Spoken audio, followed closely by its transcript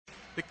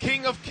the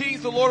King of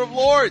Kings, the Lord of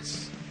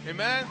Lords.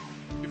 Amen.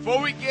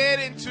 Before we get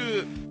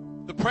into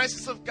the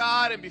presence of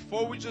God and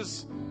before we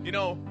just,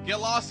 get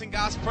lost in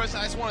God's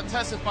presence, I just want to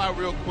testify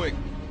real quick.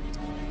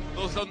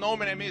 Those who don't know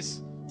me, my name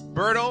is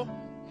Berto.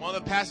 I'm one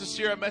of the pastors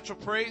here at Metro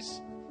Praise.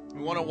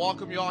 We want to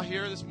welcome you all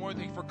here this morning.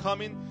 Thank you for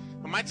coming.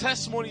 And my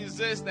testimony is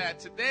this, that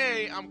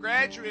today I'm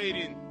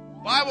graduating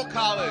Bible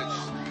college.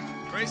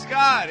 Praise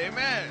God.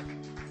 Amen.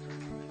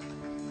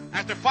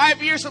 After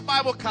 5 years of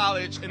Bible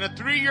college in a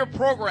 3-year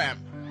program.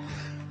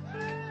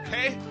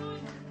 Okay?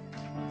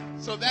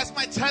 So that's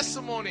my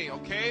testimony,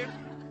 okay?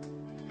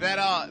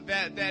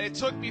 That it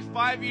took me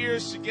 5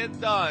 years to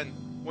get done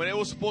when it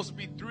was supposed to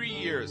be 3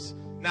 years.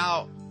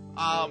 Now,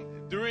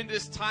 during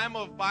this time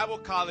of Bible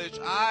college,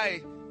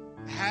 I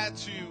had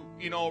to,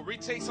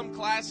 retake some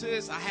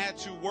classes. I had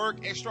to work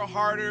extra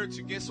harder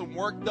to get some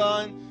work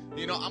done.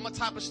 I'm a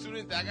type of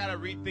student that I got to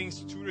read things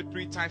 2 to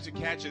 3 times to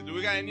catch it. Do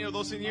we got any of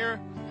those in here?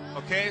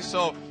 Okay,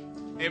 so,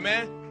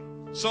 amen.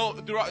 So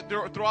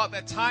throughout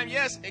that time,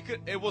 yes,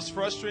 it was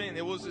frustrating.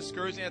 It was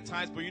discouraging at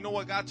times. But you know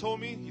what God told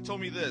me? He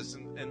told me this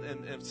in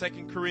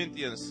 2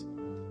 Corinthians,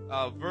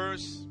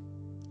 verse,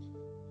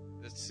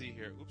 let's see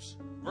here.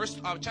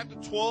 Chapter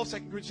 12, 2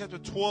 Corinthians chapter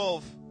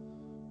 12,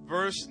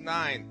 verse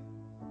 9.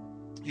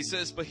 He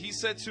says, but he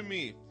said to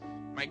me,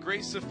 my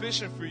grace is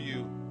sufficient for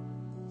you,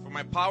 for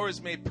my power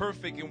is made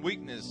perfect in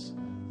weakness.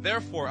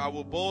 Therefore, I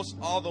will boast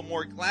all the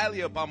more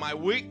gladly about my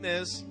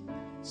weakness,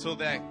 so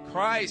that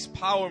Christ's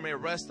power may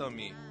rest on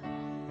me.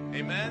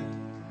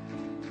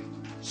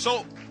 Amen.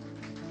 So,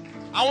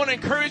 I want to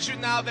encourage you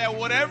now that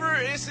whatever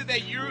it is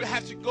that you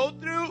have to go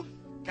through,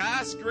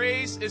 God's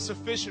grace is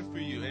sufficient for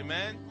you.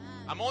 Amen.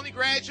 I'm only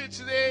graduate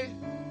today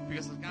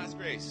because of God's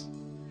grace.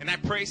 And I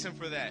praise Him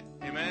for that.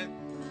 Amen.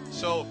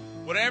 So,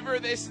 whatever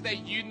it is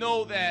that you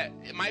know that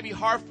it might be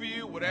hard for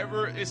you,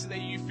 whatever it is that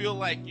you feel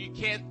like you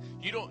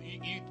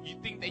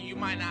think that you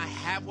might not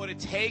have what it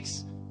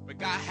takes, but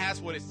God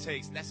has what it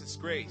takes, and that's His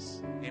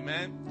grace.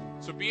 Amen.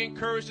 So be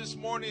encouraged this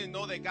morning and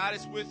know that God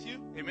is with you.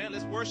 Amen.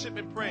 Let's worship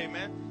and pray.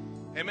 Amen.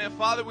 Amen.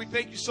 Father, we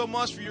thank you so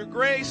much for your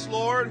grace,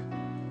 Lord.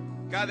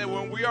 God, that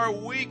when we are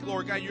weak,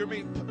 Lord, God, you're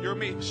made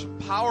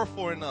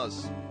powerful in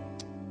us.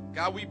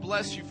 God, we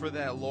bless you for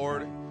that,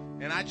 Lord.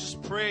 And I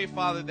just pray,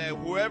 Father, that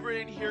whoever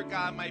in here,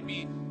 God, might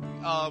be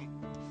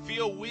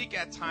feel weak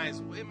at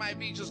times. It might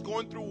be just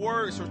going through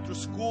works or through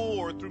school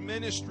or through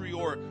ministry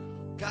or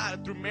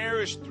God, through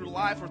marriage, through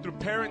life, or through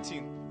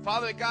parenting.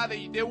 Father, God,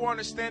 that they will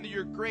understand that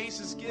your grace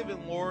is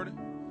given, Lord.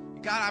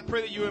 God, I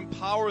pray that you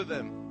empower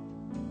them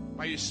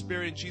by your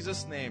Spirit in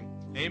Jesus' name.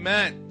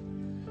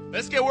 Amen.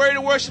 Let's get ready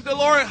to worship the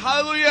Lord.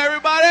 Hallelujah,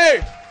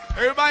 everybody.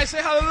 Everybody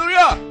say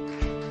hallelujah.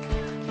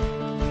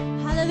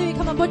 Hallelujah.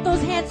 Come on, put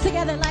those hands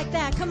together like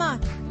that. Come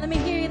on. Let me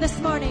hear you this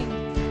morning.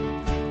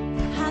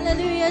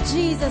 Hallelujah,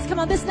 Jesus. Come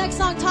on, this next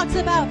song talks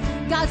about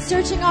God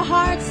searching our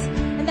hearts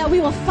and that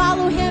we will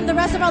follow Him the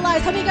rest of our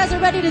lives. How many of you guys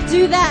are ready to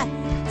do that?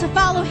 To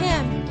follow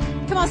Him?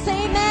 Come on,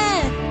 say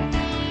amen.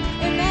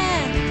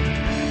 Amen.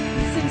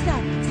 Sing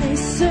that. Say,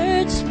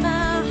 search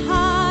my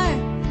heart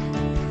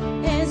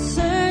and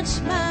search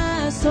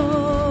my soul.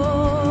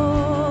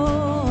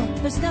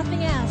 There's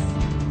nothing else.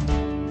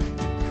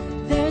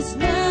 There's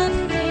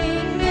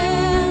nothing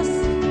else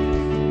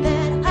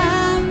that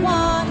I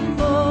want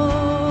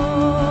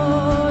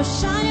more.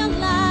 Shine your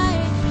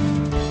light.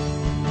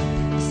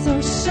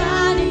 So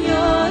shine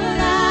your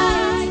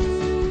light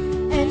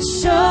and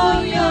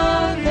show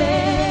your face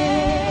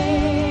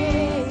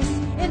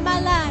in my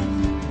life.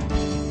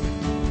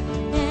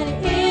 And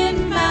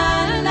in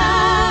my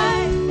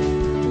life,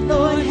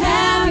 Lord,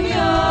 have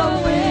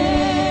your way.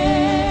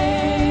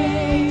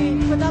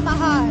 With all my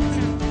heart.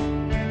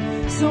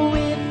 So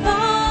with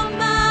all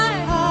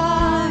my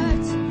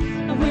heart,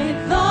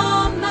 with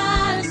all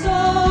my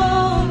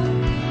soul,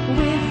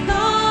 with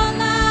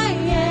all I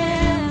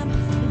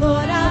am,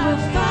 Lord, I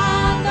will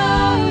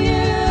follow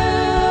you.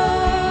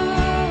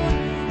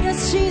 Yes,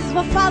 Jesus,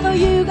 will follow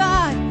you,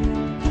 God.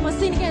 Come on,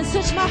 sing again.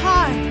 Search my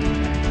heart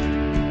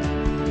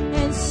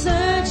and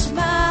search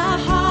my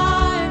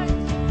heart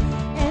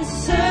and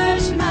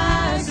search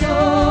my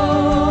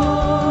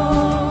soul.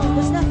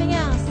 There's nothing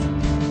else.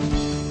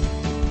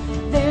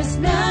 There's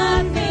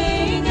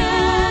nothing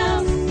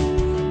else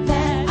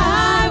that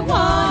I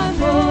want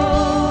more.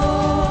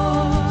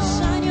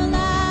 Shine your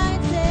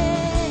light,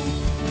 say,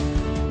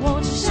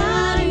 won't you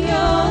shine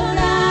your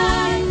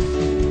light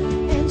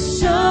and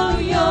show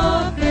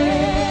your face?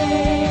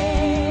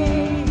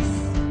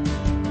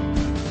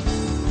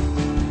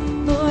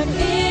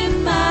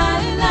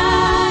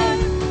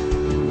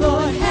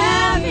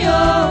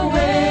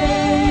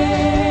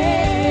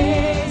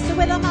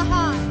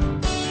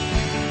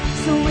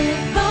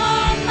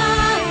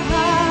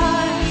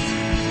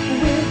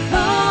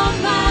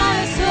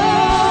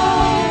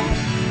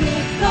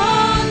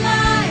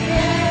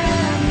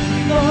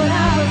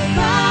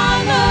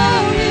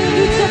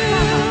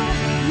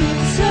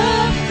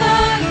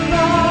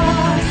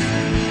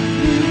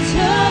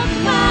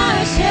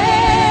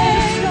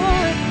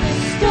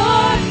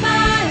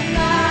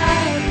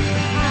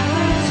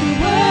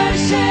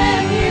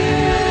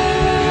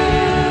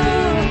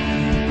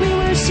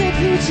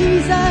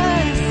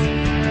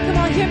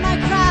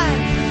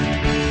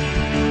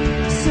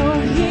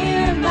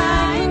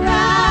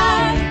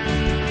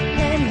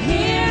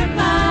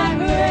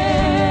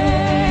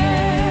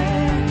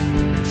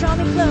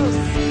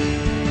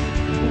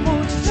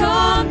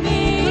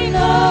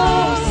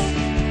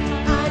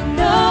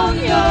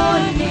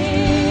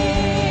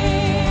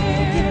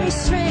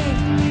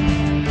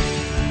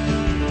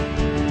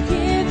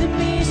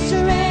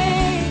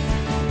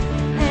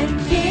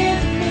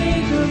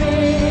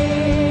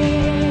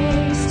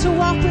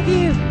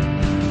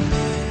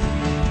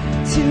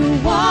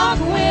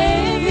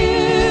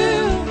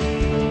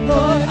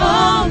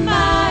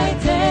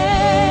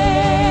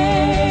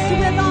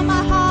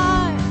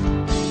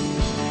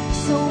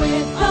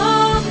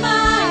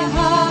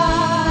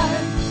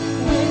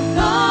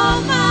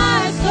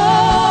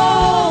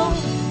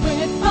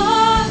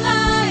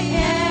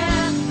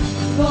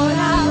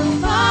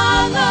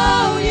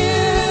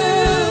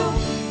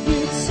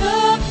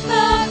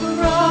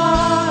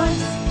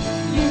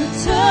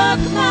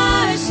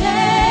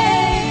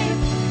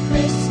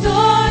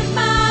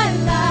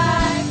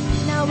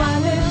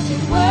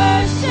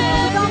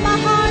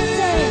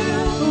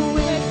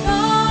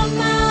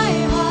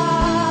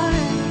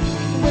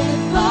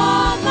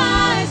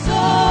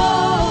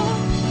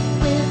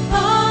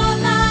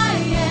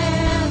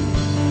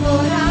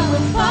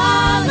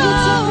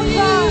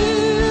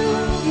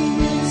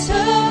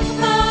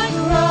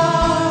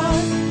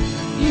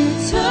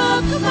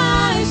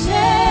 my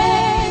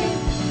shame,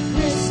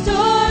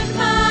 restored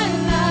my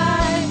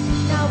life.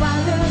 Now I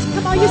live.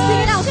 Come on, you sing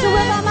it out. So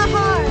with all my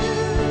heart.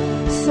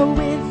 So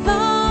with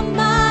all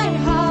my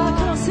heart.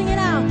 Come on, sing it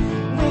out.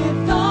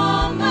 With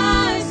all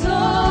my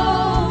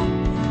soul,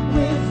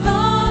 with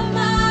all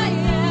I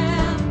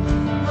am,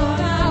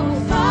 Lord, I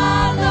will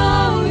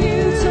follow you.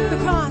 You took the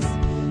cross.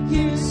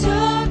 You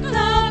took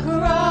the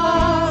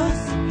cross.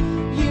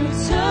 You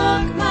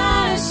took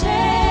my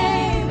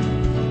shame,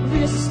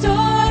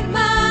 restored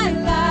my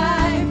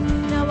life.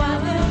 Now I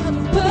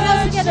live. Put it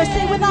all together.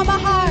 Say with all my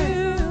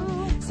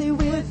heart. Say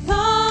with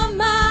all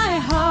my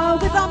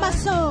heart, with all my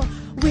soul,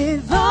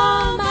 with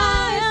all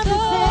my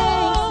everything.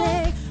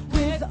 Say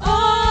with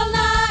all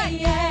I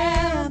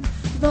am,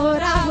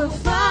 Lord, I will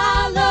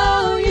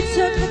follow. You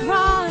took the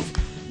cross.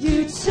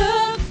 You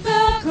took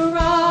the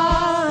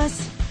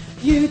cross.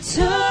 You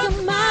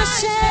took my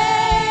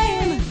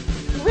shame,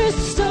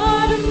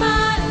 restored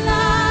my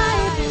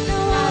life.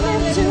 Now I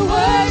live to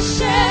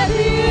worship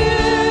you.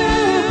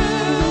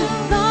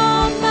 With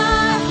all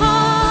my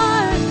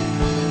heart,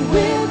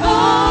 with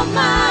all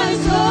my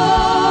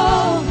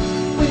soul,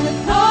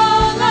 with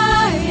all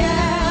I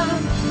am,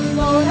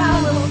 Lord, I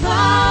will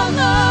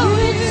follow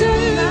you.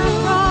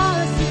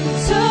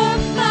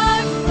 Took my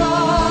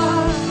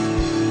cross.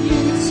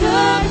 You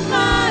took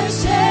my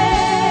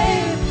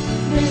shame,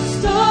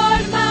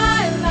 restored my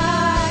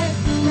life.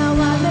 Now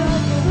I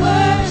live to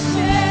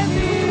worship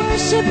you.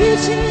 Worship you,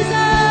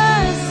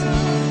 Jesus.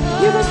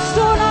 You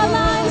restored our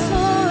lives,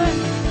 Lord.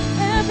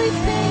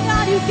 Everything,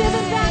 God, you've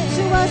given back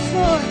to us,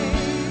 Lord.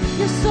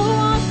 You're so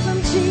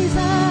awesome,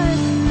 Jesus.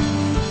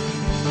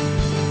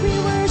 We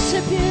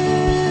worship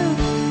you.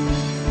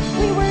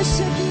 We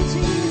worship you,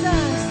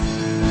 Jesus.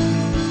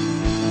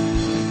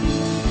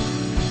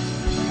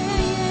 Yeah,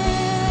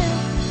 yeah.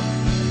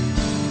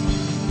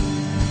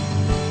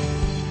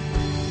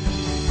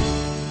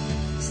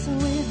 So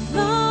with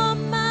all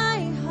my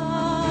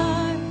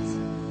heart,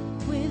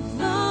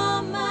 with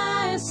all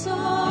my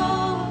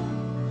soul,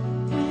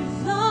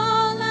 with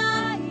all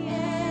I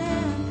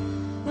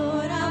am,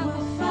 Lord, I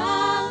will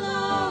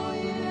follow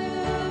you.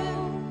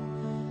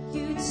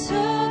 You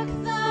took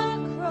the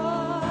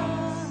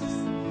cross.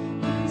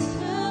 You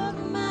took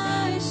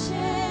my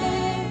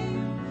shame,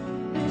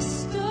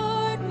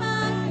 restored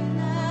my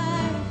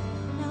life.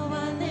 Now I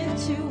live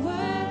to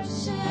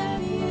worship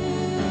you.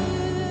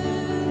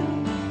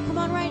 Come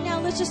on, right now,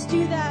 let's just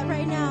do that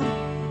right now.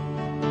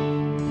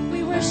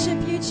 We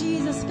worship you,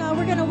 Jesus. God,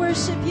 we're going to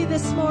worship you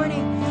this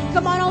morning.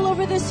 Come on, all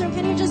over this room.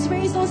 Can you just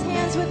raise those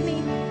hands with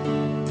me?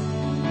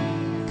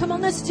 Come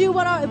on, let's do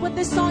what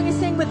this song is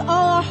saying with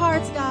all our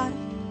hearts, God.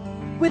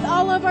 With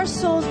all of our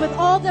souls, with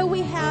all that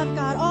we have,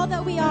 God, all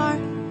that we are.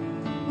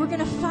 We're going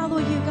to follow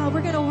you, God.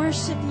 We're going to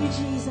worship you,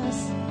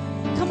 Jesus.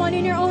 Come on,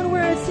 in your own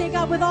words, say,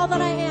 God, with all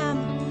that I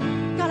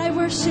am, God, I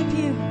worship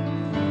you.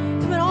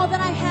 Come on, all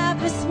that I have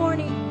this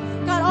morning,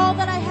 God, all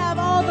that I have,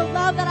 all the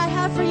love that I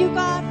have for you,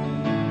 God,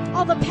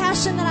 all the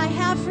passion that I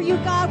have for you,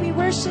 God, we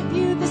worship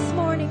you this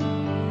morning.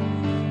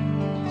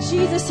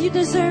 Jesus, you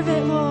deserve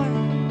it, Lord.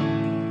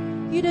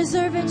 You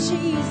deserve it,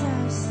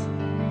 Jesus.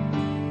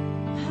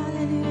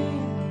 Hallelujah.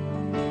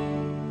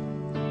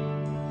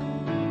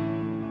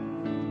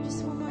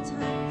 Just one more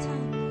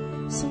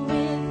time. So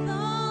with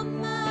all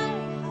my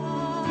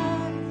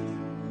heart,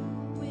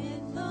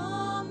 with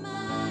all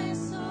my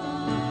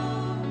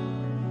soul,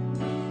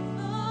 with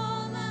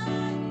all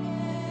I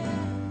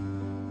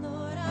am,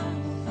 Lord, I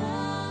will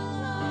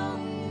follow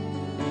you.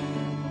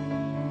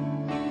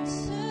 You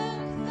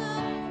took the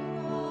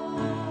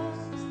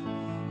cross.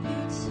 You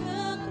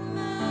took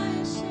my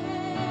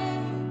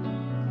shame,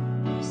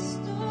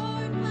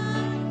 restored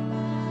my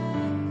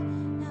life.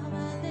 Now I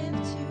live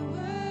to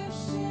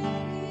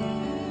worship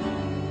you.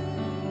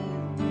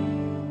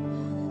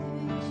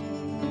 Hallelujah,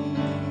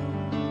 Jesus.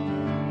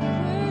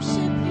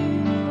 Worship you,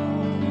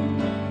 Lord.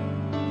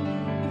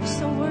 You're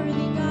so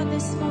worthy, God,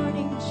 this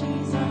morning,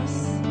 Jesus.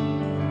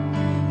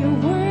 You're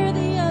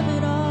worthy of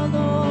it all,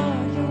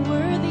 Lord. You're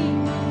worthy.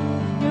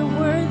 You're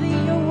worthy.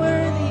 You're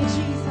worthy,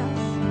 Jesus.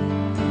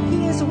 He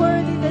is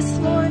worthy this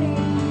morning.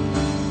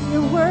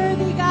 You're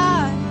worthy,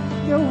 God.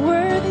 You're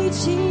worthy,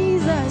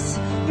 Jesus.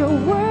 You're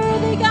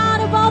worthy,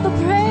 God, of all the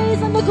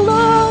praise and the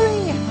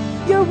glory.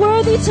 You're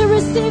worthy to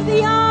receive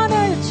the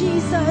honor,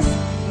 Jesus.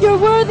 You're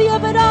worthy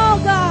of it all,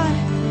 God.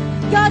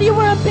 God, you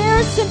were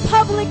embarrassed in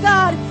public,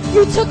 God.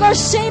 You took our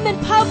shame in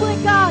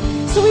public, God.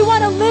 So we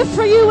want to live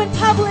for you in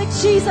public,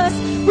 Jesus.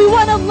 We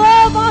want to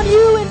love on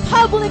you in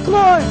public,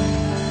 Lord.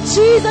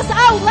 Jesus,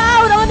 out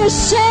loud,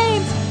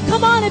 unashamed.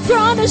 Come on, if you're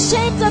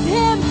unashamed of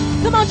him,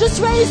 come on,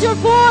 just raise your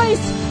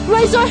voice.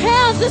 Raise your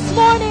hands this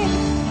morning.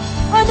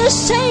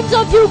 Unashamed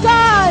of you,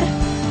 God.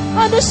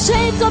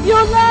 Unashamed of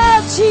your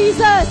love,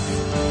 Jesus.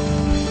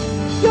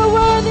 You're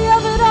worthy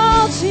of it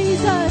all,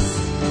 Jesus.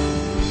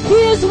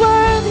 He is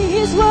worthy. He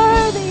is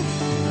worthy.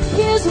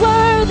 He is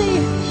worthy.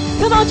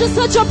 Come on, just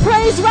let your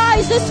praise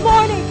rise this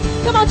morning.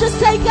 Come on, just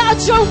say,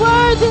 God, you're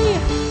worthy.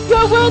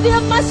 You're worthy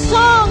of my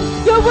song.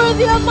 You're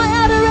worthy of my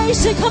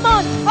adoration. Come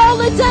on. All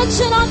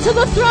attention onto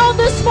the throne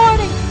this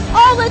morning.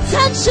 All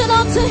attention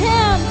unto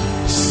Him.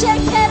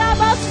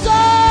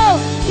 Shekerabaso.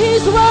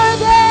 He's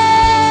worthy.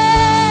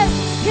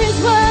 He's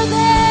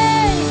worthy.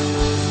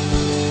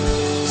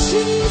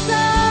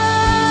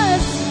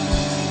 Jesus.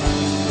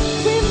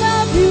 We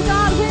love you,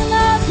 God. We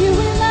love you.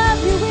 We love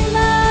you. We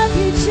love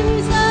you,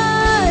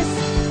 Jesus.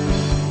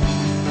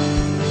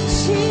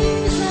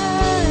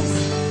 Jesus.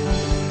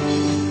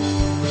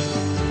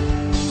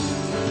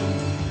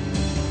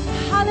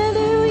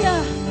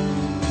 Hallelujah.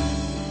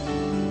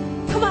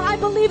 Come on, I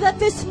believe that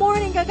this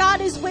morning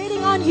God is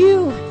waiting on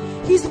you.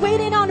 He's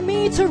waiting on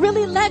me to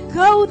really let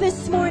go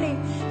this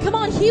morning. Come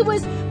on, He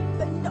was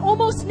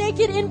almost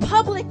naked in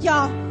public,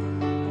 y'all.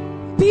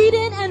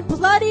 Beaten and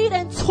bloodied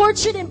and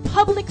tortured in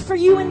public for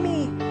you and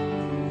me.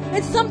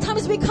 And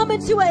sometimes we come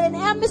into an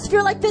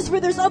atmosphere like this where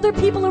there's other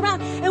people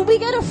around and we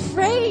get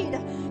afraid.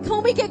 Come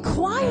on, we get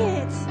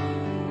quiet.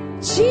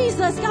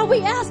 Jesus, God,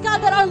 we ask, God,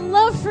 that our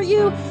love for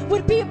you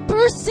would be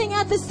bursting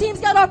at the seams.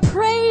 God, our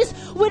praise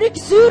would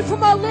exude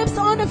from our lips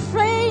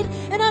unafraid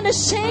and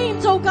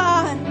unashamed, oh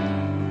God.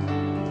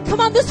 Come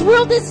on, this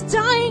world is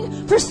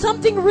dying for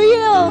something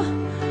real.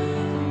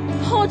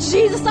 Oh,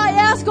 Jesus, I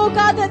ask, oh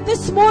God, that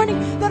this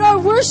morning that our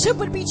worship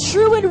would be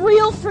true and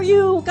real for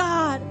you,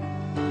 God.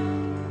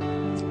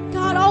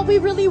 God, all we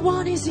really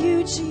want is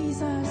you,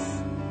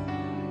 Jesus.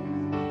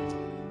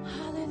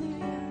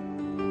 Hallelujah.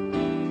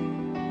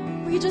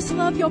 We just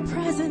love your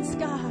presence,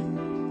 God.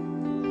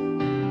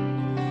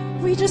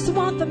 We just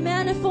want the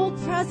manifold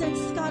presence,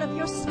 God, of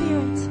your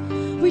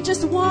Spirit. We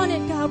just want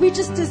it, God. We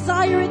just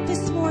desire it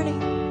this morning.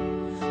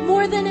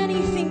 More than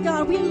anything,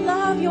 God, we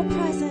love your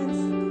presence.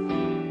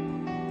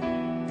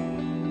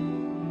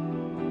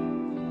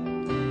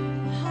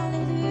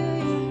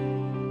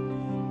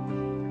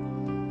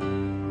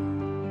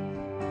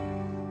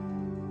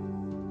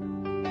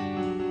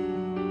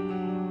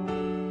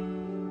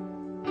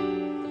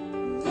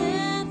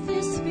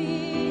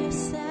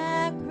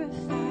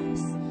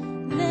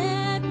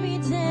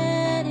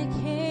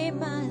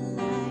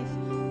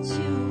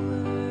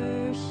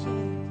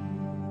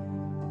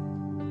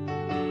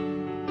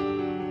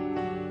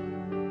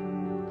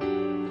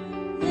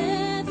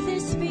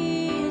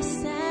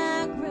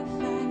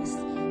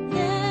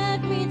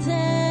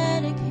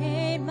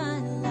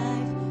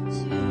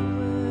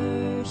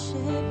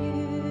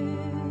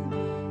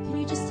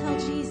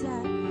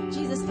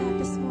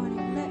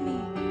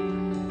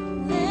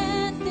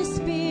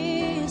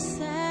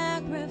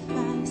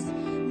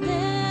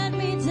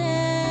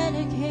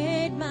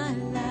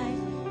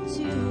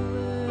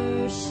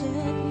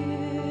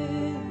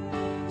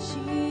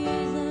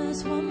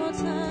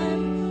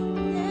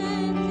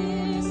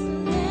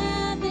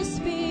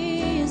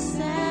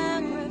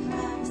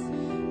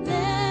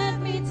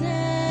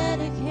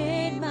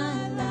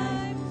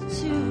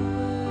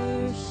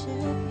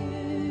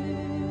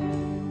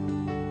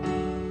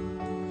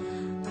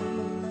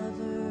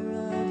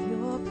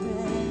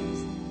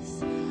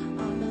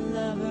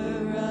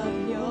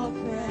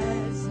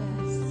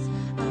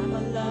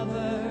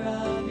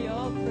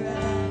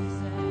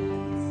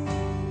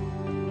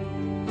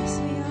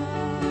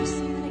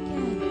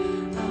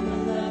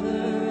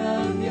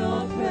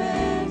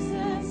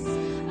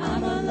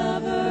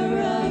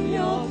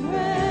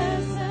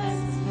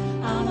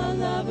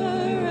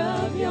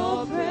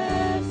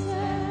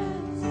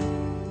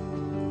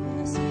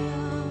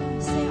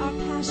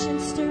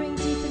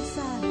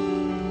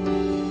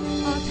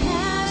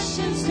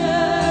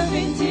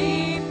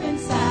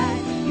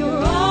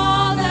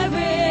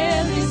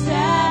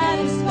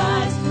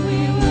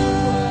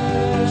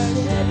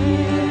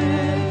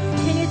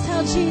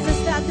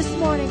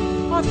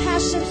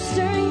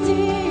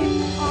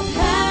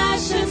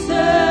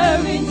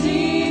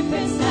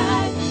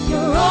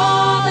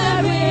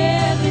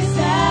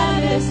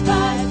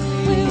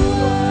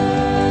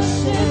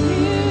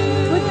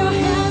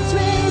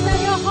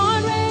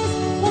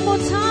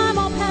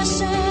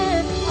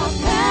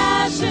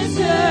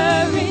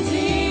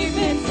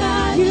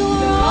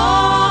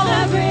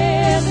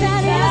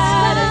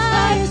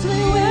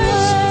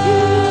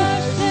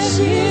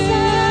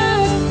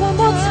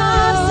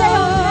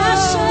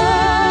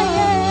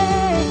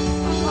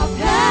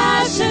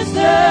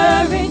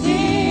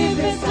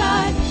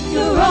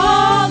 You're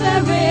all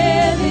that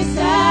really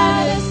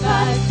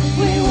satisfies.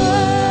 We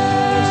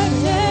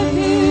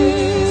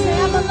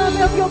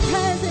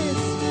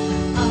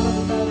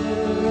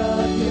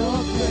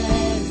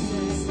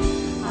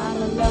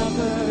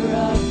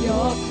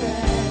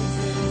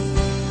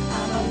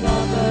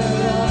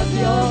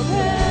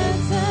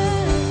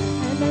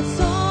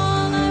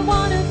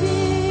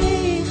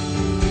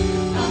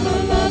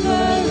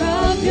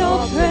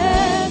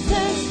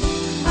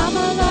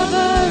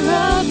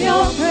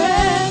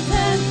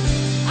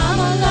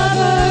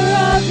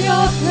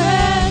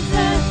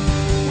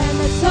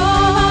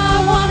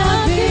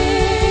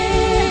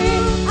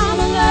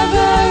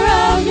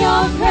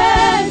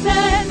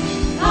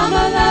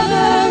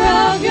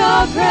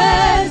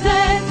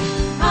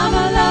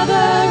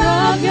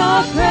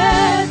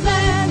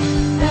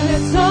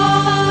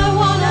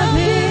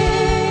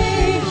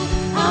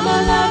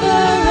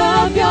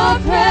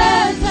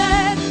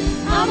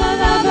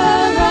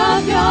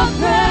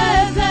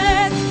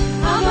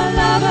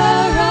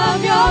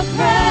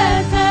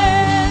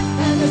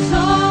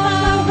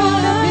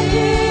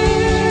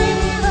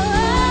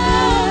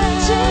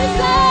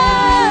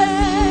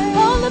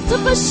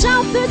a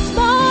shout this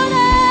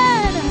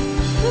morning.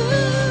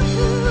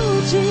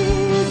 Ooh,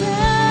 Jesus,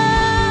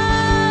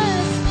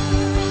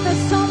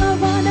 that's all I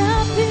wanna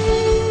be.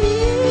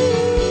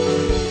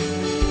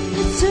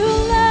 It's to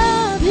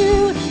love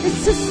you,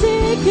 it's to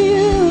seek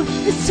you,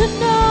 it's to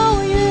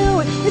know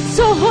you, it's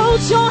to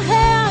hold your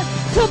hand,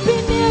 to be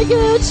near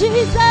you,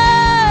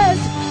 Jesus,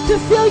 to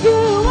feel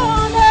you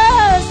on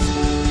us.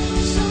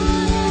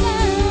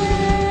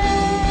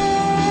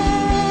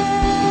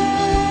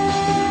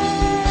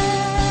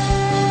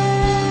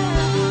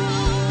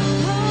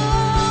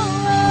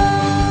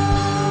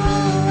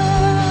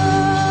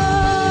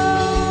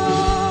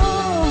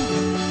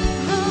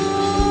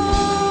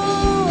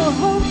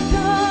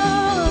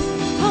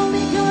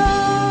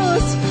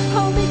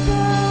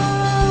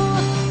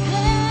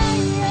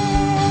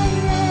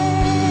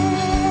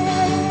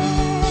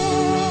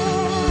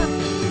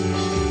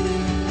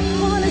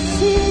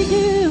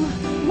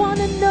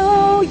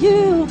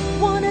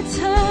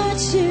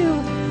 Touch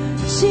you,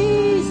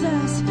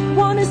 Jesus.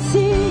 Wanna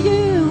see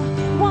you,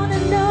 wanna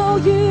know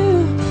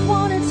you,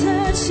 wanna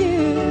touch you.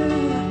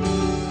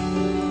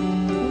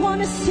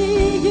 Wanna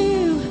see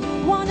you,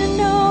 wanna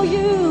know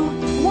you,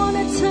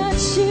 wanna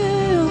touch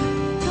you.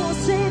 Don't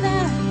say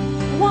that.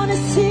 Wanna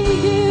see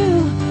you,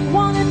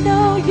 wanna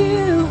know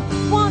you,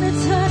 wanna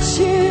touch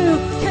you.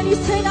 Can you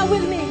say that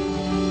with me?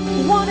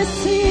 Wanna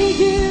see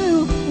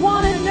you,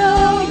 wanna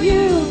know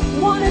you,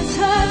 wanna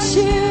touch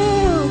you.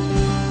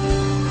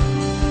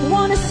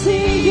 Wanna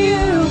see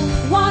you,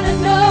 wanna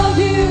know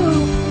you,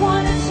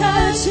 wanna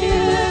touch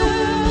you.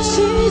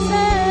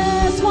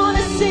 Jesus,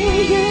 wanna see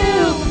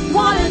you,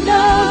 wanna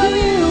know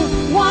you,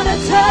 wanna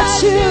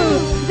touch you.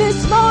 This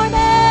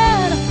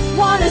morning,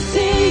 wanna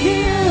see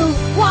you,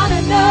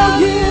 wanna know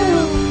you,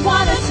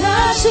 wanna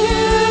touch you.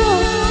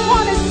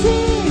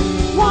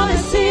 Wanna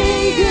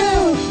see you,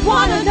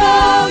 wanna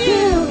know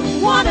you,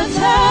 wanna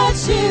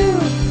touch you.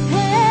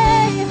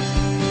 Hey,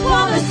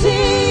 wanna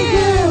see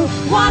you,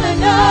 wanna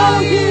know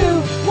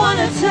you,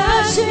 wanna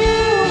touch you.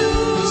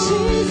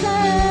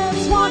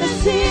 Jesus, wanna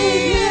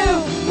see you,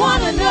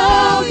 wanna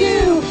know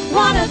you,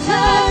 wanna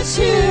touch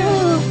you.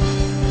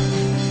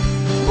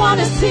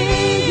 Wanna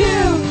see you,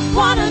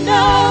 wanna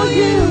know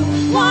you,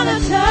 wanna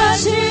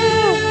touch you.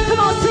 Come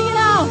on, sing it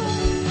out.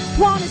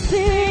 Wanna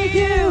see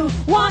you,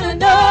 wanna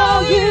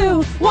know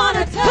you,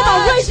 wanna touch you. Come on,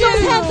 raise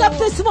those hands up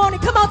this morning.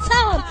 Come on,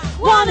 tell them.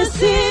 Wanna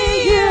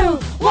see you,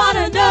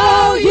 wanna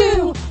know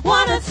you,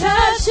 wanna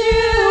touch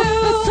you.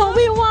 That's all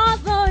we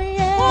want, Lord,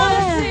 yeah.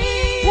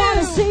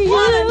 Wanna see you,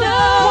 wanna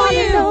know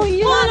you,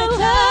 wanna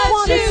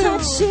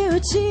touch you,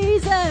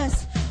 Jesus.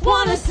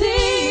 Wanna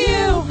see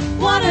you,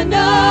 wanna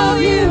know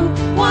you,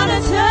 wanna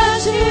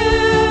touch you.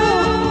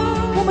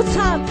 One more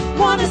time.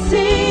 Wanna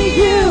see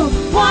you,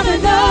 wanna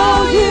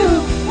know you,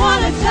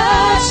 wanna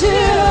touch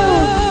you.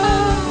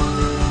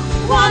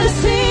 Wanna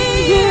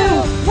see you,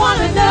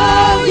 wanna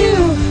know you,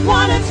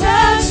 wanna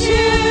touch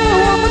you.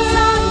 One more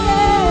time,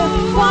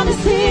 yeah. Wanna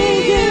see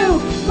you,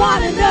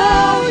 wanna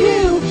know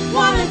you,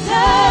 wanna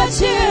touch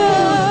you.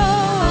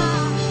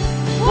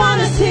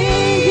 Wanna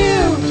see you,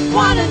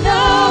 wanna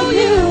know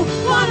you,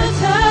 wanna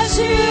touch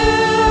you.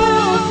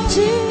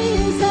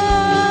 Jesus,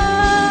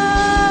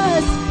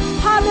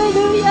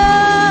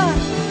 hallelujah,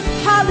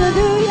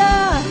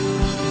 hallelujah.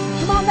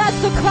 Come on, that's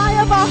the cry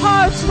of our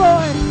hearts,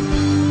 Lord,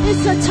 is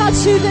to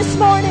touch you this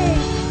morning.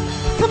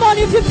 Come on,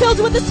 if you're filled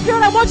with the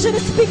Spirit, I want you to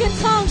speak in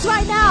tongues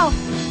right now.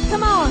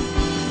 Come on.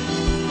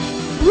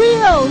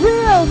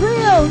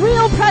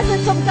 Real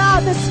presence of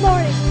God this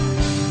morning.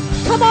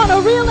 Come on, a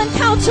real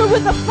encounter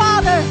with the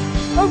Father,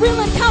 a real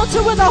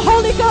encounter with the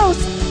Holy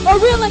Ghost, a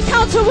real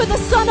encounter with the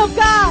Son of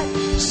God.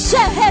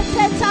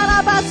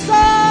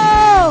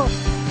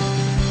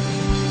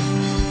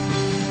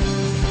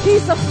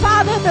 He's the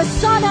Father, the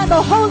Son, and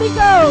the Holy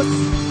Ghost.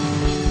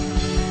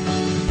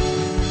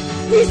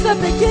 He's the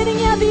beginning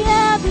and the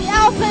end, the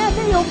Alpha and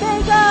the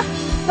Omega,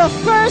 the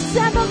first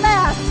and the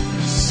last.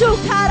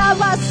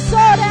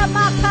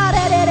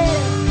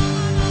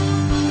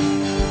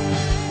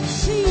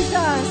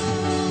 Jesus.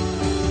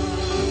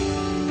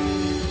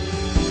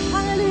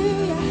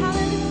 Hallelujah,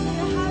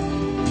 hallelujah,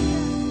 hallelujah.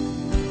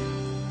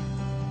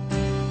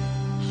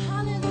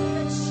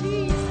 Hallelujah,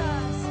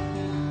 Jesus.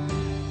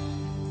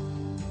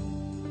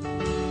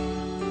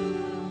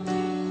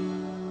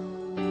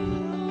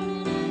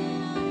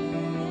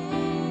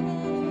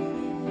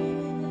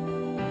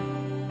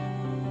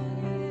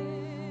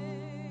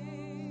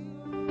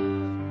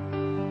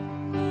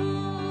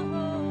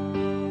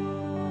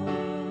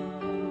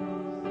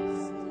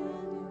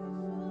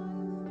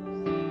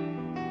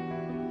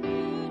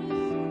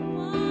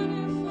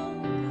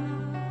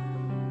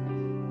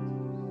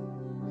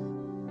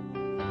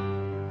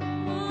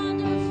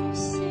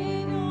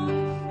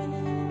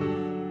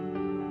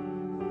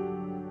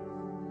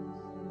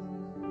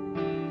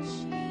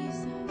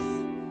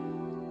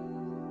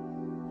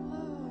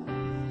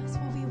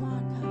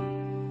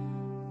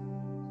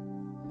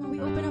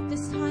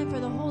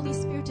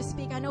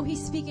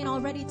 He's speaking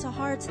already to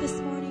hearts this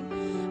morning.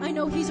 I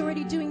know he's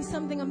already doing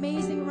something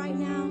amazing right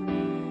now.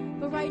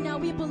 But right now,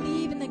 we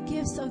believe in the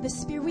gifts of the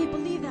Spirit. We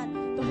believe that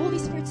the Holy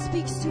Spirit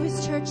speaks to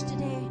His church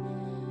today.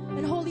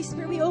 And Holy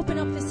Spirit, we open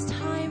up this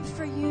time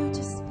for you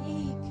to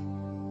speak.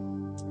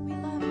 We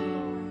love you,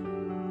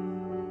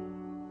 Lord.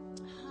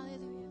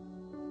 Hallelujah.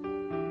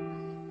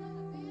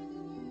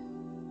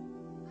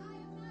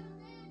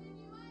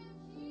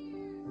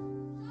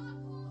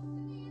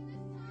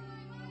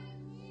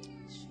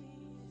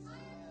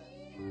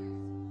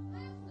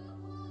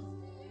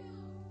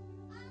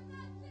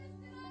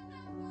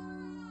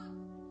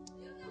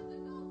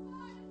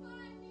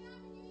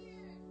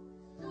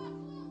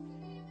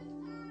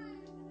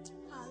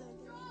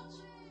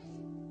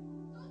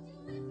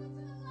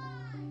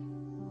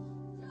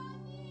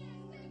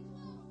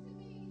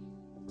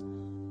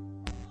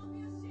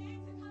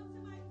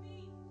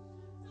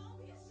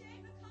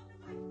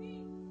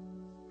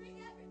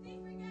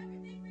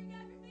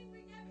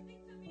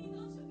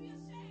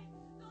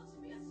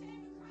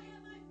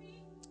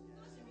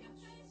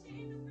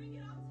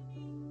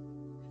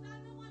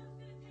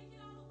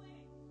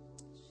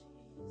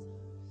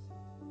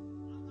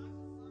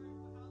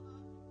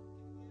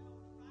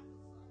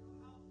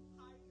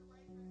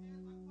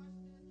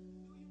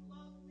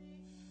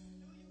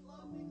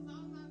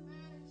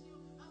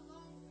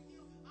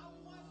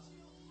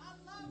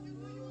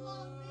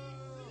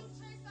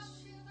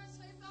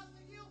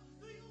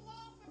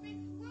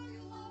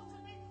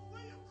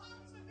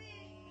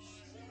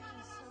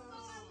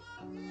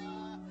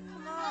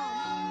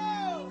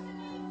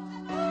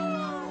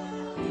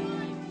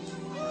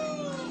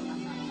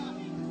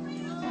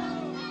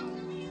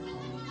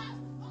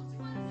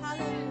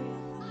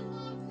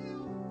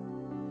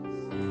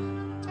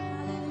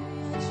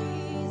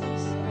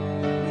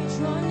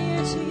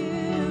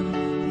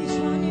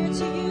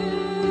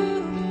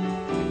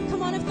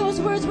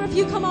 If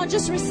you come on,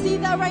 just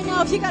receive that right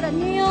now. If you got to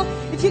kneel,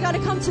 if you got to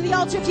come to the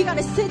altar, if you got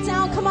to sit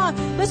down, come on,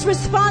 let's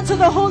respond to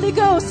the Holy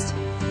Ghost.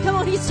 Come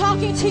on, He's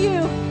talking to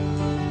you.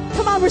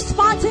 Come on,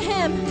 respond to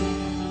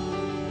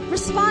Him.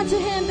 Respond to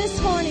Him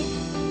this morning.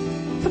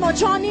 Come on,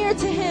 draw near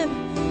to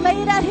Him.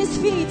 Lay it at His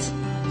feet.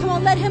 Come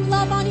on, let Him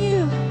love on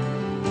you.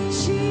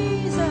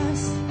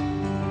 Jesus.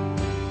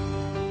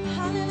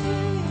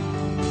 Hallelujah.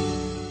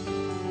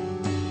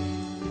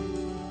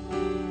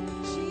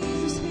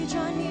 Jesus, we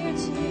draw near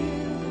to you.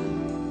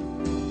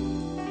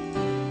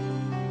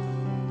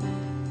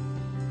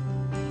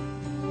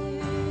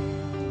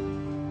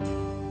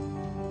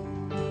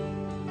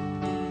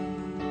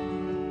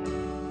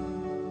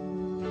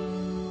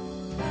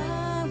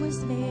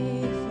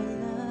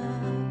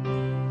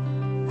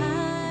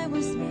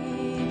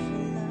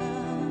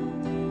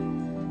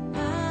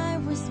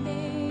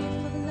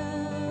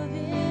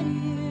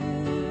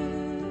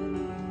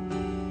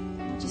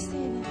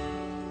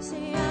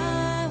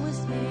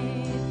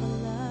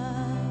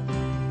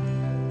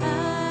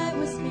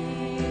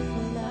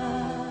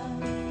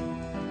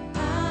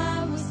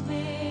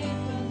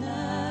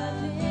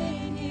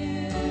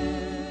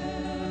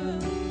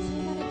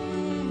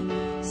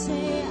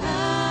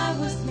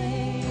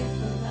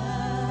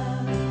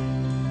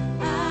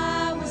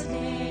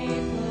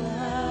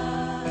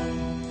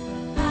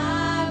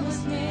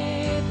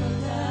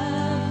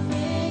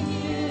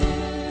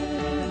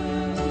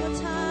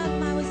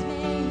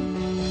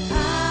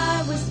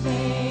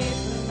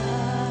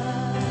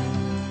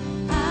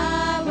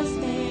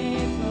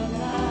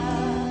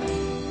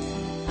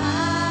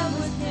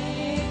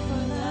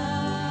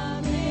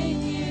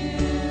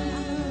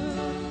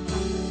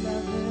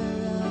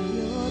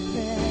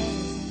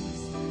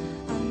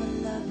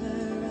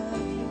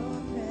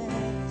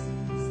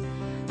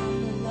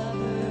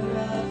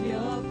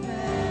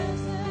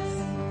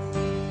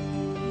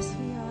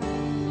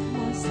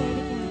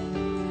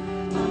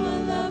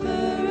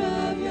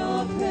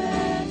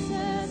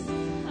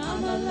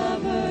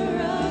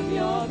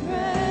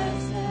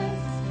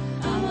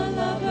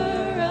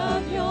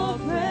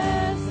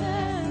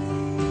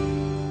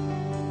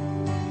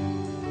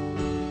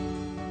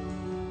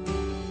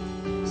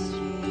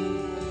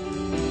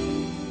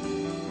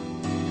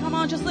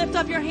 Just lift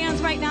up your hands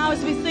right now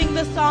as we sing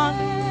this song.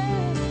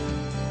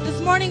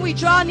 This morning we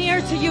draw near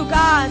to you,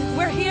 God.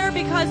 We're here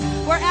because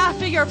we're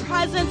after your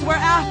presence. We're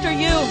after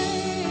you.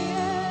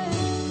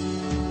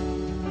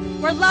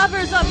 We're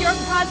lovers of your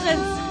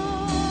presence.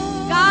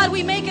 God,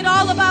 we make it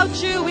all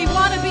about you. We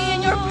want to be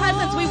in your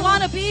presence. We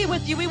want to be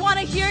with you. We want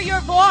to hear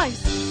your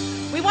voice.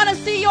 We want to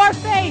see your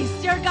face,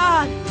 dear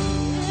God.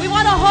 We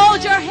want to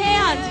hold your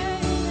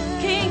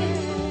hand, King.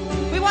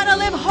 We want to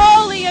live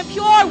holy and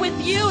pure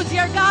with you,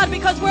 dear God,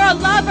 because we're a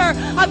lover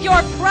of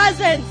your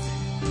presence.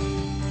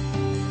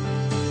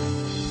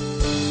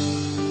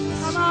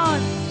 Come on,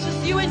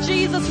 just you and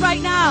Jesus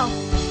right now.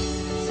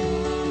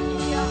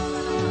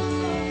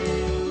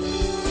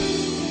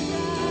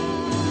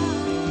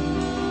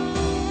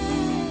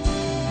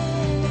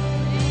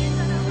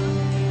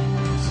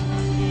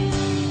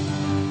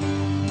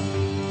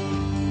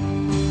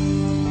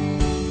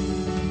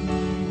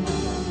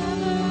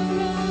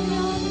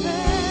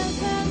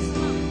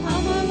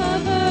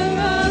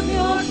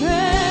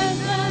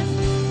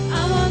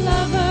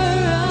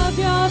 Of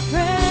your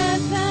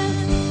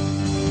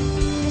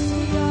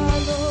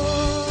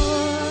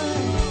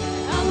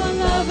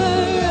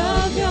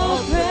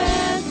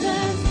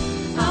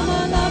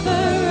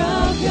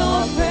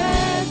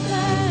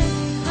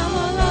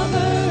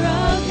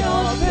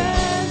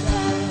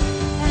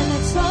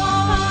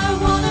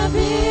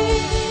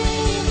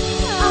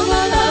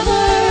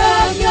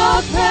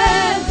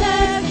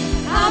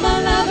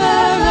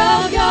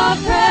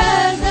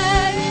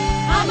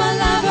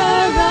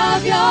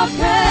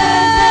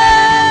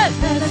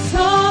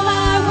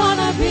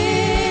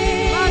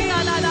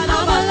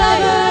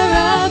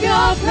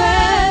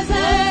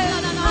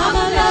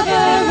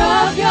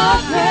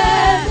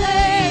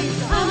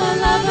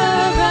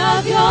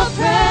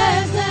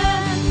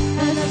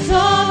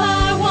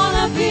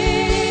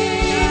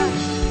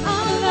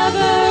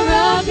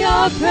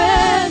your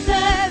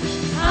presence.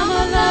 I'm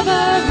a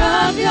lover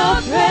of your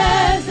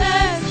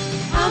presence.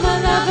 I'm a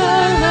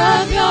lover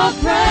of your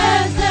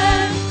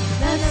presence.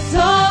 That's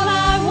all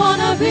I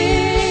wanna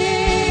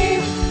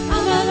be.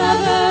 I'm a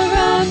lover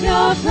of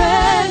your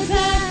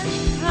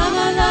presence. I'm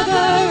a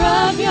lover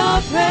of your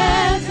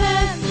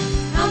presence.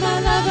 I'm a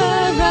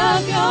lover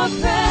of your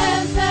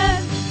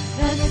presence.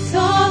 That's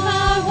all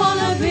I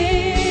wanna be.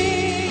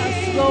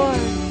 Yes,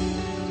 Lord.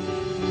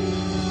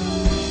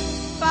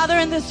 Father,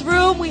 in this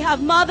room, we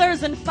have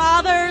mothers and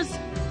fathers.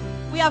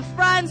 We have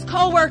friends,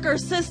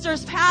 co-workers,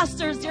 sisters,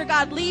 pastors, dear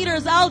God,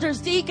 leaders, elders,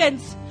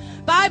 deacons,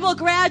 Bible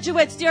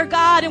graduates, dear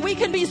God, and we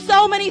can be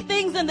so many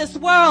things in this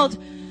world.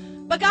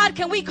 But God,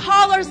 can we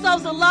call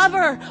ourselves a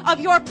lover of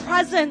your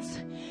presence?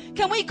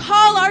 Can we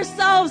call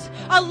ourselves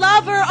a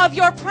lover of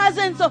your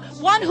presence,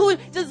 one who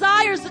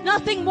desires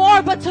nothing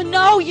more but to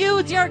know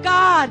you, dear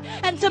God,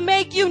 and to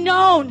make you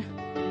known?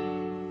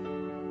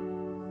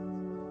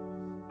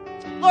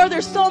 Lord,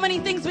 there's so many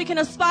things we can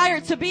aspire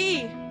to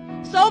be.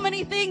 So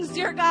many things,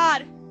 dear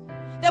God,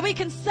 that we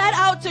can set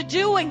out to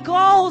do and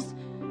goals.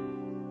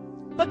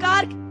 But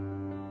God,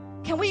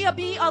 can we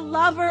be a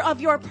lover of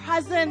your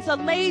presence, a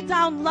laid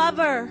down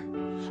lover,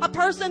 a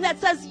person that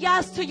says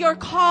yes to your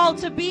call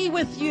to be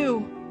with you?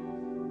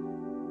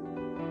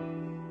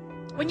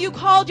 When you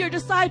called your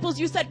disciples,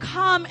 you said,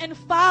 come and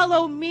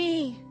follow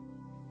me.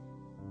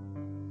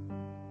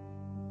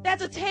 They had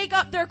to take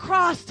up their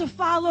cross to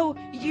follow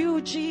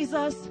you,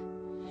 Jesus.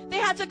 They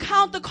had to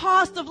count the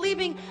cost of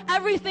leaving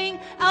everything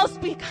else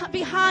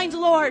behind,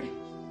 Lord.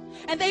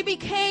 And they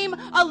became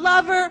a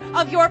lover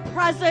of your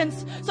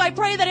presence. So I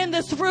pray that in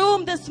this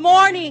room this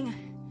morning,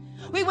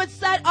 we would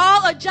set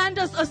all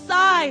agendas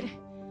aside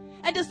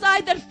and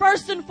decide that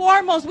first and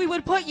foremost, we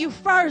would put you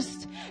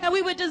first. And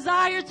we would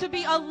desire to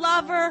be a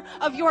lover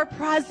of your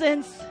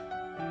presence.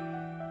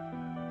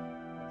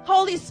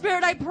 Holy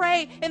Spirit, I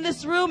pray in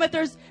this room, if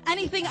there's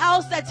anything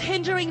else that's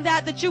hindering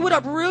that you would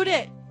uproot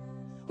it.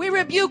 We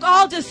rebuke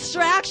all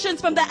distractions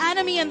from the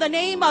enemy in the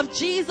name of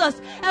Jesus.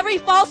 Every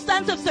false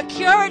sense of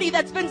security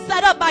that's been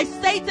set up by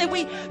Satan,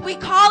 we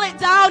call it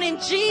down in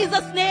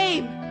Jesus'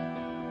 name.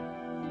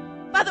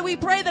 Father, we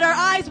pray that our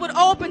eyes would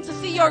open to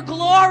see your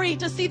glory,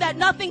 to see that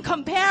nothing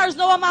compares,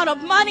 no amount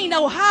of money,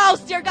 no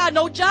house, dear God,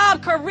 no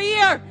job,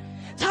 career,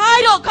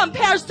 title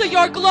compares to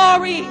your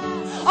glory.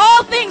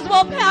 All things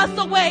will pass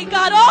away,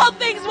 God. All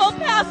things will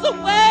pass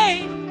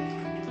away.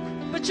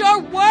 But your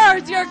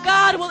word, dear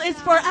God, is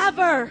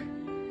forever.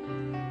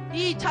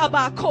 We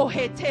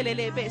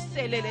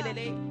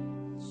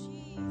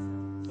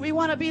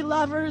want to be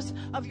lovers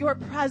of your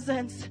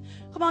presence.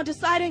 Come on,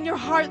 decide in your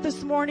heart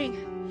this morning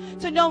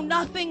to know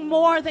nothing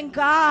more than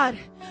God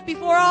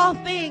before all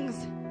things.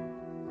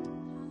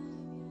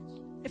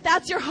 If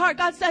that's your heart,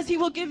 God says he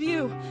will give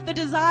you the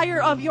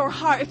desire of your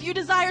heart. If you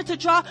desire to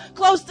draw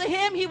close to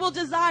him, he will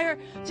desire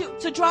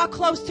to draw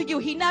close to you.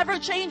 He never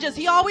changes.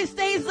 He always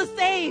stays the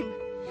same.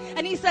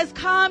 And he says,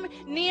 come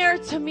near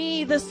to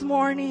me this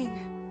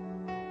morning.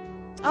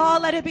 Oh,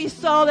 let it be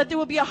so that there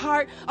will be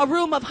a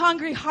room of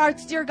hungry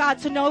hearts, dear God,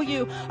 to know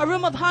you. A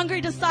room of hungry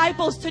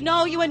disciples to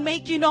know you and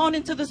make you known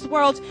into this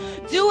world.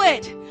 Do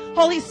it,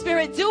 Holy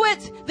Spirit. Do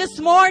it this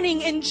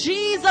morning in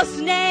Jesus'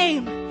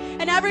 name.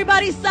 And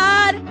everybody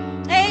said,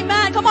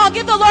 amen. Come on,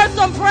 give the Lord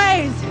some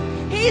praise.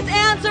 He's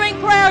answering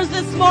prayers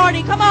this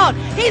morning. Come on.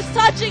 He's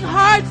touching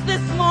hearts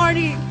this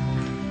morning.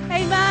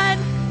 Amen.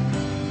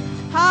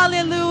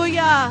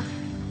 Hallelujah.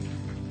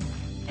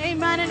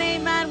 Amen and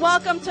amen.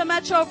 Welcome to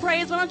Metro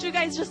Praise. Why don't you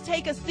guys just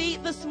take a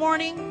seat this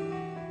morning?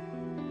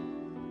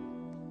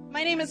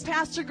 My name is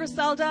Pastor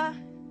Griselda.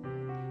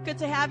 Good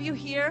to have you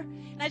here.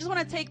 And I just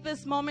want to take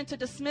this moment to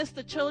dismiss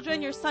the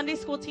children. Your Sunday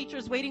school teacher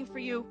is waiting for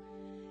you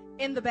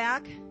in the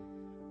back.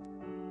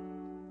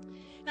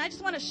 And I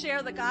just want to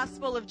share the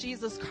gospel of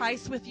Jesus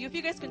Christ with you. If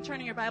you guys can turn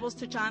in your Bibles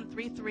to John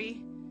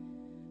 3:3.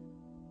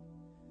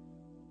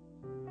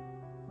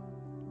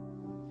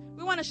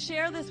 We want to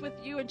share this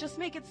with you and just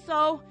make it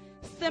so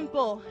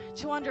simple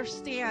to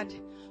understand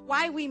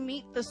why we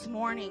meet this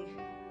morning.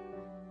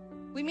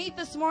 We meet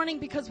this morning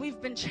because we've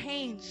been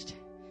changed,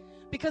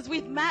 because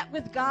we've met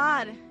with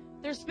God.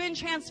 There's been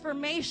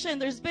transformation.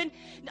 There's been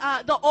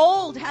the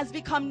old has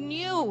become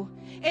new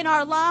in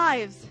our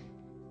lives.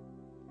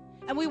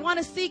 And we want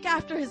to seek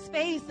after his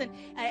face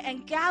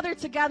and gather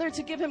together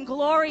to give him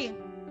glory.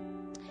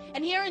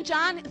 And here in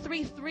John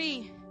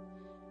 3:3,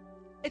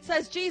 it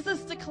says,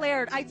 Jesus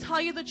declared, I tell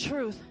you the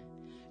truth.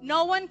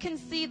 No one can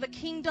see the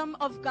kingdom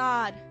of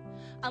God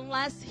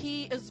unless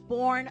he is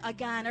born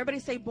again. Everybody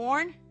say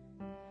born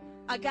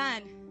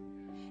again.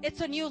 It's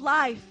a new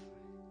life.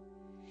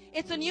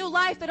 It's a new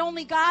life that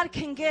only God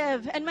can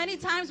give. And many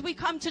times we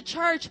come to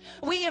church,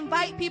 we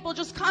invite people,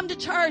 just come to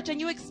church, and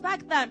you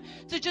expect them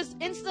to just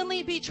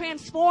instantly be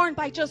transformed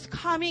by just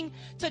coming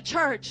to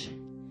church.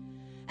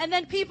 And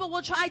then people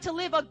will try to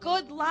live a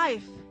good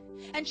life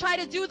and try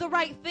to do the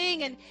right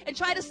thing and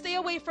try to stay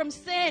away from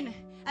sin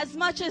as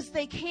much as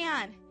they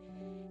can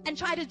and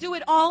try to do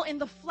it all in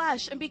the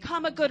flesh and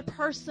become a good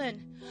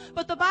person.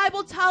 But the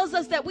Bible tells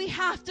us that we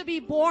have to be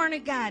born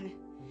again.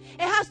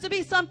 It has to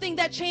be something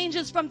that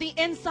changes from the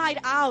inside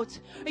out.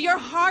 Your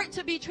heart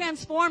to be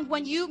transformed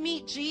when you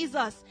meet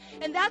Jesus.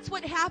 And that's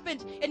what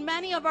happened in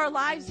many of our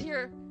lives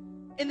here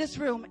in this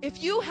room.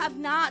 If you have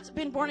not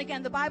been born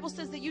again, the Bible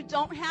says that you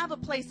don't have a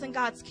place in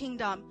God's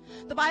kingdom.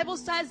 The Bible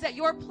says that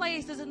your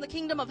place is in the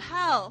kingdom of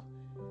hell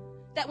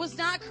that was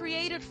not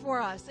created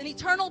for us. An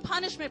eternal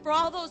punishment for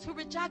all those who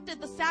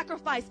rejected the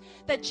sacrifice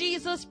that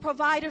Jesus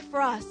provided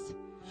for us.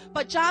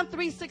 But John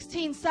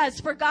 3:16 says,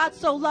 for God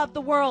so loved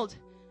the world.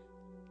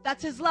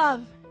 That's his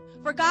love.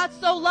 For God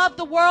so loved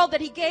the world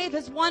that he gave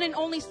his one and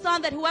only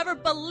Son, that whoever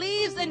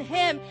believes in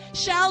him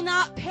shall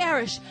not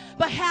perish,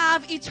 but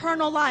have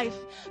eternal life.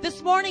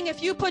 This morning,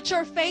 if you put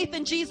your faith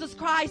in Jesus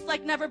Christ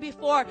like never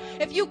before,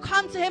 if you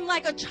come to him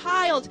like a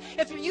child,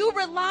 if you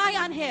rely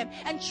on him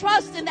and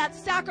trust in that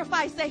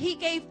sacrifice that he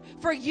gave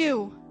for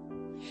you,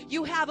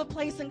 you have a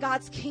place in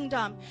God's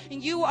kingdom,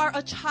 and you are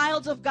a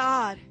child of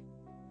God.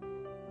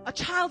 A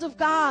child of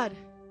God.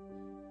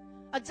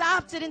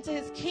 Adopted into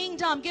his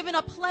kingdom, given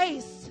a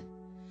place.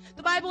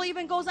 The Bible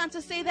even goes on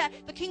to say that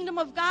the kingdom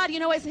of God,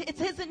 it's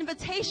his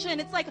invitation.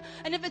 It's like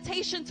an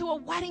invitation to a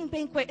wedding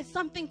banquet. It's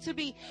something to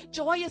be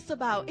joyous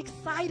about,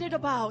 excited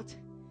about.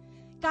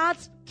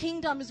 God's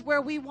kingdom is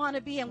where we want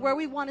to be and where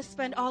we want to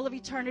spend all of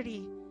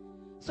eternity.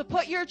 So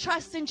put your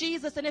trust in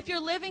Jesus. And if you're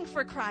living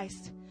for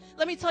Christ,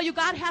 let me tell you,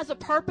 God has a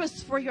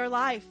purpose for your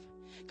life.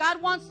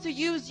 God wants to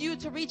use you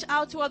to reach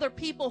out to other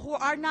people who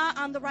are not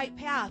on the right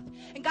path.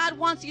 And God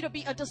wants you to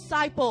be a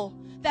disciple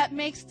that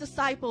makes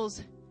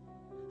disciples.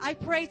 I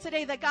pray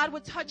today that God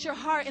would touch your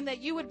heart and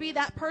that you would be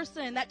that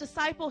person, that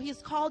disciple he's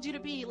called you to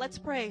be. Let's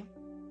pray.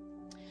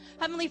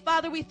 Heavenly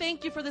Father, we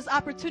thank you for this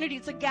opportunity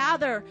to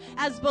gather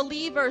as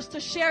believers,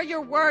 to share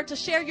your word, to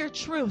share your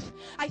truth.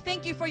 I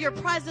thank you for your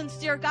presence,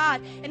 dear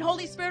God. And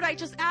Holy Spirit, I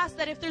just ask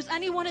that if there's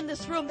anyone in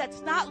this room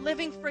that's not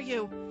living for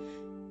you,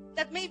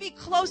 that may be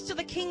close to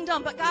the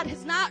kingdom, but God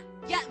is not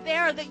yet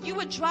there, that you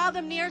would draw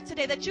them near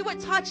today, that you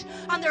would touch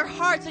on their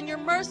hearts and your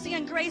mercy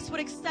and grace would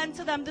extend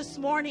to them this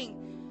morning.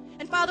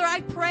 And Father, I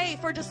pray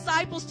for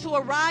disciples to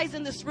arise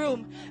in this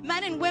room,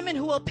 men and women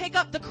who will pick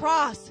up the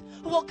cross,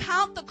 who will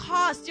count the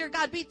cost, dear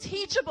God, be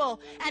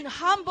teachable and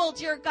humble,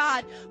 dear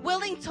God,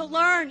 willing to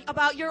learn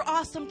about your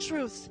awesome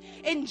truths.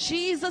 In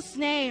Jesus'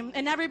 name.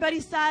 And everybody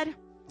said,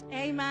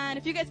 amen.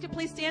 If you guys could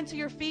please stand to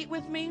your feet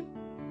with me.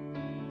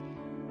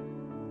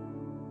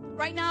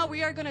 Right now,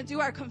 we are going to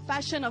do our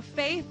confession of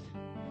faith.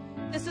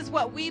 This is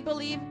what we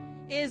believe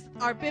is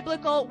our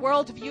biblical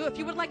worldview. If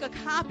you would like a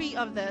copy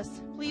of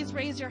this, please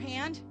raise your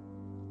hand.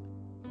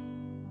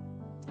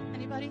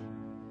 Anybody?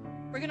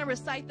 We're going to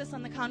recite this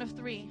on the count of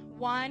 3.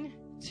 1,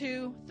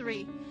 2,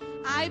 3.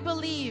 I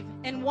believe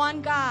in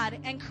one God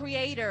and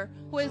Creator,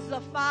 who is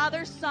the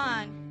Father,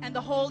 Son, and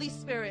the Holy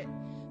Spirit.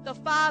 The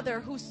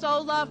Father who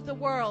so loved the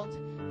world.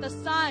 The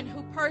Son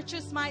who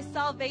purchased my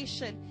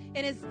salvation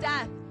in his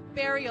death,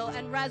 burial,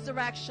 and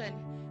resurrection,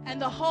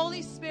 and the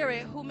Holy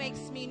Spirit who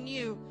makes me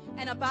new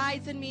and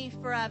abides in me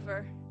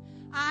forever.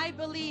 I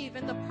believe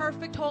in the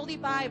perfect Holy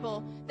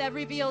Bible that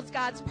reveals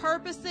God's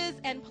purposes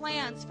and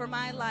plans for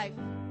my life.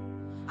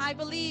 I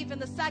believe in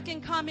the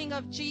second coming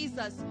of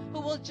Jesus, who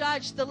will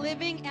judge the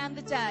living and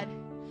the dead.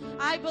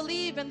 I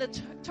believe in the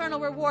eternal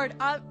reward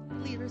of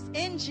believers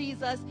in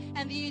Jesus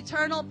and the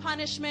eternal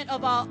punishment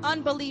of all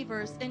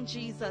unbelievers in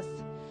Jesus.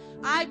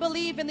 I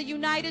believe in the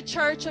united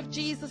church of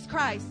Jesus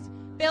Christ,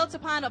 built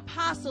upon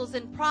apostles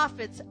and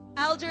prophets,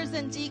 elders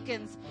and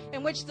deacons,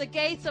 in which the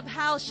gates of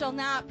hell shall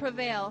not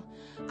prevail.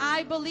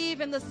 I believe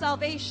in the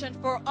salvation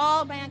for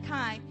all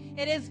mankind.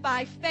 It is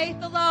by faith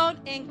alone,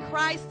 in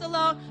Christ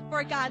alone,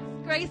 for God's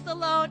grace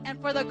alone, and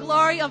for the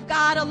glory of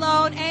God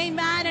alone.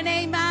 Amen and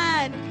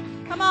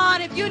amen. Come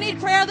on, if you need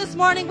prayer this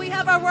morning, we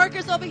have our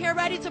workers over here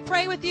ready to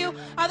pray with you.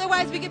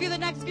 Otherwise, we give you the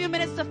next few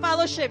minutes to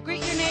fellowship.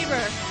 Greet your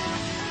neighbor.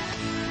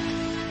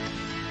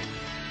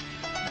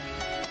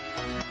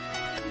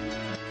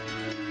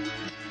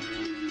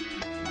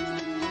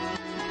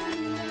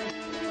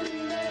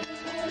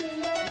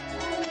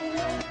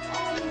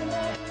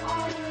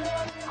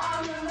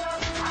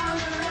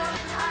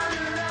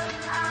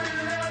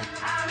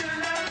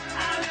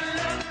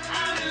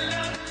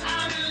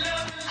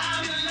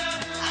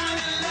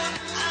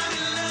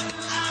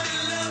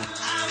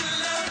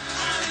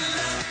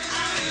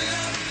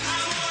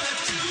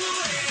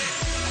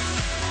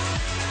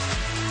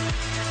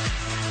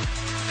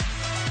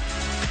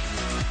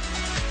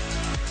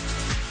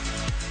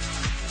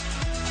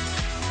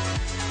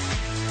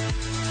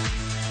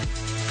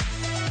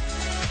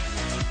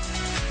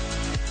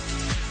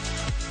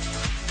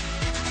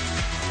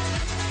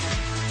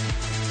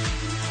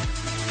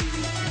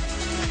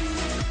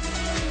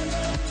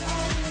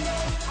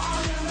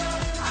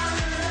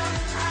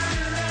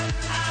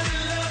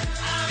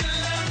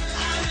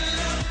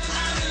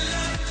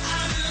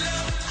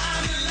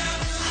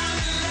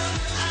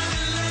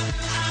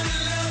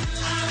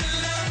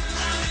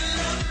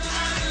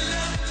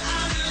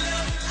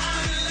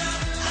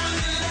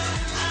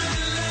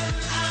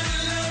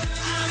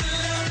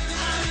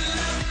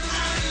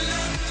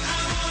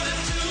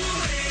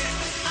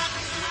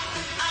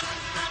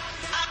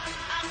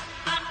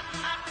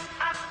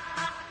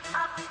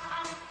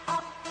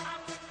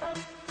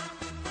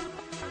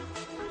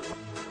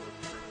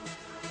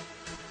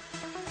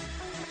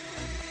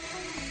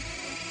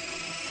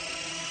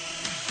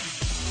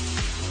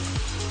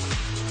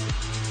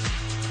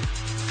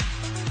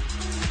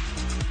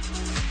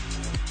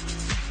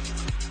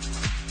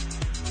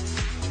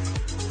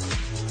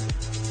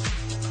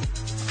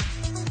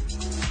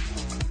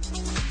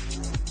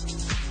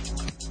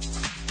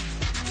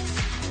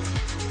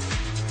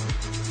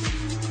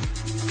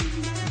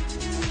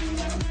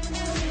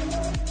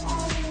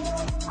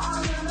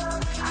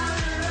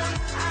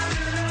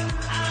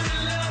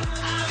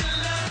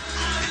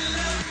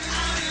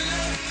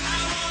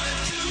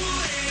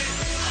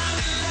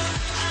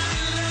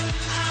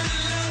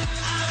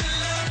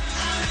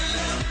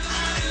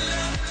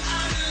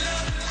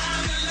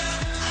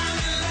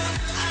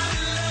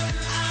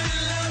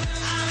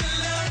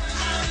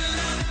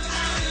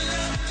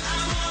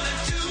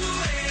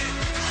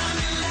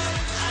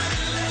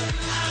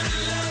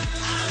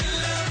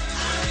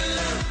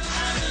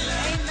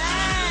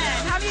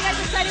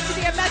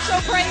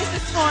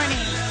 this morning.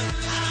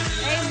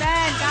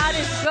 Amen. God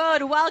is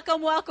good.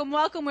 Welcome, welcome,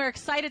 welcome. We're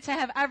excited to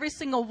have every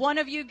single one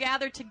of you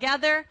gathered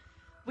together.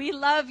 We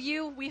love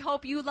you. We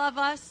hope you love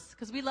us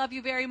because we love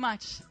you very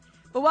much.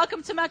 But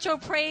welcome to Metro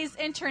Praise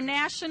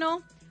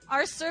International.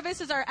 Our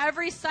services are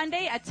every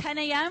Sunday at 10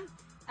 a.m.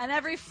 and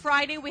every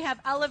Friday we have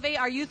Elevate,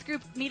 our youth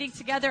group, meeting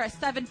together at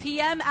 7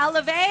 p.m.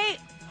 Elevate.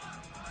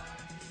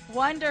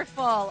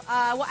 Wonderful.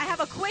 Well, I have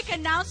a quick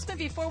announcement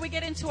before we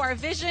get into our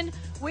vision.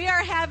 We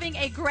are having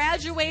a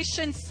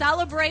graduation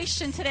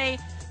celebration today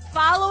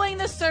following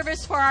the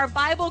service for our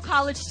Bible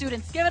college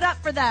students. Give it up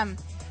for them.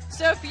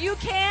 So if you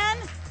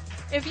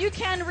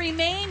can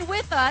remain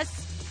with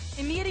us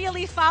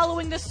immediately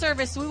following the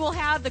service, we will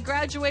have the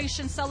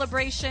graduation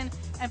celebration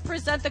and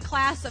present the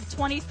class of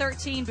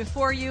 2013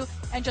 before you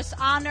and just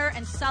honor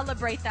and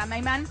celebrate them.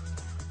 Amen.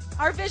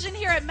 Our vision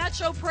here at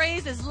Metro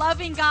Praise is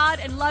loving God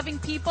and loving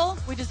people.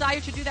 We desire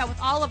to do that with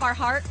all of our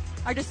heart.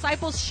 Our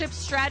discipleship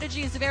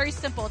strategy is very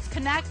simple. It's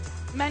connect,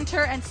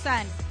 mentor, and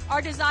send.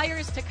 Our desire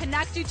is to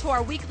connect you to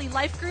our weekly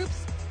life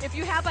groups. If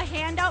you have a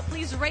handout,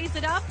 please raise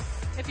it up.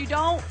 If you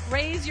don't,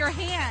 raise your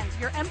hand,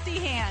 your empty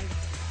hand,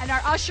 and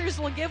our ushers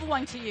will give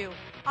one to you.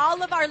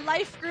 All of our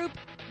life group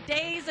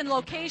days and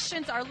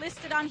locations are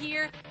listed on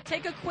here.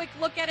 Take a quick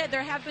look at it.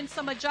 There have been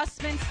some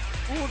adjustments.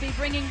 We will be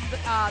bringing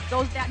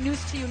that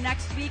news to you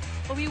next week.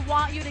 But we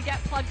want you to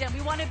get plugged in.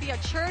 We want to be a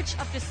church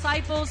of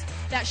disciples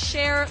that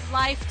share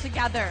life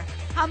together.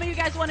 How many of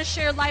you guys want to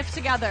share life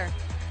together?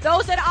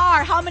 Those that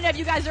are, how many of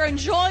you guys are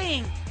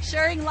enjoying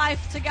sharing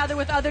life together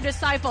with other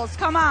disciples?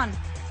 Come on.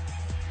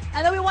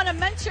 And then we want to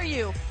mentor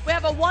you. We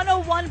have a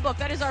 101 book.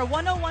 That is our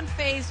 101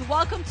 phase.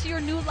 Welcome to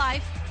your new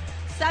life.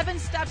 7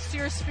 steps to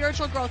your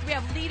spiritual growth. We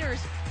have leaders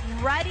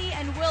ready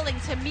and willing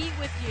to meet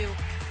with you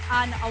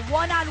on a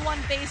one-on-one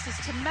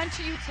basis to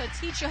mentor you, to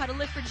teach you how to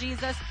live for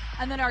Jesus.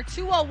 And then our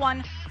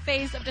 201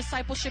 phase of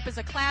discipleship is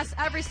a class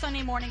every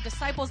Sunday morning,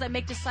 Disciples That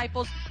Make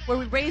Disciples, where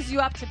we raise you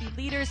up to be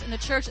leaders in the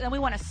church. And then we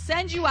want to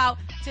send you out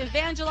to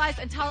evangelize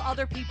and tell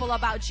other people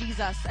about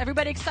Jesus.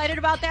 Everybody excited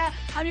about that?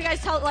 How many of you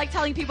guys like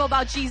telling people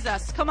about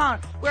Jesus? Come on.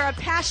 We're a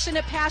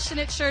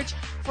passionate church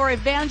for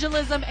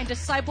evangelism and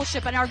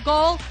discipleship. And our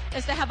goal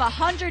is to have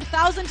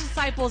 100,000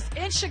 disciples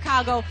in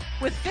Chicago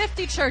with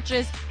 50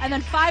 churches and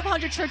then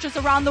 500 churches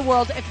around the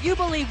world. If you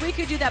believe we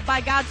could do that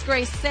by God's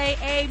grace, say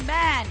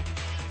amen.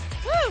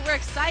 Woo, we're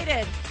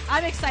excited.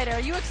 I'm excited. Are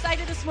you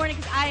excited this morning?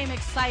 Because I am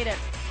excited.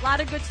 A lot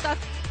of good stuff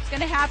is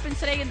going to happen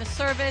today in the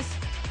service.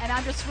 And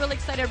I'm just really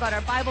excited about our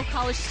Bible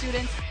college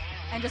students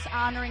and just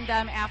honoring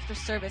them after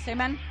service.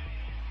 Amen.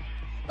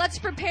 Let's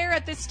prepare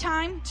at this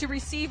time to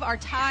receive our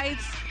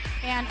tithes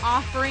and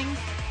offerings.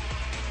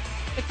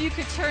 If you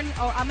could turn,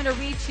 I'm going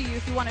to read to you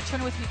if you want to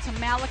turn with me to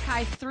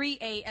Malachi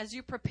 3:8 as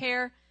you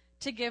prepare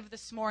to give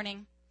this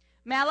morning.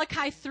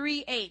 Malachi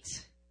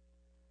 3:8.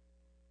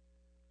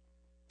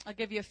 I'll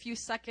give you a few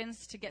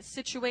seconds to get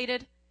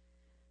situated.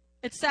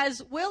 It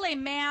says, "Will a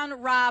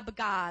man rob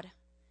God?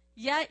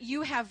 Yet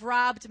you have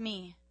robbed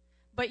me.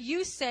 But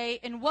you say,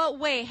 in what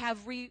way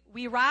have we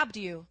robbed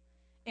you?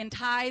 In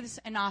tithes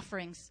and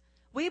offerings."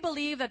 We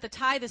believe that the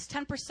tithe is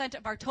 10%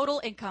 of our total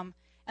income,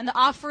 and the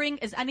offering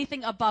is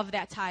anything above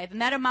that tithe.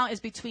 And that amount is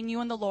between you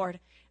and the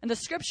Lord. And the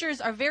scriptures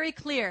are very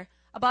clear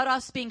about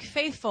us being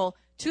faithful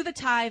to the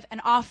tithe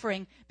and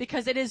offering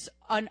because it is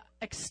an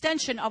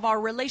extension of our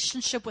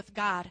relationship with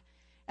God.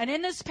 And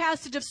in this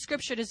passage of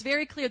scripture, it is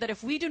very clear that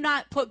if we do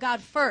not put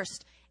God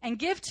first and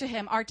give to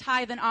him our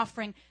tithe and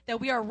offering, that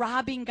we are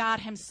robbing God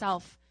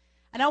himself.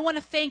 And I want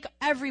to thank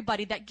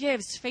everybody that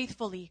gives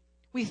faithfully.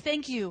 We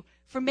thank you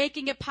for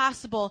making it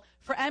possible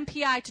for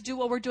MPI to do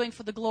what we're doing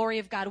for the glory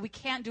of God. We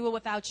can't do it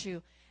without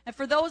you. And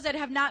for those that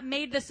have not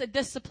made this a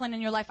discipline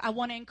in your life, I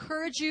want to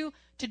encourage you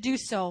to do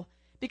so.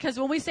 Because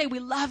when we say we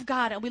love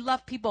God and we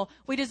love people,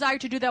 we desire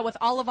to do that with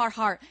all of our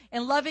heart.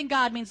 And loving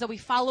God means that we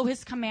follow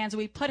his commands and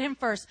we put him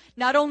first,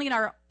 not only in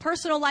our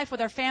personal life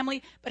with our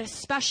family, but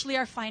especially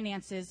our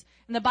finances.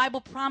 And the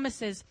Bible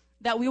promises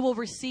that we will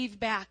receive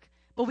back.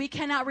 But we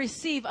cannot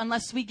receive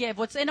unless we give.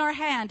 What's in our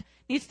hand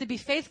needs to be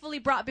faithfully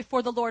brought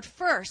before the Lord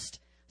first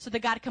so that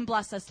God can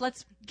bless us.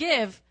 Let's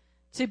give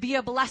to be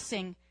a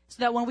blessing so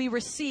that when we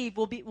receive,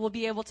 we'll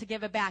be able to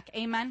give it back.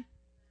 Amen.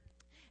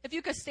 If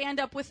you could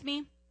stand up with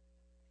me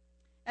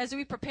as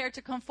we prepare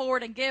to come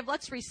forward and give,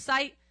 let's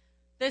recite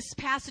this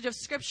passage of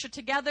scripture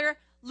together.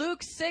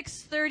 Luke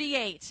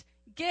 6:38.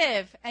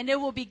 Give, and it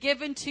will be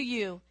given to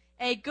you.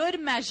 A good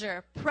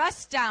measure,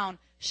 pressed down,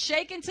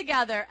 shaken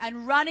together,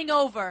 and running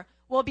over,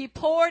 will be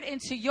poured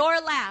into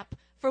your lap.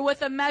 For with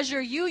the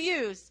measure you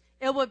use,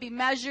 it will be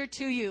measured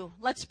to you.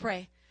 Let's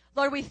pray.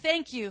 Lord, we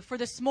thank you for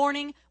this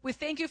morning. We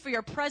thank you for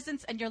your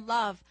presence and your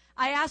love.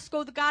 I ask,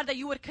 oh God, that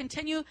you would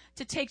continue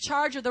to take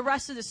charge of the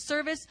rest of the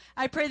service.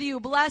 I pray that you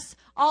bless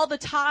all the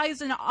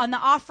tithes and on the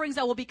offerings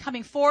that will be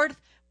coming forth.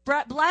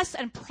 bless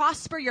and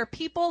prosper your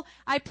people.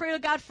 I pray, oh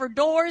God, for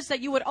doors that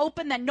you would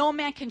open that no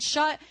man can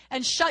shut,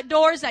 and shut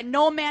doors that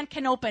no man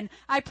can open.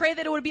 I pray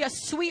that it would be a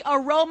sweet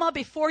aroma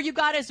before you,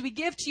 God, as we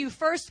give to you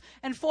first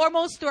and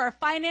foremost through our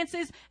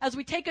finances, as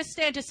we take a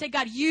stand to say,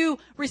 God, you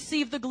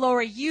receive the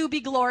glory. You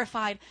be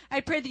glorified. I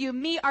pray that you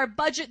meet our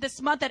budget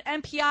this month at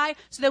MPI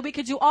so that we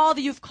could do all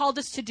that you've called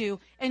us to do.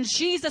 In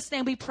Jesus'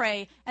 name we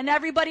pray. And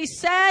everybody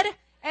said,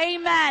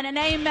 amen and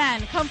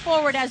amen. Come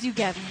forward as you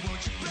give.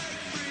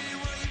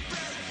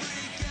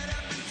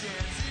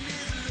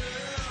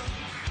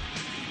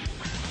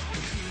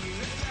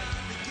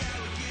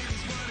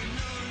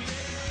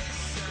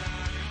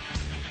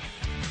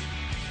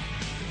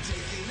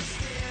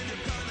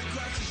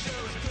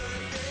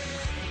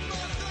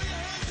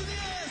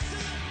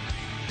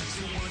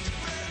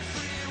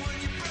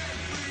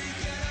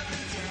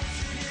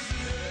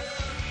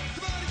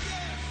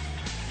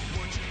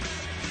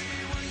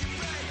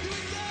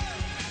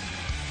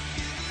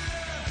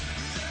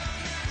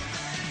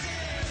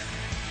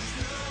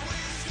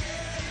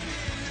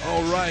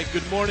 All right,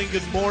 good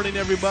morning,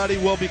 everybody.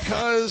 Well,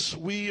 because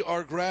we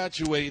are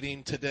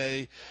graduating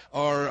today,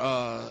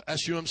 our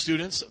SUM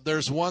students,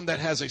 there's one that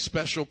has a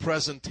special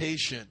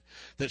presentation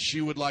that she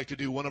would like to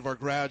do, one of our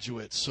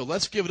graduates. So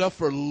let's give it up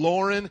for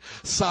Lauren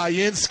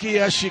Sayinsky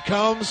as she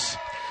comes,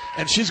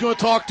 and she's going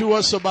to talk to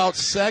us about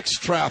sex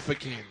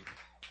trafficking.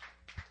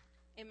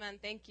 Amen.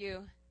 Thank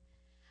you.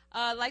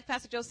 Like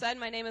Pastor Joe said,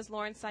 my name is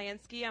Lauren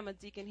Sayinsky. I'm a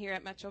deacon here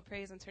at Metro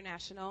Praise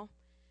International.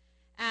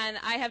 And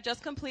I have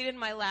just completed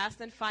my last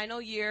and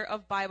final year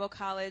of Bible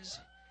college.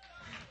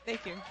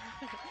 Thank you.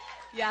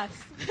 Yes.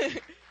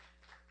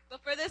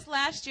 But for this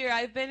last year,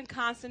 I've been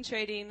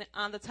concentrating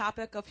on the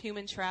topic of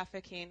human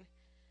trafficking.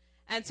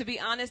 And to be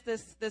honest,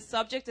 this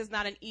subject is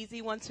not an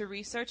easy one to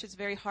research. It's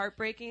very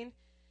heartbreaking.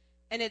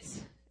 And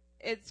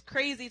it's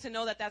crazy to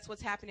know that that's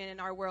what's happening in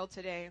our world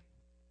today.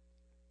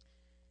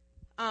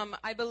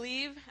 I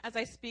believe, as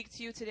I speak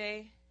to you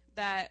today,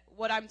 that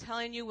what I'm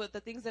telling you with the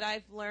things that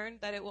I've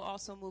learned, that it will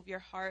also move your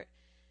heart.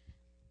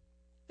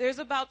 There's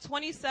about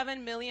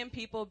 27 million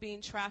people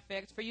being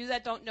trafficked. For you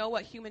that don't know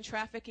what human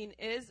trafficking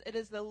is, it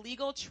is the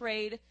legal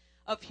trade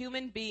of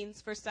human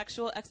beings for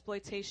sexual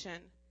exploitation.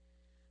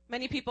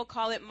 Many people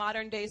call it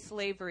modern-day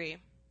slavery.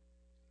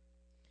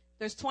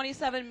 There's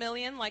 27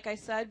 million, like I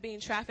said,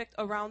 being trafficked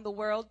around the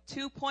world.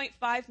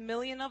 2.5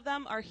 million of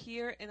them are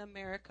here in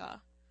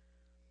America.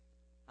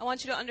 I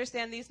want you to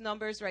understand these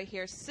numbers right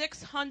here.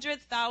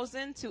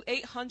 600,000 to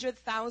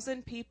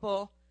 800,000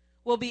 people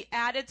will be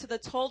added to the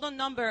total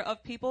number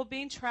of people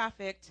being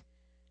trafficked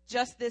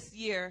just this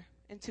year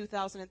in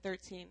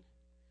 2013.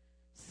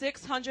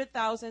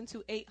 600,000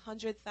 to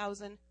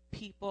 800,000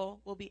 people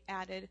will be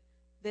added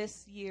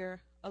this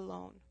year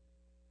alone.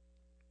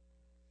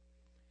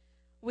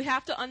 We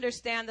have to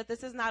understand that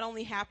this is not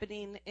only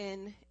happening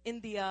in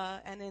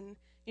India and in,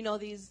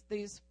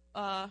 these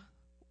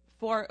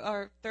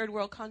third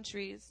world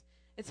countries.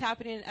 It's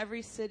happening in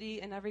every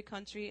city, in every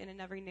country, and in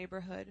every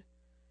neighborhood.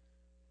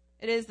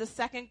 It is the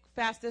second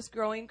fastest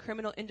growing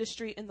criminal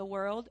industry in the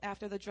world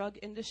after the drug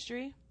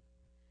industry.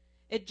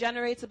 It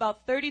generates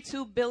about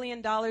 $32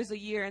 billion a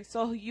year, and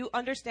so you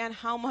understand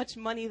how much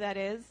money that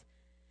is.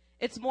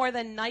 It's more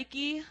than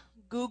Nike,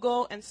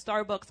 Google, and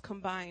Starbucks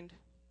combined.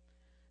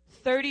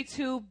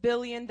 $32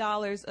 billion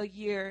a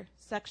year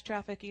sex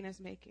trafficking is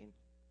making.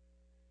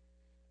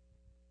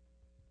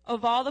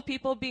 Of all the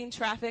people being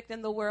trafficked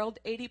in the world,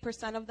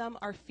 80% of them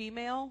are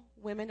female,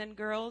 women and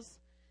girls,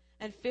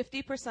 and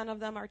 50% of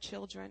them are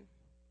children.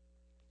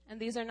 And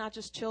these are not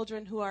just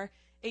children who are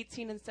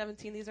 18 and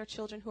 17. These are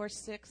children who are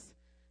 6,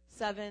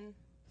 7,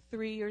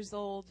 3 years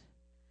old.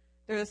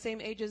 They're the same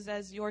ages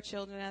as your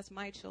children, as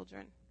my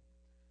children.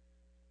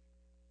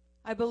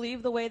 I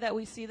believe the way that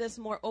we see this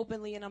more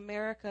openly in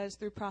America is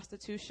through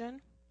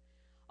prostitution.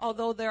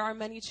 Although there are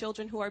many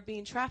children who are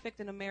being trafficked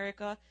in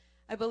America,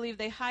 I believe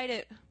they hide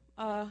it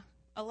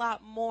a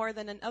lot more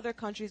than in other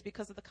countries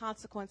because of the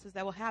consequences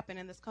that will happen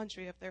in this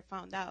country if they're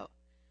found out.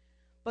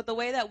 But the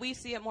way that we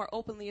see it more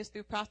openly is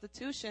through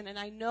prostitution, and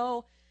I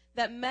know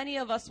that many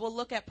of us will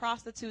look at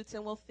prostitutes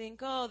and will think,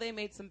 oh, they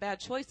made some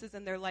bad choices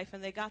in their life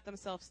and they got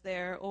themselves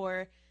there,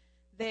 or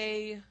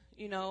they,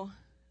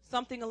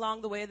 something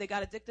along the way, they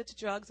got addicted to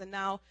drugs and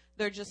now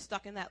they're just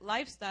stuck in that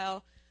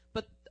lifestyle.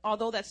 But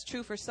although that's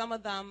true for some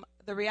of them,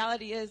 the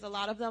reality is a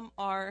lot of them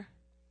are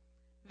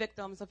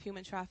victims of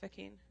human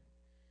trafficking.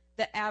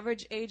 The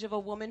average age of a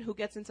woman who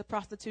gets into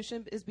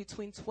prostitution is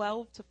between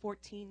 12 to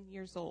 14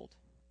 years old.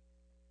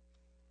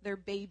 They're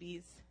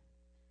babies.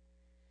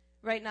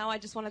 Right now, I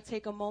just want to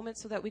take a moment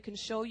so that we can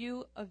show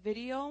you a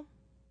video.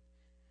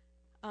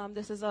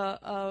 This is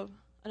an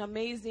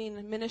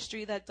amazing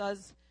ministry that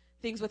does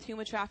things with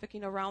human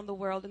trafficking around the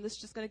world, and this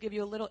is just going to give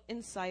you a little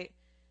insight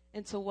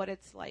into what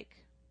it's like.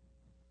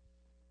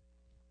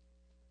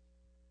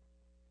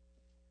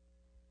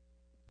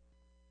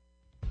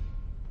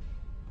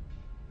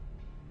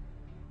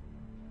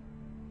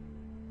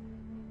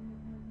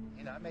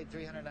 I made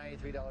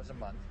 $393 a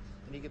month,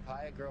 and you could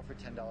buy a girl for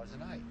 $10 a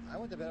night. I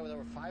went to bed with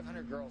over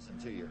 500 girls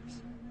in 2 years.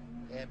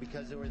 And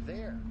because they were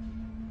there.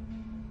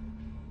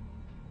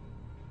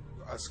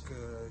 You ask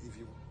if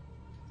you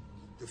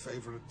the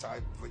favorite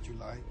type, what you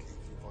like,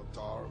 if you want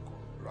dark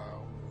or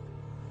brown.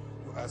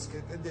 You ask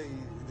it, and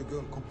the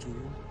girl come to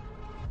you.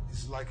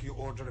 It's like you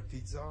order a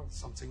pizza,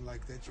 something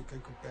like that. You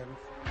can compare it.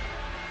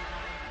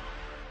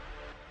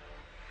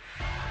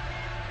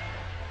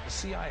 The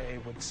CIA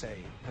would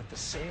say that the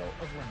sale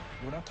of women,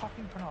 we're not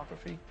talking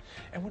pornography,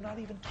 and we're not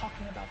even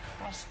talking about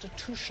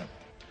prostitution.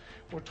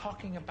 We're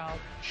talking about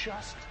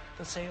just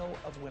the sale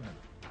of women,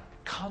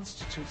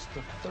 constitutes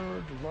the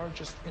third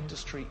largest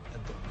industry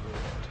in the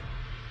world.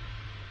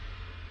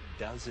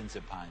 Dozens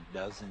upon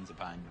dozens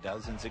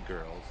of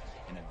girls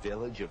in a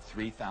village of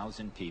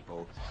 3,000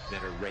 people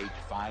that are raped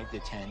 5 to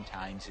 10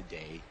 times a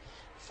day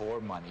for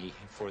money,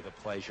 for the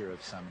pleasure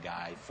of some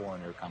guy,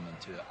 foreigner coming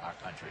to our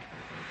country.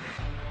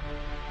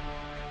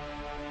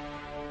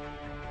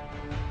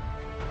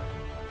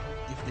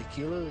 If they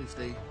kill her, if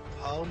they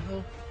harm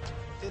her,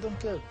 they don't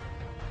care.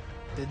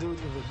 They do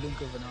it with a blink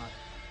of an eye.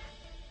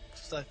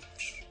 Just like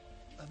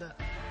that.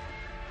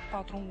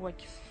 4 în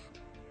ochi.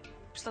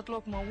 Și tot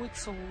loc mă uit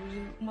sau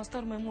mă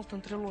star mai mult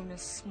între lume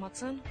să mă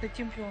țin, de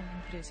timp eu am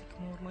impresia că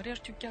mă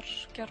urmărește,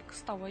 chiar că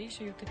stau aici,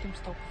 eu tot timp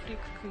stau cu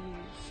frică că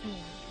ei să nu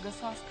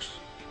găsească.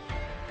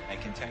 I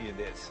can tell you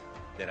this,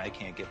 that I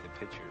can't get the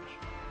pictures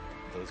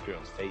of those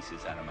girls'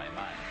 faces out of my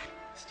mind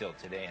still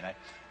today, and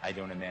I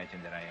don't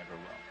imagine that I ever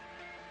will.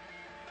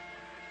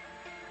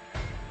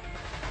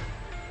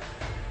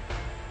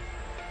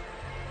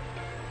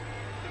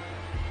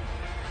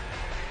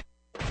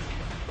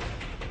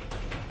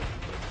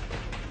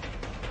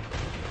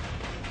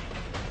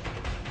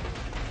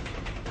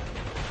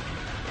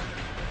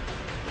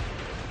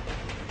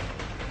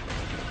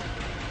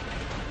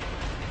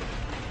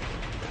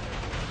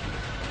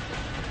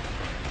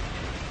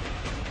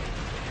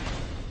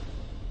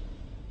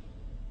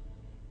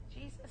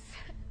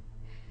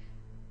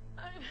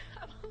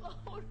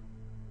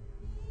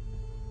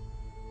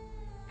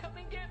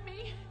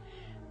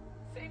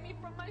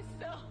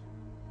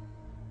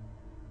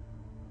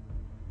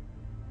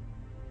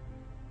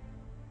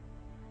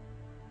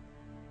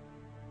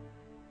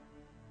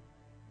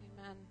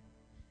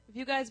 If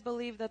you guys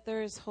believe that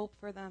there is hope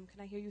for them, can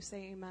I hear you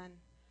say amen?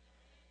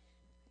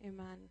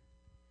 Amen.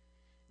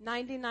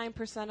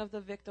 99% of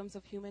the victims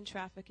of human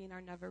trafficking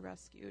are never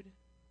rescued.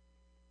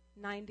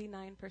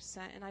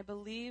 99%. And I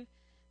believe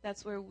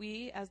that's where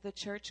we as the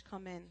church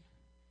come in.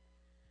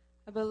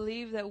 I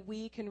believe that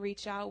we can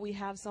reach out. We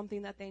have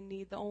something that they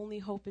need. The only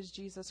hope is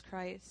Jesus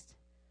Christ.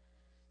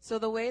 So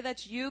the way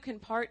that you can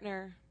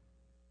partner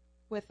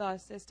with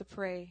us is to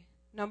pray.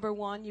 Number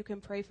 1, you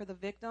can pray for the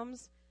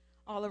victims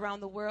all around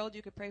the world.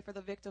 You could pray for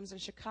the victims in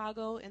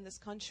Chicago, in this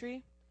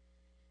country.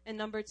 And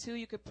number 2,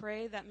 you could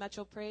pray that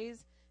Metro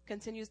Praise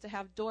continues to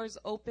have doors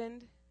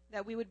opened,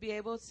 that we would be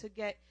able to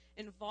get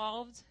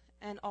involved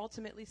and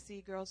ultimately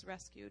see girls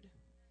rescued.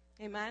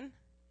 Amen?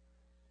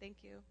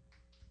 Thank you.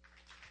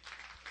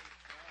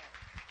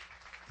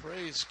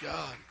 Praise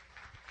God.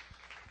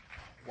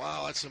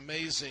 Wow, that's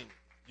amazing.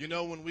 You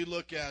know, when we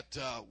look at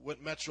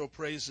what Metro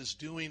Praise is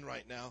doing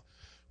right now,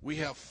 we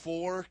have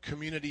 4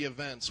 community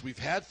events. We've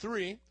had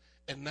 3,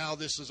 and now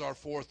this is our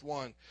 4th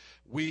one.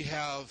 We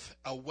have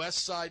a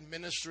West Side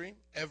ministry.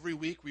 Every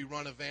week we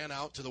run a van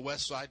out to the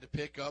West Side to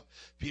pick up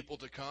people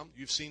to come.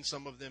 You've seen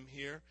some of them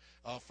here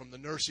from the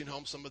nursing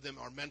home. Some of them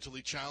are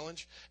mentally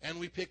challenged. And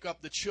we pick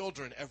up the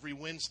children every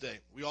Wednesday.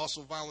 We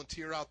also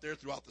volunteer out there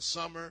throughout the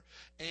summer,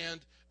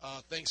 and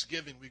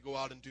Thanksgiving we go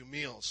out and do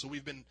meals. So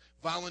we've been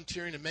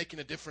volunteering and making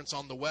a difference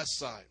on the West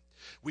Side.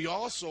 We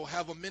also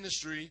have a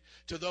ministry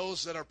to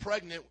those that are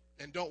pregnant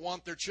and don't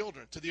want their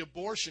children, to the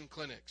abortion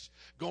clinics,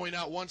 going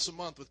out once a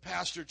month with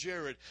Pastor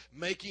Jared,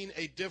 making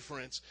a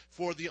difference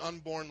for the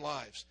unborn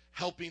lives,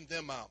 helping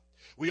them out.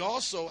 We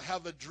also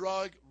have a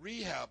drug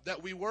rehab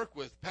that we work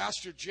with.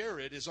 Pastor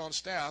Jared is on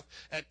staff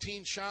at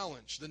Teen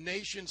Challenge, the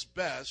nation's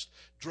best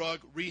drug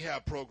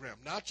rehab program.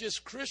 Not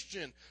just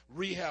Christian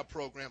rehab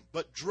program,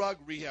 but drug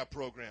rehab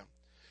program.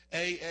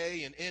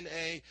 AA and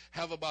NA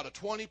have about a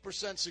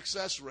 20%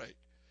 success rate.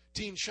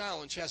 Teen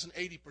Challenge has an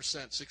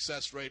 80%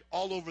 success rate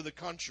all over the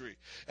country.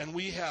 And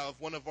we have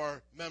one of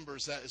our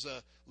members that is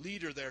a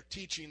leader there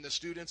teaching the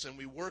students, and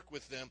we work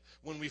with them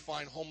when we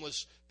find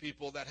homeless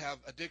people that have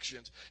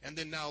addictions. And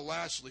then now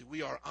lastly,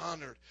 we are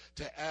honored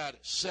to add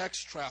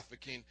sex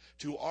trafficking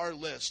to our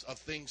list of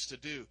things to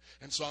do.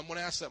 And so I'm going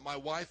to ask that my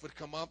wife would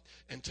come up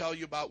and tell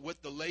you about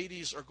what the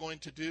ladies are going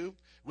to do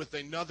with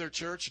another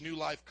church, New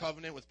Life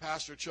Covenant, with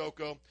Pastor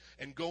Choco,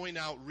 and going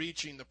out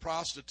reaching the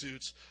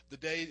prostitutes the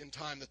day and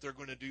time that they're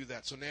going to do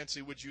that. So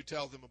Nancy, would you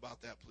tell them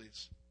about that,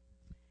 please?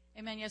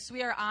 Amen. Yes,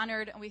 we are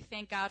honored, and we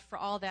thank God for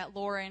all that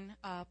Lauren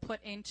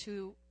put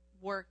into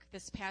work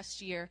this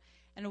past year.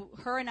 And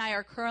her and I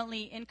are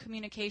currently in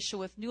communication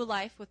with New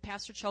Life, with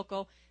Pastor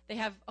Choco. They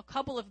have a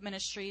couple of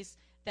ministries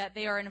that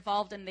they are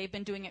involved in. They've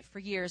been doing it for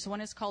years.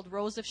 One is called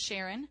Rose of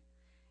Sharon,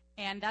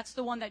 and that's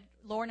the one that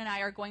Lauren and I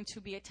are going to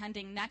be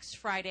attending next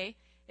Friday.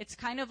 It's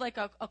kind of like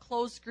a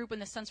closed group in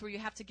the sense where you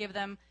have to give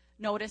them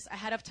notice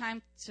ahead of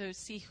time to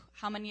see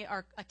how many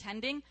are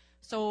attending.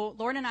 So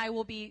Lauren and I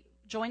will be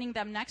joining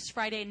them next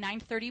Friday,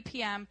 9:30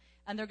 p.m.,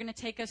 and they're going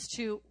to take us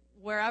to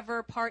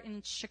wherever part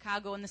in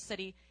Chicago in the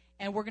city,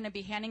 and we're going to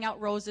be handing out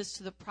roses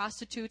to the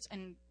prostitutes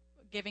and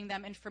giving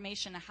them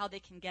information on how they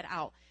can get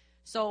out.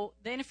 So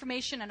the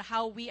information on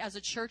how we as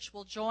a church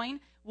will join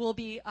will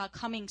be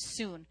coming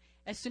soon.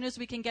 As soon as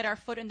we can get our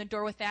foot in the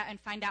door with that and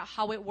find out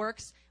how it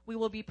works, we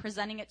will be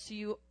presenting it to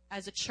you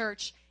as a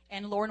church,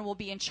 and Lauren will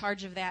be in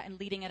charge of that and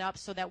leading it up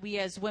so that we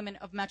as women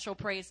of Metro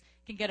Praise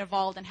can get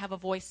involved and have a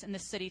voice in the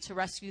city to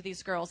rescue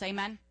these girls.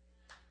 Amen?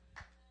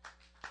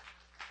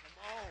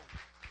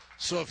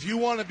 So if you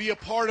want to be a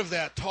part of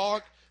that,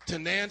 talk to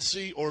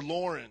Nancy or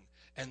Lauren,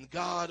 and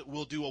God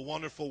will do a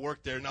wonderful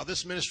work there. Now,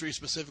 this ministry is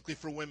specifically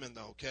for women,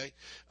 though, okay?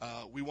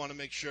 We want to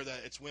make sure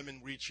that it's women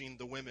reaching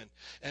the women.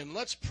 And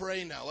let's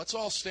pray now. Let's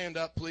all stand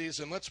up, please,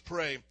 and let's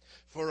pray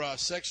for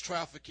sex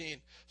trafficking,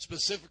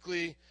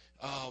 specifically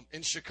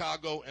in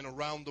Chicago and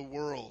around the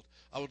world.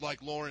 I would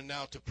like Lauren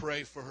now to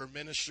pray for her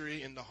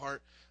ministry in the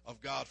heart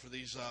of God for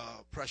these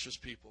precious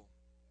people.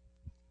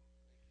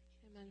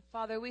 Amen.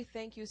 Father, we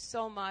thank you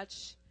so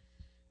much,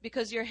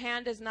 because your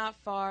hand is not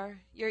far.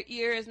 Your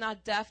ear is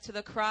not deaf to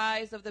the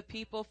cries of the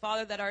people,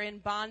 Father, that are in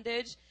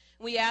bondage.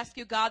 We ask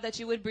you, God, that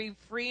you would bring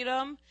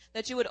freedom,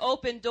 that you would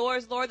open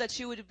doors, Lord, that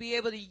you would be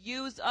able to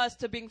use us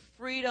to bring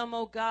freedom,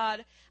 oh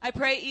God. I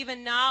pray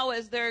even now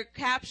as they're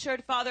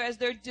captured, Father, as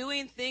they're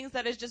doing things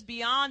that is just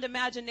beyond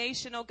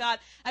imagination, oh God,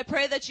 I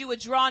pray that you would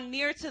draw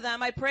near to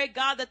them. I pray,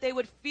 God, that they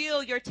would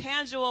feel your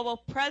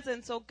tangible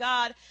presence, oh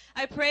God.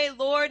 I pray,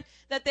 Lord,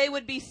 that they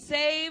would be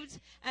saved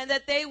and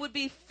that they would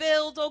be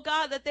filled, oh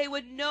God, that they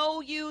would know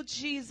you,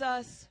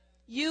 Jesus.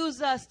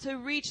 Use us to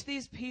reach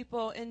these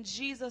people in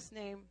Jesus'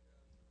 name.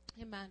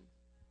 Amen.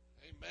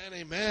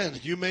 Amen, amen.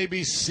 You may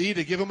be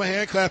seated. Give them a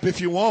hand clap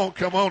if you want.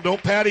 Come on,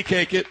 don't patty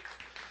cake it.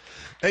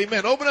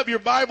 Amen. Open up your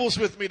Bibles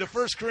with me to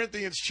 1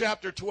 Corinthians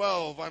chapter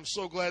 12. I'm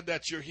so glad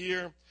that you're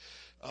here.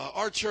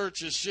 Our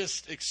church is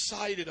just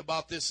excited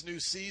about this new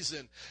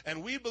season,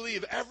 and we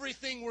believe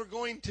everything we're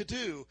going to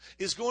do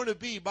is going to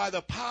be by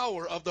the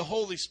power of the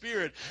Holy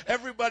Spirit.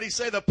 Everybody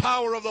say the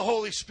power of the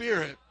Holy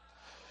Spirit.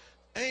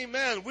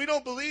 Amen. We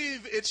don't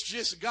believe it's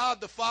just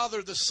God the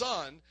Father, the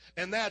Son,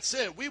 and that's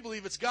it. We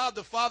believe it's God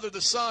the Father,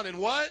 the Son, and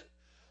what?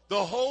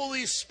 The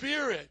Holy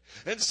Spirit.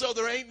 And so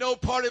there ain't no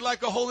party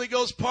like a Holy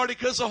Ghost party,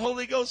 because the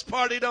Holy Ghost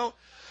party don't.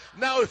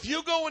 Now, if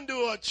you go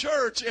into a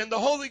church and the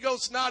Holy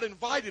Ghost's not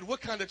invited, what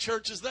kind of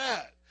church is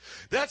that?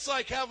 That's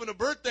like having a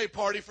birthday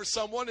party for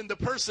someone and the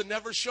person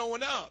never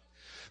showing up.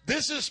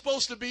 This is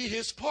supposed to be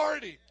his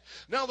party.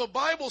 Now, the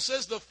Bible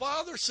says the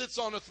Father sits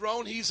on a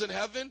throne. He's in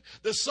heaven.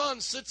 The Son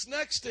sits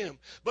next to him.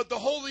 But the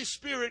Holy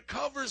Spirit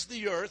covers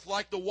the earth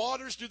like the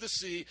waters do the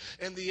sea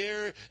and the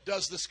air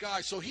does the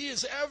sky. So he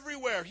is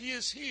everywhere. He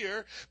is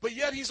here, but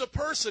yet he's a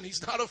person.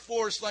 He's not a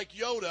force like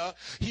Yoda.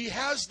 He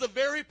has the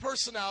very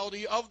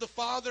personality of the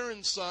Father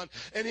and Son,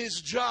 and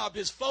his job,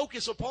 his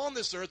focus upon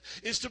this earth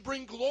is to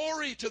bring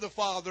glory to the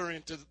Father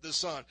and to the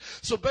Son.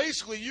 So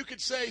basically, you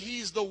could say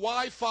he's the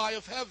Wi-Fi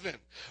of heaven.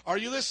 Are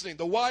you listening?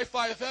 The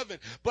Wi-Fi of heaven.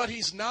 But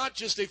he's not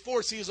just a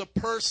force. He is a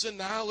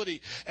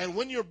personality. And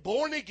when you're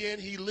born again,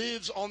 he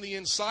lives on the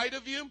inside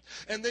of you,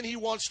 and then he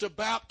wants to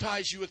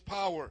baptize you with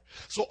power.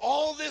 So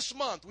all this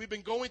month, we've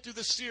been going through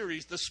the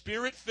series, The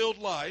Spirit-Filled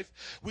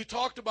Life. We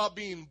talked about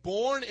being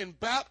born and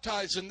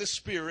baptized in the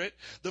Spirit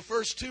the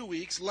first 2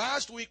 weeks.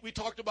 Last week, we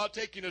talked about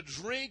taking a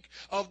drink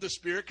of the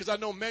Spirit, because I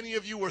know many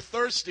of you were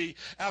thirsty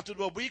after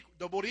the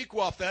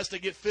Boricua Fest to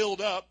get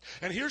filled up.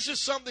 And here's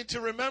just something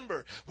to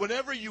remember.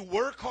 Whenever you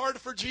work hard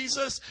for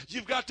Jesus,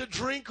 you've got to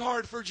drink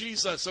hard for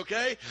Jesus,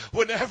 okay?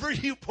 Whenever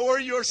you pour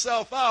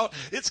yourself out,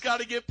 it's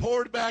got to get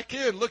poured back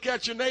in. Look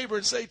at your neighbor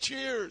and say,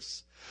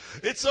 cheers.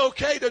 It's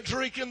okay to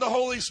drink in the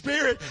Holy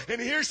Spirit.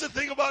 And here's the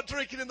thing about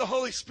drinking in the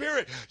Holy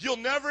Spirit. You'll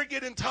never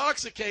get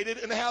intoxicated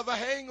and have a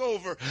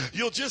hangover.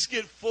 You'll just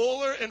get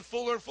fuller and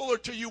fuller and fuller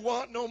till you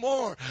want no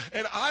more.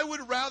 And I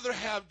would rather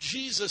have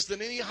Jesus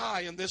than any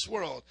high in this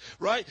world,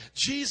 right?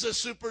 Jesus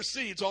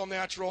supersedes all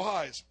natural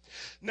highs.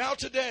 Now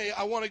today,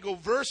 I want to go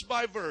verse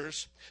by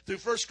verse through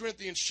 1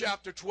 Corinthians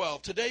chapter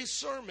 12. Today's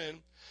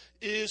sermon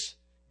is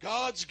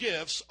God's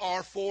gifts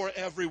are for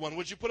everyone.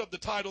 Would you put up the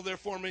title there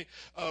for me?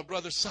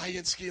 Brother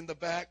Sayinsky in the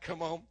back,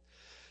 come on.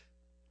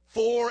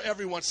 For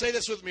everyone. Say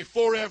this with me,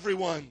 for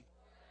everyone.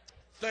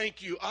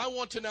 Thank you. I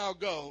want to now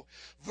go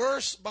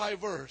verse by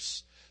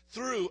verse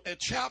through a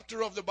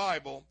chapter of the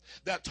Bible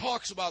that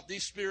talks about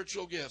these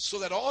spiritual gifts, so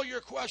that all your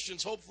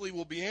questions hopefully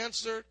will be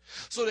answered,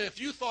 so that if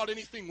you thought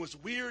anything was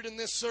weird in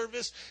this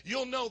service,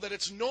 you'll know that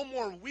it's no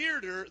more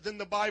weirder than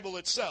the Bible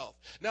itself.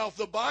 Now, if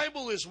the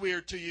Bible is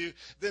weird to you,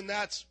 then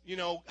that's,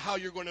 how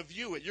you're going to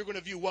view it. You're going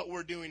to view what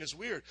we're doing as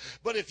weird.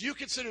 But if you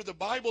consider the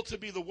Bible to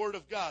be the Word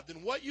of God,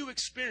 then what you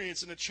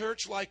experience in a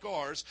church like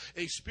ours,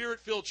 a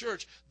Spirit-filled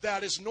church,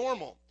 that is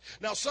normal.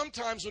 Now,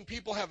 sometimes when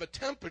people have a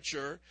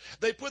temperature,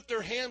 they put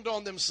their hand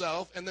on themselves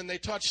themselves and then they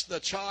touch the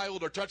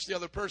child or touch the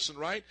other person,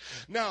 right?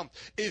 Now,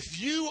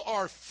 if you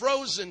are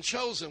frozen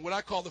chosen, what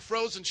I call the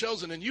frozen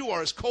chosen, and you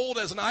are as cold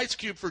as an ice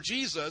cube for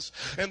Jesus,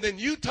 and then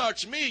you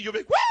touch me, you'll be,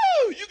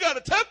 woo, you got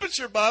a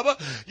temperature, Bubba.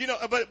 You know,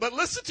 but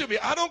listen to me,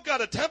 I don't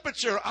got a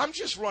temperature. I'm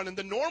just running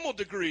the normal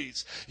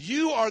degrees.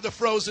 You are the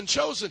frozen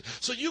chosen.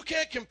 So you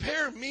can't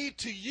compare me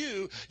to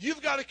you.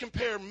 You've got to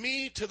compare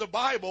me to the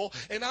Bible,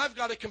 and I've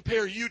got to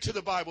compare you to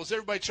the Bible. Is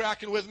everybody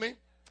tracking with me?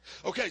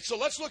 Okay, so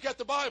let's look at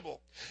the Bible.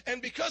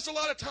 And because a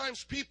lot of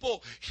times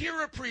people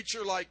hear a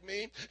preacher like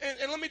me,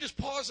 and let me just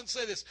pause and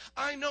say this.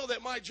 I know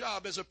that my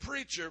job as a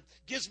preacher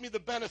gives me the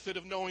benefit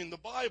of knowing the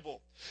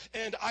Bible.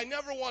 And I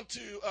never want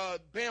to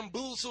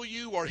bamboozle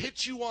you or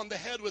hit you on the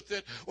head with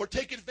it or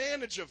take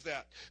advantage of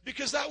that.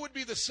 Because that would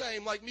be the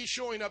same like me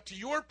showing up to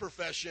your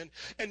profession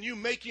and you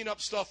making up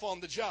stuff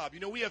on the job.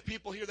 You know, we have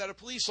people here that are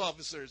police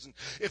officers, and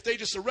if they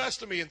just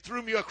arrested me and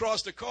threw me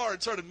across the car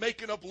and started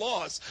making up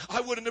laws,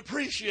 I wouldn't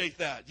appreciate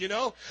that. You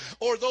know,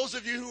 or those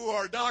of you who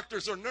are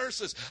doctors or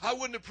nurses, I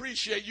wouldn't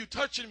appreciate you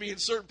touching me in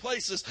certain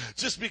places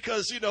just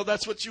because, you know,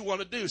 that's what you want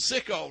to do.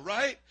 Sicko,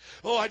 right?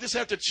 Oh, I just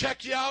have to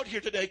check you out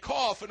here today,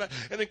 cough, and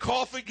then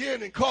cough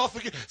again and cough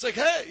again. It's like,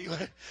 hey,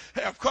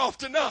 I've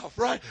coughed enough,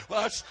 right?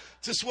 Well, that's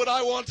just what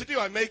I want to do.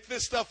 I make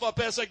this stuff up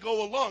as I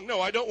go along. No,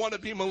 I don't want to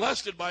be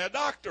molested by a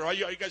doctor. Are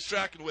you guys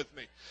tracking with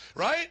me?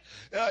 Right?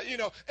 You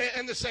know,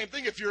 and the same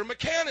thing if you're a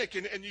mechanic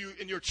and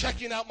you're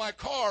checking out my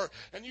car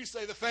and you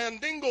say the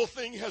Fandango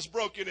thing has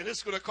broken and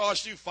it's going to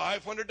cost you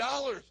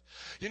 $500.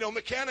 You know,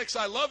 mechanics,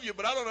 I love you,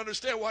 but I don't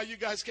understand why you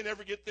guys can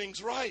never get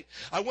things right.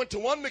 I went to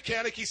one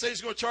mechanic. He says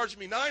he's going to charge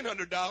me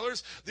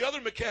 $900. The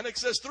other mechanic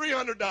says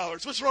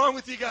 $300. What's wrong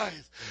with you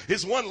guys?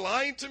 Is one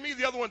lying to me?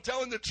 The other one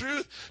telling the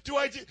truth?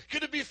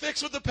 Could it be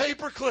fixed with a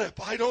paper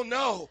clip? I don't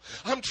know.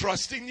 I'm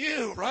trusting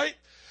you, right?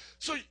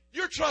 So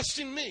you're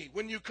trusting me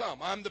when you come.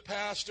 I'm the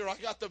pastor. I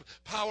got the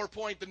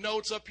PowerPoint, the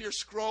notes up here.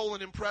 Scroll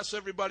and impress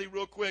everybody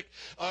real quick.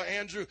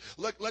 Andrew,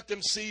 let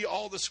them see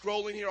all the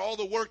scrolling here, all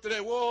the work today.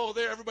 Whoa,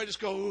 there. Everybody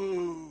just go,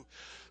 ooh.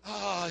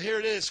 Ah, here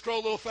it is. Scroll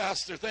a little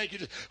faster. Thank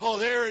you. Oh,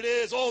 there it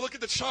is. Oh, look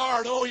at the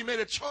chart. Oh, he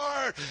made a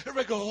chart.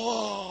 Everybody go,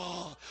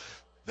 oh.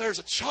 There's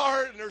a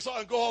chart,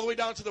 and go all the way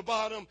down to the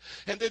bottom,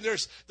 and then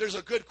there's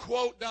a good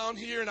quote down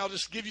here, and I'll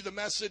just give you the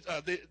message,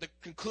 the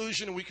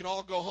conclusion, and we can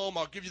all go home.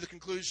 I'll give you the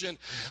conclusion.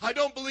 I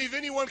don't believe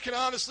anyone can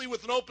honestly,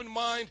 with an open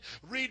mind,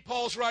 read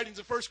Paul's writings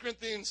in 1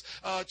 Corinthians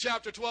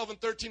chapter 12 and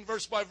 13,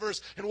 verse by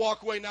verse, and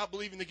walk away not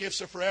believing the gifts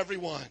are for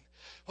everyone.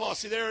 Oh,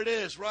 see, there it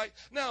is, right?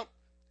 Now,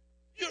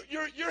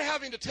 you're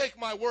having to take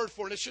my word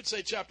for it. It should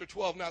say chapter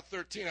 12, not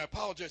 13. I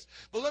apologize.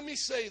 But let me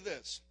say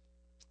this.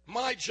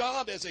 My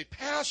job as a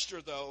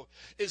pastor, though,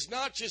 is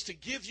not just to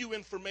give you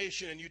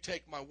information and you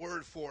take my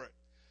word for it.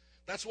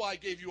 That's why I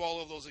gave you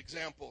all of those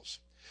examples.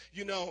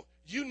 You know,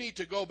 you need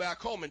to go back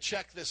home and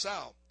check this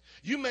out.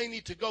 You may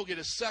need to go get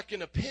a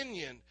second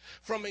opinion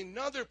from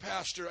another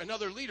pastor,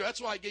 another leader. That's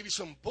why I gave you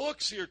some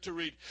books here to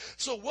read.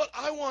 So what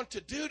I want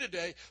to do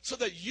today so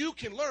that you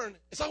can learn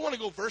is I want to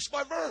go verse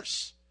by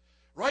verse.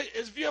 Right?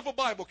 If you have a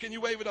Bible, can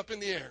you wave it up in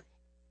the air?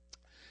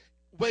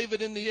 Wave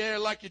it in the air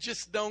like you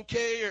just don't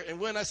care. And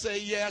when I say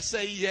yeah,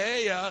 say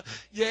yeah,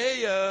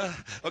 yeah.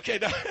 Okay,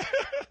 now,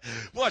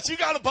 watch, you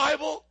got a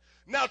Bible?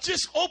 Now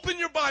just open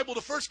your Bible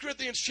to 1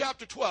 Corinthians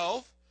chapter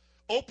 12.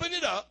 Open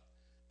it up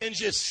and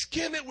just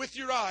skim it with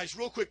your eyes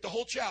real quick, the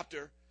whole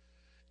chapter.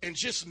 And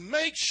just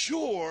make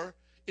sure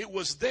it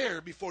was there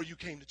before you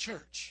came to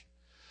church.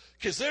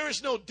 Because there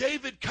is no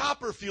David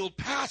Copperfield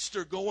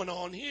pastor going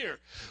on here.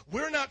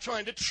 We're not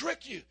trying to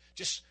trick you.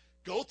 Just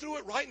go through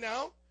it right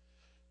now.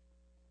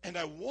 And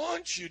I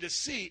want you to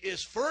see,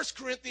 is 1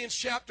 Corinthians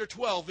chapter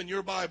 12 in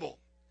your Bible?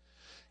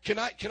 Can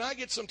I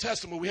get some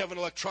testimony? We have an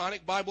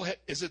electronic Bible.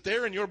 Is it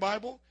there in your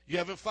Bible? You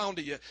haven't found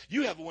it yet.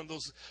 You have one of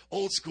those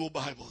old school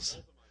Bibles.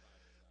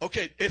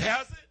 Okay, it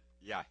has it?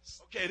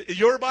 Yes. Okay,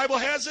 your Bible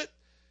has it?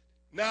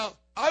 Now,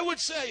 I would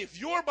say if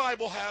your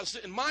Bible has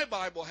it and my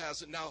Bible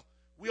has it, now,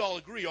 we all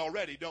agree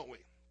already, don't we?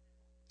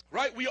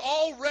 Right? We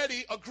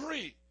already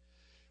agree.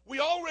 We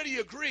already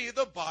agree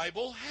the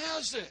Bible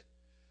has it.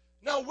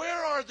 Now,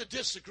 where are the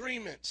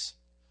disagreements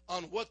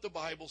on what the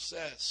Bible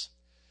says?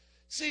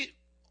 See,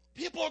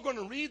 people are going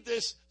to read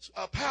this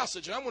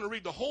passage, and I'm going to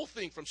read the whole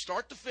thing from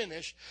start to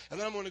finish, and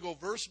then I'm going to go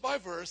verse by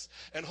verse,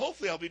 and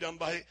hopefully I'll be done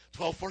by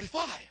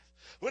 12:45.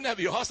 Wouldn't that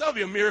be awesome? That would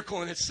be a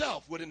miracle in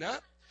itself, wouldn't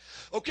that?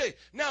 Okay,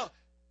 now,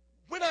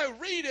 when I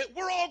read it,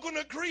 we're all going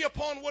to agree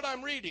upon what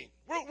I'm reading.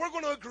 We're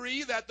going to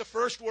agree that the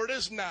first word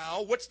is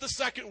now. What's the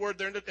second word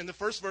there in the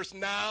first verse?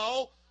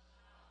 Now.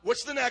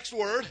 What's the next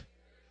word?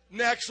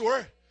 Next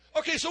word.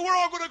 Okay, so we're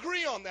all going to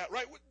agree on that,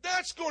 right?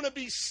 That's going to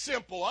be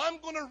simple. I'm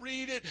going to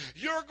read it.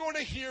 You're going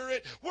to hear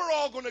it. We're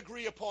all going to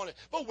agree upon it.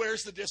 But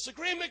where's the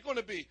disagreement going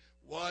to be?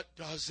 What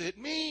does it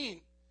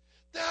mean?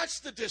 That's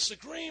the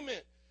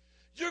disagreement.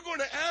 You're going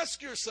to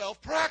ask yourself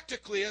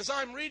practically as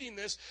I'm reading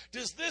this,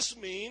 does this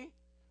mean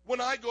when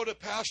I go to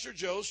Pastor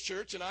Joe's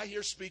church and I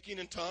hear speaking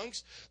in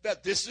tongues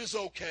that this is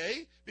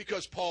okay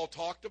because Paul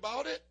talked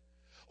about it?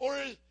 Or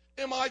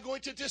am I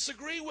going to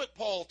disagree with what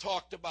Paul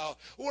talked about?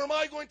 Or am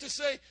I going to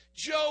say,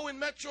 Joe and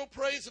Metro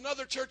Praise and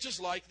other churches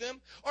like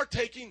them are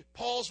taking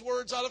Paul's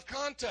words out of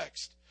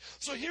context?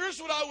 So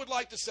here's what I would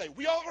like to say.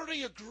 We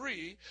already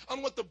agree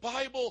on what the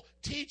Bible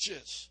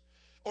teaches,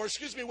 or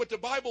what the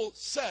Bible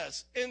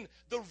says in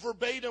the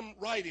verbatim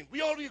writing.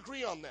 We already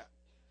agree on that.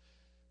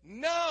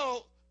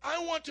 Now, I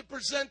want to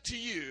present to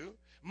you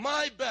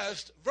my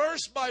best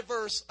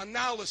verse-by-verse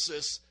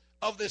analysis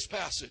of this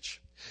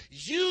passage.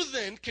 You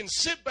then can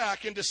sit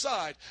back and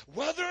decide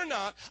whether or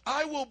not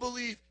I will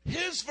believe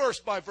his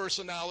verse-by-verse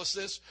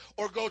analysis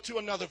or go to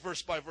another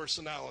verse-by-verse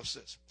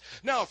analysis.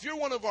 Now, if you're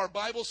one of our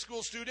Bible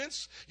school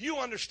students, you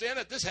understand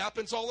that this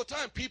happens all the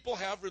time. People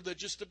have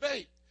religious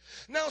debate.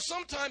 Now,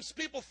 sometimes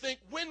people think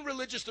when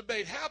religious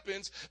debate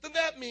happens, then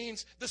that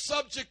means the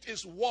subject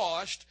is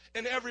washed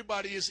and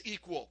everybody is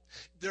equal.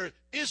 There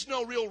is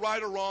no real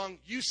right or wrong.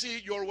 You see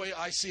it your way,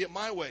 I see it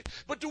my way.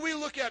 But do we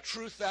look at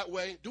truth that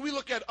way? Do we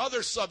look at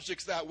other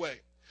subjects that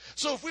way?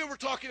 So if we were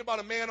talking about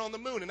a man on the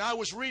moon, and I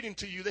was reading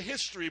to you the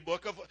history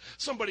book of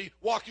somebody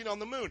walking on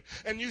the moon,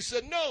 and you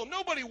said, no,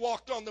 nobody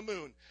walked on the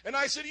moon. And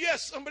I said,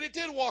 yes, somebody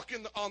did walk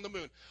on the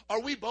moon. Are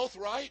we both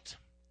right?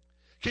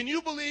 Can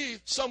you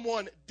believe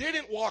someone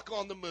didn't walk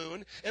on the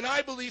moon, and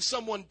I believe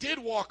someone did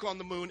walk on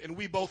the moon, and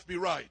we both be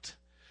right?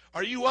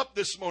 Are you up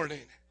this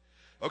morning?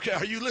 Okay,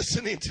 are you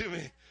listening to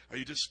me? Are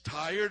you just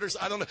tired?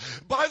 I don't know.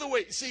 By the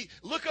way, see,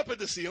 look up at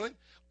the ceiling.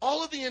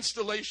 All of the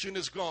installation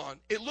is gone.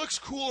 It looks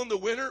cool in the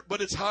winter,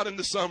 but it's hot in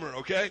the summer,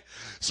 okay?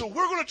 So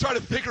we're going to try to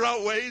figure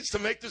out ways to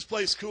make this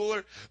place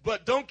cooler,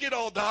 but don't get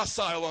all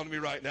docile on me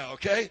right now,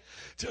 okay?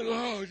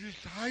 I'm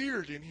just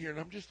tired in here, and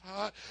I'm just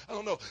hot. I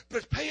don't know.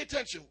 But pay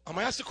attention. I'm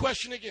going to ask the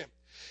question again.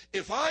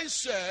 If I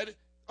said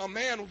a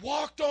man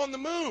walked on the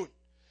moon,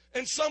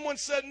 and someone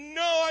said,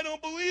 no, I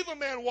don't believe a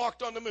man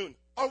walked on the moon,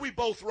 are we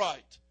both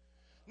right?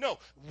 No.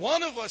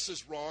 One of us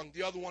is wrong,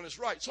 the other one is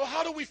right. So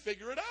how do we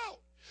figure it out?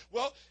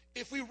 Well,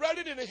 if we read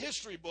it in a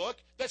history book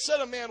that said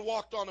a man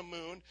walked on a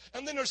moon,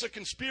 and then there's a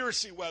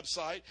conspiracy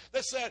website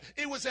that said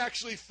it was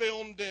actually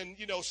filmed in,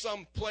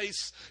 some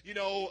place,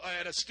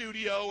 at a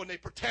studio, and they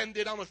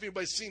pretended, I don't know if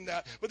anybody's seen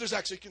that, but there's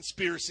actually a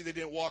conspiracy they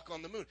didn't walk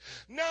on the moon.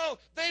 Now,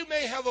 they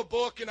may have a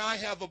book and I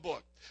have a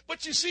book.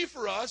 But you see,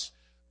 for us,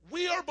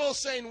 we are both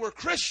saying we're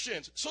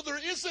Christians, so there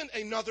isn't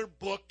another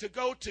book to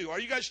go to. Are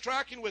you guys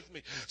tracking with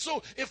me?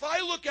 So if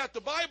I look at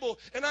the Bible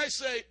and I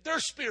say they're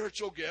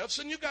spiritual gifts,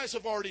 and you guys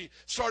have already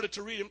started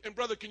to read them, and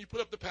brother, can you put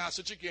up the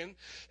passage again?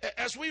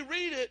 As we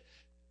read it,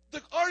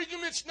 the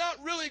argument's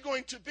not really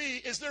going to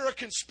be, is there a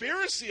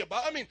conspiracy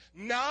about,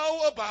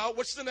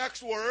 what's the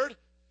next word?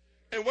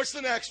 And what's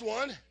the next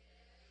one?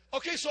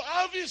 Okay, so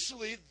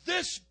obviously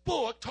this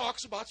book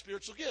talks about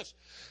spiritual gifts.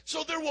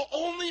 So there will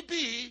only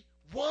be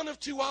one of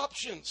two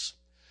options.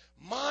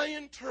 My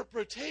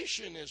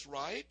interpretation is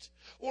right,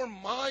 or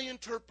my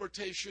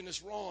interpretation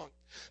is wrong.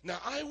 Now,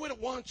 I would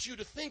want you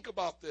to think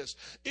about this.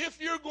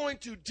 If you're going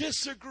to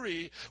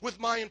disagree with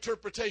my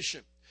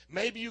interpretation,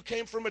 maybe you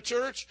came from a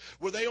church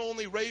where they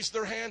only raised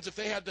their hands if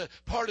they had to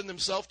pardon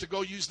themselves to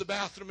go use the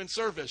bathroom in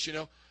service,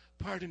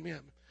 Pardon me,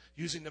 I'm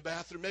using the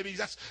bathroom.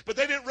 But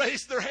they didn't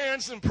raise their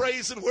hands in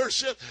praise and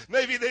worship.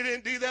 Maybe they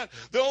didn't do that.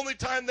 The only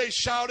time they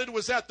shouted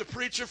was at the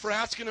preacher for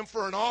asking them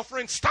for an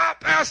offering.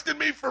 Stop asking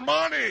me for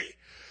money.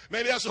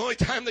 Maybe that's the only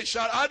time they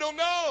shouted. I don't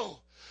know.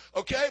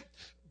 Okay?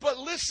 But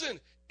listen,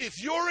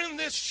 if you're in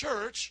this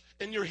church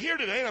and you're here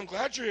today, and I'm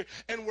glad you're here,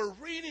 and we're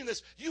reading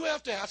this, you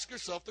have to ask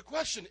yourself the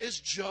question, is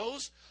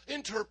Joe's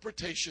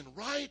interpretation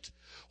right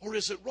or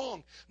is it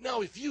wrong?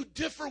 Now, if you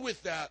differ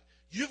with that,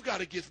 you've got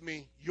to give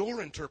me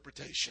your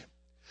interpretation.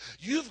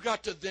 You've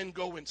got to then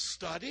go and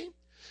study,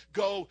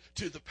 go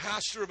to the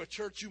pastor of a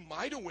church you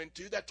might have went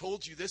to that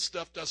told you this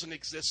stuff doesn't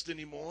exist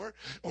anymore,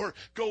 or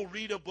go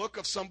read a book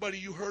of somebody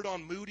you heard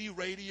on Moody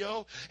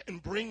Radio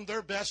and bring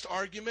their best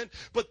argument.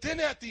 But then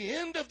at the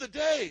end of the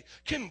day,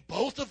 can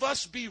both of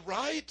us be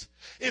right?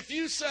 If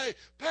you say,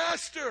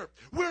 Pastor,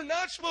 we're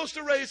not supposed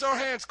to raise our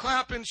hands,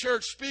 clap in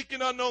church, speak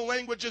in unknown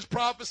languages,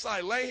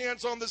 prophesy, lay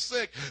hands on the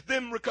sick,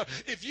 then recover.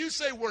 If you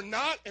say we're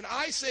not and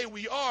I say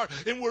we are,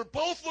 and we're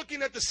both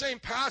looking at the same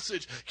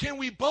passage, can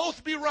we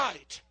both be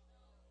right?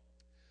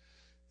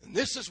 And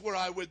this is where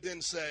I would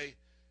then say,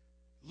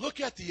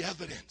 look at the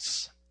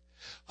evidence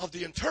of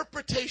the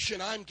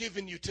interpretation I'm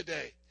giving you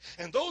today.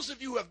 And those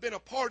of you who have been a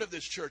part of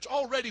this church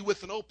already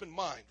with an open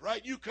mind,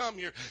 right? You come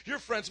here, your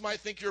friends might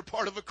think you're a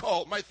part of a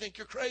cult, might think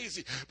you're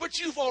crazy, but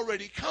you've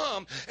already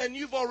come and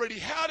you've already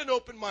had an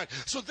open mind.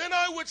 So then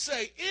I would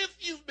say, if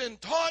you've been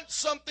taught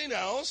something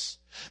else,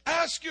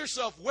 ask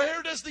yourself,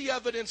 where does the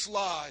evidence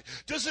lie?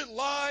 Does it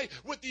lie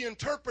with the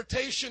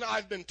interpretation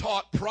I've been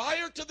taught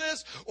prior to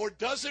this, or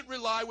does it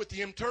rely with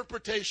the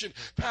interpretation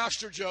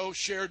Pastor Joe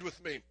shared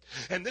with me?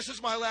 And this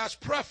is my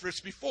last preface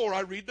before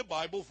I read the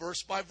Bible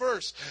verse by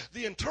verse.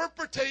 The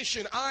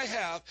interpretation I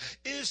have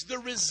is the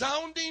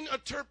resounding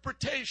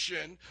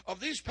interpretation of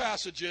these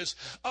passages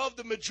of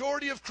the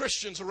majority of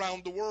Christians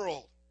around the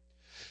world.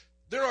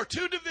 There are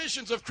two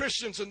divisions of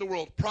Christians in the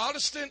world,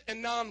 Protestant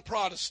and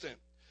non-Protestant.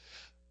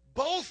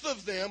 both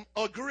of them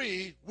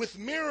agree with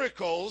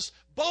miracles.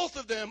 Both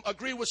of them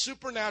agree with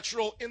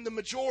supernatural in the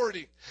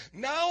majority.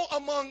 Now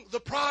among the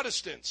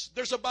Protestants,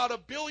 there's about 1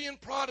 billion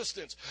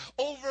Protestants.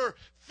 Over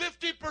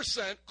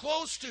 50%,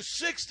 close to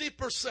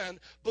 60%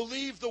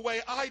 believe the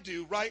way I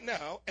do right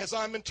now as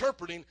I'm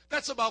interpreting.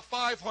 That's about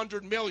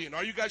 500 million.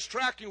 Are you guys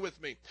tracking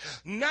with me?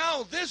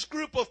 Now this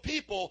group of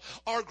people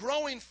are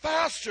growing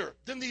faster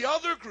than the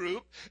other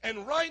group,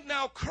 and right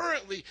now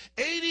currently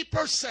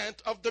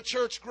 80% of the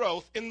church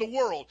growth in the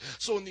world.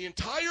 So in the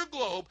entire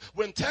globe,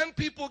 when 10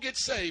 people get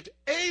saved,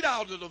 8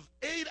 out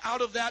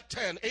of that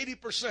 10,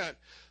 80%,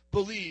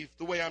 believe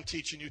the way I'm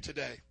teaching you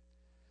today.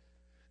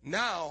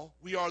 Now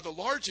we are the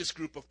largest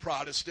group of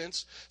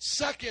Protestants,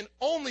 second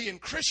only in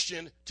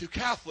Christian to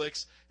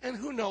Catholics, and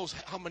who knows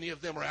how many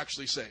of them are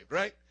actually saved,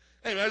 right?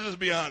 Hey, let's just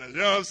be honest, you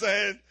know what I'm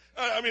saying?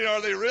 I mean,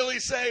 are they really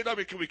saved? I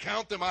mean, can we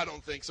count them? I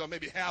don't think so.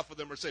 Maybe half of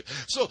them are saved.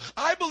 So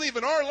I believe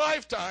in our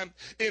lifetime,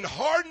 in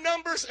hard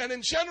numbers and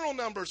in general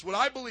numbers, what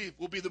I believe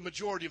will be the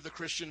majority of the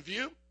Christian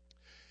view,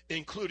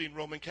 including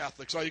Roman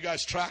Catholics. Are you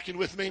guys tracking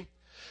with me?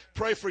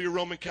 Pray for your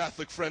Roman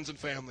Catholic friends and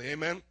family.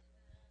 Amen?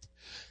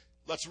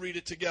 Let's read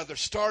it together,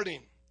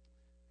 starting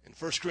in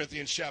 1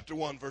 Corinthians chapter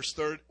 1, verse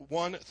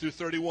 1 through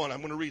 31. I'm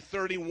going to read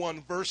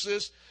 31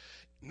 verses,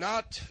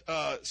 not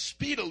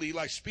speedily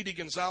like Speedy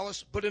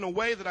Gonzales, but in a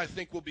way that I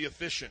think will be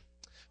efficient.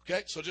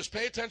 Okay, so just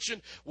pay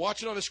attention.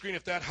 Watch it on the screen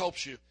if that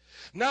helps you.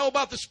 Now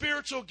about the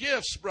spiritual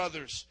gifts,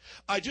 brothers,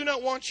 I do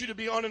not want you to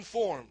be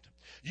uninformed.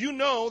 You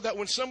know that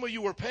when some of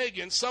you were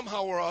pagans,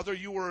 somehow or other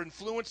you were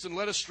influenced and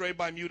led astray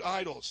by mute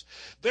idols.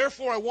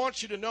 Therefore, I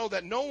want you to know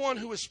that no one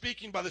who is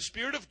speaking by the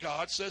Spirit of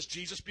God says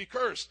Jesus be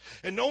cursed.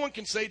 And no one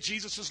can say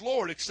Jesus is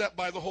Lord except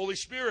by the Holy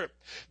Spirit.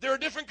 There are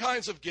different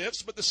kinds of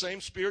gifts, but the same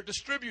Spirit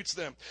distributes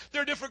them.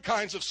 There are different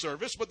kinds of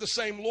service, but the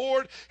same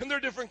Lord. And there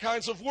are different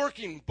kinds of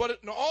working. But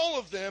in all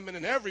of them and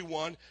in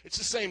everyone, it's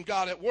the same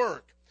God at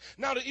work.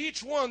 Now to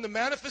each one the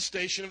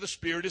manifestation of the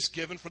Spirit is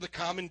given for the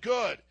common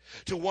good.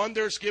 To one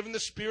there is given the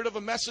Spirit of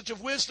a message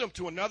of wisdom,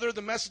 to another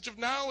the message of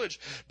knowledge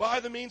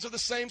by the means of the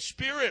same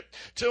Spirit,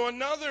 to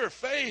another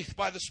faith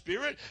by the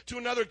Spirit, to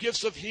another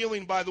gifts of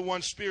healing by the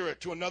one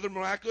Spirit, to another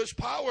miraculous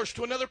powers,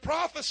 to another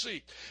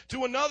prophecy,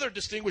 to another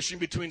distinguishing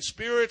between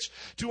spirits,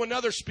 to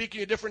another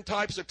speaking of different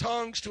types of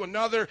tongues, to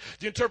another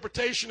the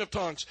interpretation of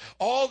tongues.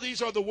 All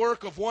these are the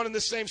work of one and the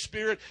same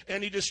Spirit,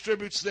 and he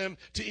distributes them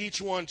to each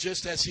one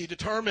just as he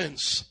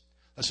determines.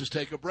 Let's just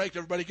take a break.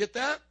 Everybody get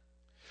that?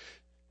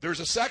 There's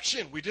a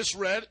section. We just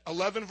read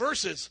 11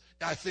 verses.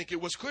 I think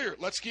it was clear.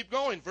 Let's keep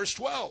going. Verse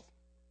 12.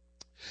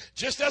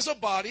 Just as a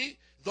body,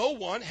 though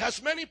one,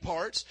 has many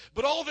parts,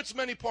 but all of its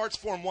many parts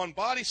form one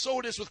body, so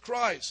it is with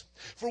Christ.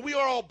 For we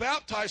are all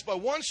baptized by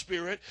one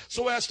Spirit,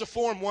 so as to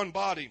form one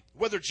body.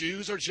 Whether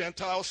Jews or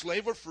Gentiles,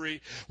 slave or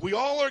free, we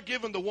all are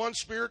given the one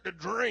Spirit to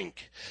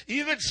drink.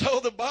 Even so,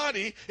 the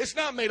body is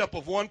not made up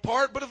of one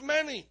part, but of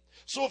many.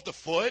 So if the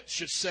foot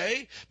should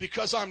say,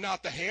 because I'm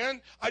not the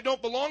hand, I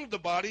don't belong to the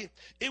body,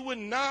 it would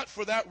not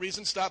for that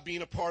reason stop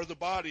being a part of the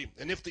body.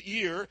 And if the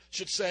ear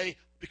should say,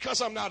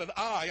 because I'm not an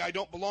eye, I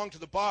don't belong to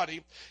the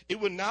body, it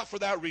would not for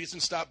that reason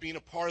stop being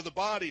a part of the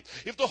body.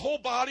 If the whole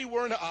body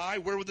were an eye,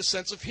 where would the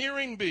sense of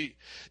hearing be?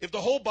 If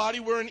the whole body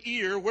were an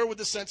ear, where would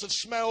the sense of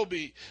smell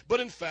be? But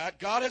in fact,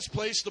 God has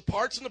placed the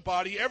parts in the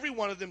body, every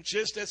one of them,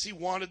 just as he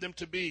wanted them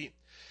to be.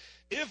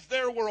 If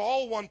there were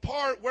all one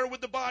part, where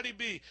would the body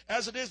be?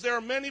 As it is, there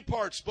are many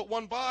parts, but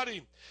one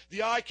body.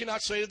 The eye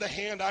cannot say to the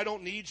hand, I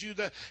don't need you.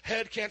 The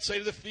head can't say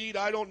to the feet,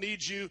 I don't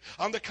need you.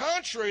 On the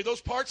contrary, those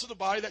parts of the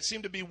body that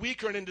seem to be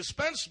weaker and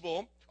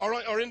indispensable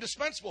are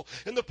indispensable.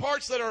 And the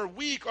parts that are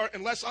weak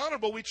and less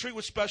honorable, we treat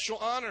with special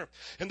honor.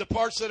 And the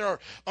parts that are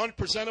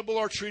unpresentable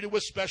are treated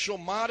with special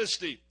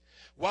modesty.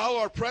 While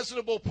our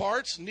presentable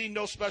parts need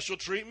no special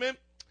treatment,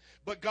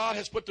 but God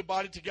has put the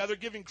body together,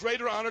 giving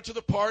greater honor to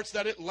the parts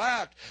that it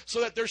lacked,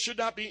 so that there should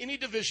not be any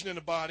division in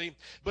the body,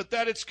 but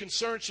that its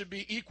concern should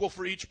be equal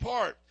for each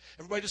part.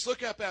 Everybody just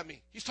look up at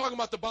me. He's talking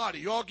about the body.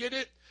 You all get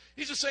it?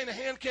 He's just saying the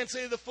hand can't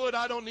say to the foot,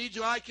 I don't need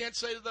you. Eye can't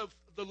say to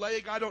the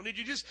leg, I don't need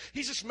you.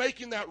 He's just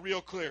making that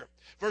real clear.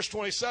 Verse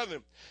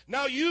 27.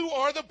 Now you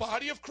are the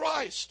body of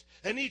Christ,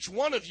 and each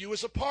one of you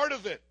is a part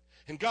of it.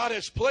 And God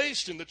has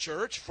placed in the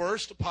church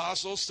first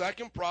apostles,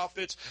 second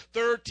prophets,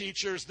 third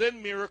teachers,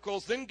 then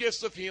miracles, then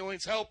gifts of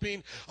healings,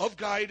 helping, of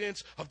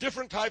guidance, of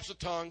different types of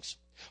tongues.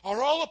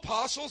 Are all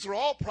apostles? Are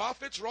all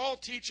prophets? Are all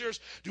teachers?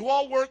 Do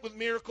all work with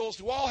miracles?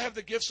 Do all have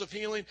the gifts of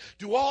healing?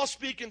 Do all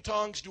speak in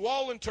tongues? Do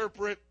all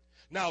interpret?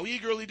 Now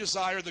eagerly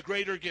desire the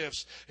greater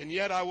gifts, and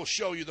yet I will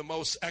show you the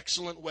most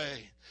excellent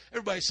way.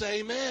 Everybody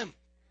say amen.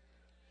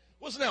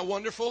 Wasn't that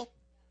wonderful?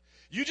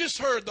 You just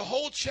heard the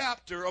whole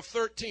chapter of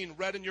 13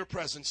 read in your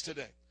presence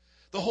today.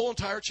 The whole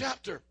entire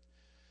chapter.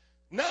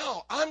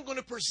 Now, I'm going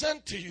to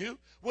present to you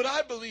what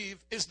I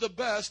believe is the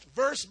best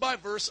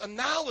verse-by-verse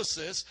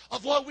analysis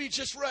of what we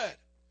just read.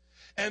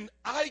 And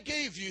I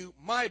gave you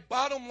my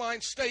bottom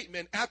line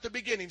statement at the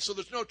beginning, so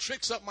there's no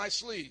tricks up my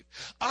sleeve.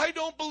 I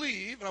don't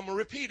believe, and I'm going to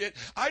repeat it,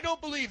 I don't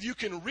believe you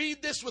can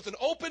read this with an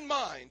open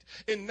mind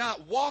and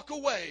not walk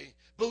away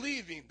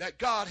believing that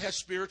God has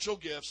spiritual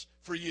gifts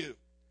for you.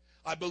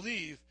 I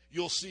believe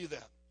you'll see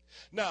that.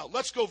 Now,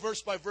 let's go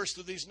verse by verse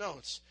through these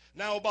notes.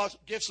 Now,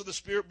 about gifts of the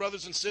Spirit,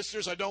 brothers and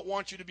sisters, I don't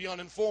want you to be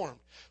uninformed.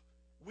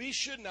 We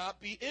should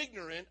not be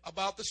ignorant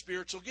about the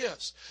spiritual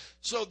gifts.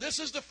 So this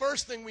is the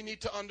first thing we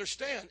need to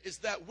understand, is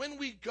that when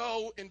we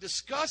go and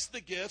discuss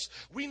the gifts,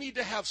 we need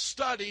to have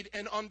studied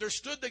and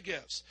understood the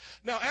gifts.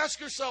 Now ask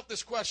yourself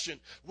this question.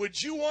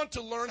 Would you want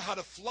to learn how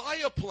to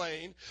fly a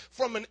plane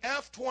from an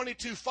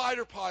F-22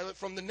 fighter pilot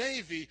from the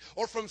Navy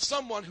or from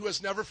someone who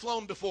has never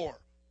flown before?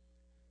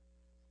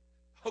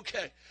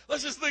 Okay,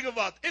 let's just think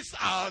about it. It's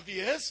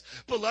obvious,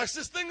 but let's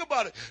just think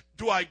about it.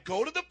 Do I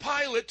go to the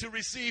pilot to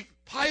receive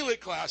pilot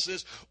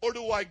classes, or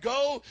do I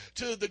go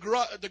to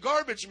the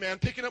garbage man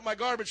picking up my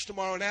garbage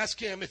tomorrow and ask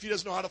him if he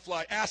doesn't know how to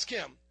fly? Ask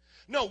him.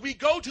 No, we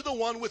go to the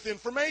one with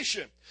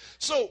information.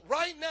 So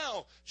right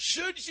now,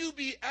 should you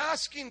be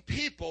asking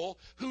people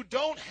who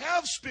don't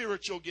have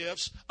spiritual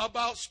gifts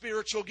about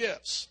spiritual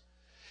gifts?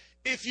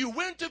 If you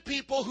went to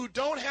people who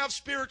don't have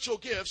spiritual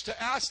gifts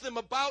to ask them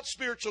about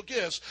spiritual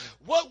gifts,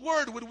 what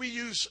word would we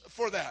use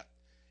for that?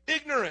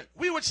 Ignorant.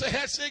 We would say,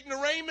 that's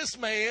ignoramus,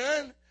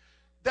 man.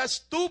 That's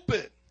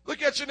stupid.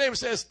 Look at your neighbor and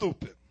say, that's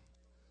stupid.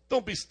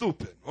 Don't be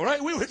stupid, all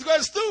right? We would go,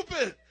 that's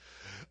stupid.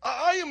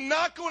 I am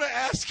not going to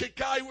ask a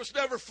guy who's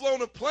never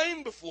flown a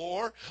plane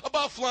before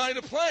about flying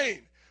a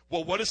plane.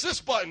 Well, what does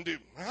this button do?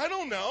 I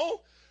don't know.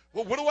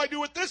 Well, what do I do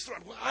with this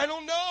one? Well, I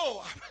don't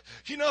know.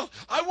 You know,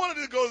 I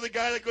wanted to go to the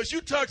guy that goes, you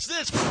touch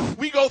this,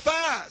 we go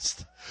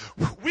fast.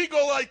 We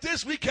go like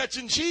this, we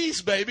catching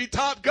cheese, baby,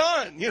 Top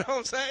Gun. You know what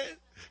I'm saying?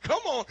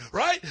 Come on,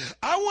 right?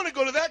 I want to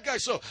go to that guy.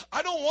 So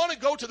I don't want to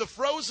go to the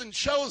frozen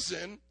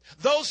chosen,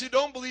 those who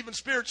don't believe in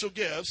spiritual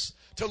gifts,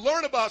 to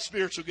learn about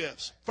spiritual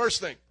gifts.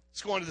 First thing,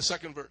 let's go on to the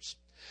second verse.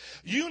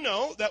 You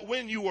know that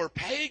when you were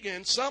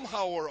pagan,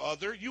 somehow or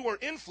other, you were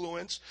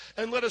influenced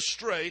and led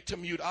astray to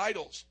mute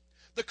idols.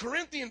 The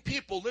Corinthian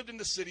people lived in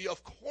the city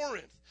of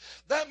Corinth.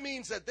 That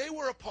means that they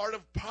were a part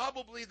of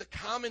probably the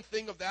common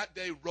thing of that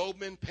day,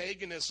 Roman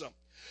paganism.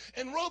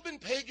 And Roman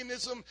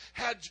paganism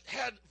had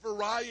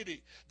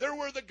variety. There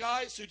were the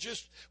guys who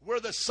just were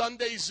the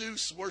Sunday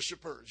Zeus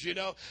worshipers, you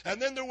know. And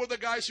then there were the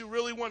guys who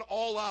really went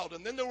all out.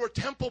 And then there were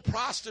temple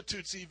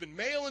prostitutes even,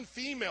 male and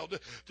female,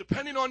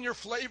 depending on your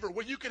flavor,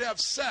 where you could have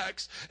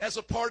sex as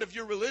a part of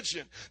your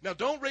religion. Now,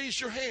 don't raise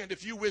your hand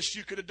if you wish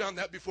you could have done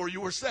that before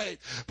you were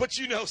saved. But,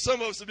 you know, some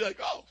of us would be like,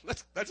 oh,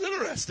 that's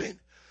interesting.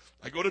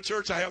 I go to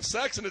church, I have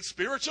sex, and it's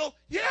spiritual?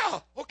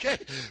 Yeah, okay.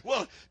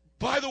 Well,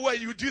 by the way,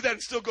 you would do that and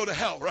still go to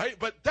hell, right?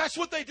 But that's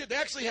what they did. They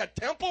actually had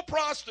temple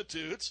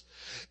prostitutes,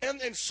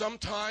 and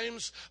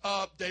sometimes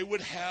they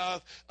would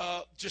have,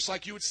 just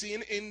like you would see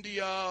in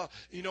India,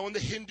 you know, in the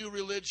Hindu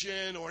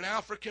religion or in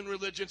African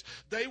religions,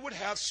 they would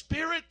have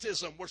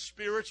spiritism where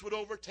spirits would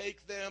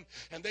overtake them,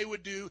 and they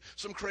would do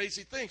some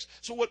crazy things.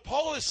 So what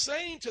Paul is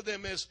saying to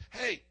them is,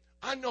 hey,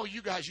 I know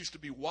you guys used to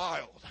be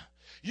wild.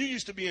 You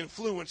used to be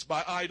influenced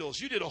by idols.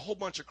 You did a whole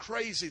bunch of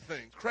crazy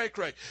things,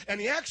 cray-cray.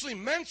 And he actually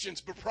mentions,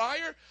 but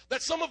prior,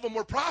 that some of them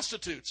were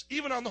prostitutes,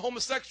 even on the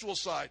homosexual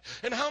side.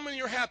 And how many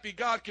are happy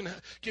God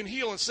can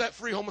heal and set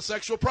free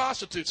homosexual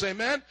prostitutes?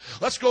 Amen?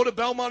 Let's go to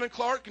Belmont and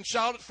Clark and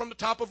shout it from the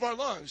top of our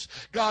lungs.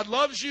 God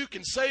loves you,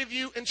 can save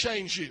you, and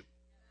change you.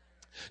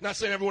 Not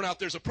saying everyone out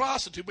there is a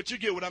prostitute, but you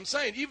get what I'm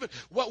saying. Even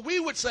what we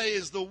would say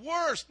is the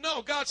worst.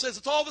 No, God says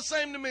it's all the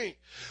same to me.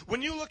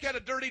 When you look at a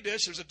dirty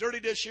dish, there's a dirty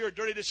dish here, a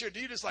dirty dish here. Do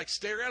you just like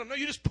stare at them? No,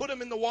 you just put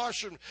them in the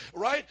washer,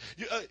 right?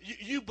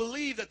 You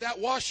believe that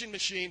washing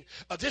machine,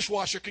 a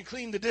dishwasher, can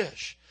clean the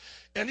dish.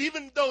 And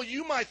even though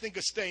you might think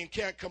a stain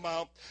can't come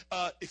out,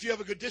 if you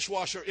have a good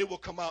dishwasher, it will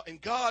come out.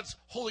 And God's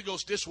Holy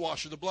Ghost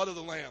dishwasher, the blood of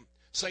the Lamb,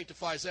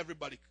 sanctifies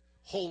everybody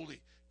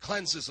holy.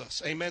 Cleanses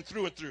us, amen,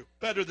 through and through,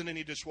 better than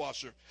any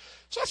dishwasher.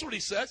 So that's what he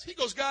says. He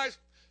goes, guys,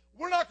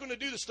 we're not going to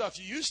do the stuff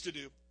you used to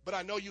do, but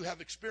I know you have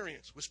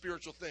experience with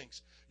spiritual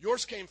things.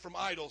 Yours came from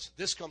idols.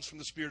 This comes from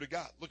the Spirit of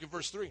God. Look at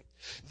verse 3.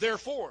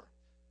 Therefore,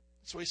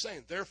 that's what he's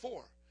saying,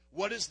 therefore.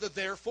 What is the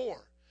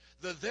therefore?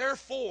 The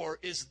therefore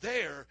is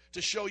there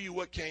to show you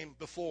what came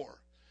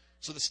before.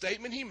 So the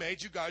statement he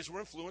made, you guys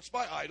were influenced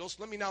by idols.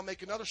 Let me now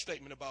make another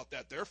statement about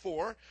that.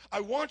 Therefore, I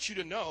want you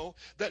to know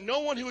that no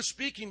one who is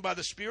speaking by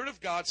the Spirit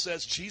of God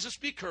says, Jesus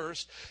be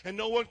cursed, and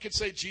no one can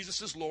say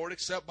Jesus is Lord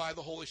except by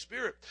the Holy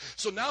Spirit.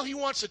 So now he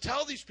wants to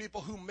tell these people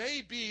who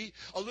may be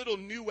a little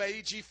new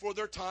agey for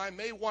their time,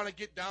 may want to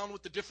get down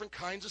with the different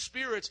kinds of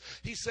spirits.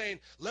 He's saying,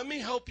 let me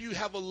help you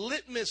have a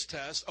litmus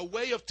test, a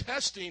way of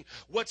testing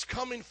what's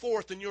coming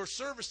forth in your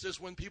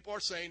services when people are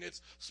saying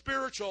it's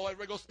spiritual.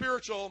 Everybody goes,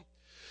 spiritual.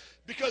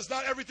 Because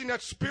not everything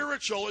that's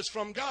spiritual is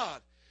from God.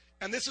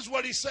 And this is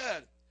what he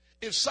said.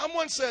 If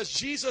someone says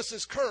Jesus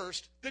is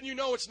cursed, then you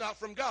know it's not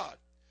from God.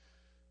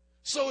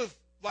 So if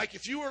like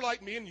if you were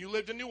like me and you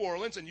lived in New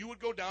Orleans and you would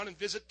go down and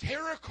visit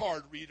tarot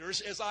card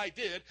readers, as I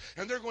did,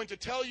 and they're going to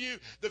tell you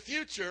the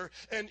future,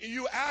 and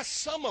you ask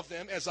some of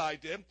them, as I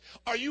did,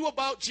 are you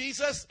about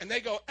Jesus? And they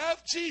go,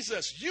 F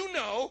Jesus. You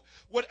know,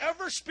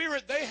 whatever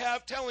spirit they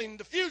have telling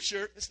the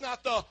future, it's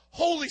not the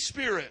Holy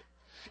Spirit.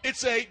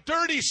 It's a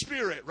dirty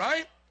spirit,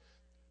 right?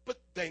 But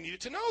they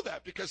needed to know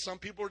that because some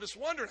people are just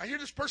wondering. I hear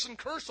this person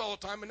curse all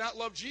the time and not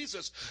love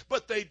Jesus,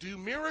 but they do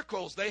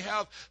miracles. They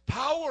have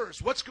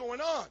powers. What's going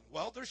on?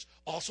 Well, there's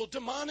also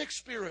demonic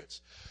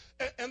spirits.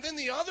 And then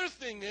the other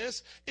thing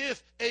is,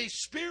 if a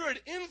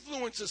spirit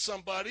influences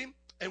somebody,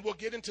 and we'll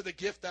get into the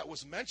gift that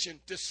was mentioned,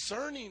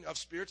 discerning of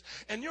spirits,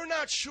 and you're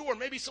not sure,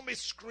 maybe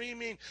somebody's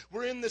screaming,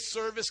 we're in this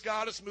service,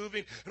 God is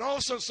moving, and all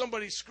of a sudden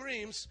somebody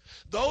screams.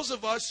 Those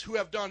of us who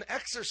have done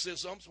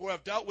exorcisms, who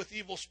have dealt with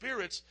evil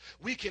spirits,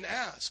 we can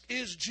ask,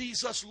 is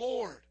Jesus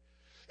Lord?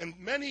 And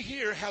many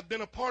here have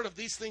been a part of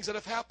these things that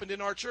have happened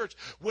in our church.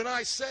 When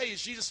I say,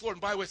 is Jesus Lord?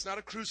 And by the way, it's not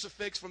a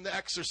crucifix from the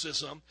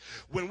exorcism.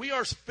 When we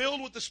are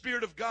filled with the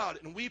Spirit of God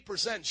and we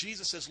present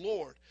Jesus as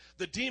Lord,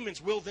 the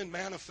demons will then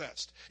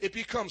manifest. It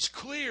becomes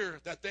clear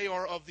that they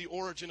are of the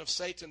origin of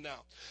Satan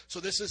now.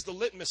 So this is the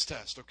litmus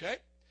test, okay?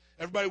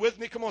 Everybody with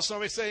me? Come on,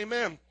 somebody say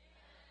amen.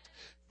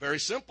 Very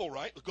simple,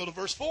 right? Let's go to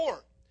verse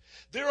 4.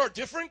 There are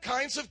different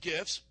kinds of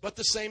gifts, but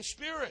the same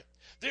Spirit.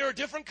 There are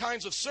different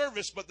kinds of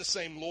service, but the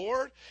same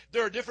Lord.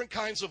 There are different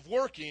kinds of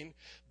working,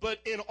 but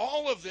in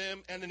all of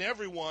them and in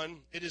everyone,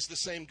 it is the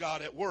same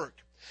God at work.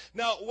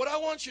 Now, what I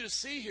want you to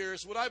see here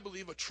is what I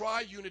believe a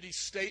tri-unity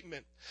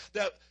statement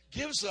that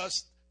gives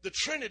us the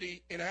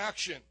Trinity in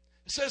action.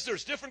 It says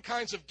there's different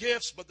kinds of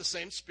gifts, but the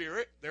same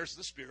Spirit. There's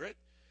the Spirit.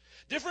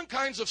 Different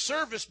kinds of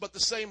service, but the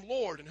same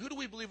Lord. And who do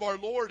we believe our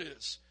Lord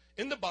is?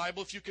 In the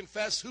Bible, if you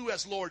confess who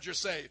as Lord, you're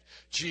saved.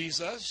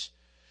 Jesus.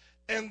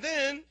 And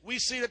then we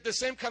see that the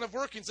same kind of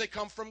workings, they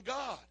come from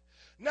God.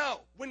 Now,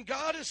 when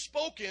God is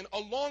spoken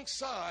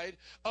alongside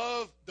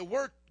of the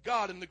word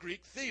God in the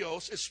Greek,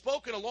 theos, is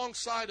spoken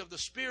alongside of the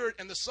Spirit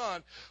and the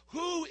Son,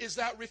 who is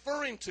that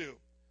referring to?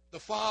 The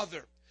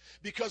Father.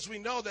 Because we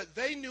know that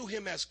they knew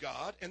him as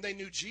God, and they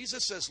knew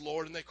Jesus as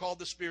Lord, and they called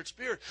the Spirit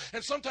Spirit.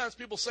 And sometimes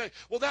people say,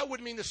 well, that would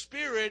mean the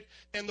Spirit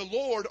and the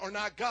Lord are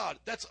not God.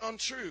 That's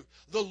untrue.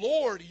 The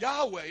Lord,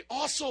 Yahweh,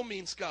 also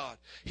means God.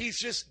 He's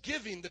just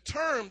giving the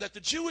term that the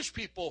Jewish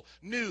people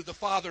knew the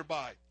Father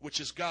by,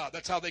 which is God.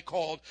 That's how they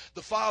called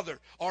the Father,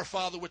 our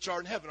Father which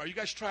art in heaven. Are you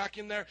guys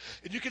tracking there?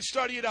 And you can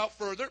study it out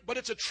further, but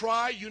it's a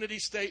tri-unity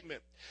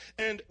statement.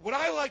 And what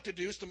I like to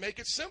do is to make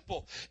it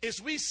simple,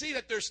 is we see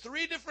that there's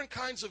three different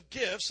kinds of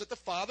gifts that the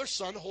Father,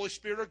 Son, Holy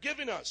Spirit are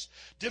giving us.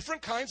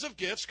 Different kinds of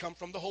gifts come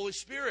from the Holy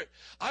Spirit.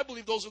 I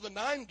believe those are the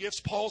 9 gifts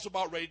Paul's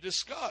about ready to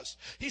discuss.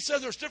 He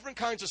says there's different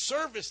kinds of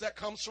service that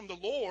comes from the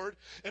Lord,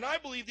 and I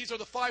believe these are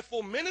the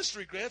 5-fold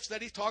ministry gifts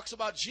that he talks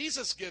about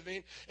Jesus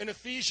giving in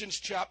Ephesians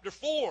chapter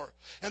 4.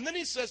 And then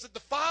he says that the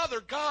Father,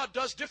 God,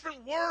 does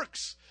different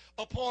works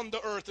upon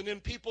the earth and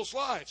in people's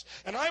lives.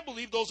 And I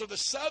believe those are the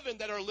 7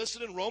 that are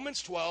listed in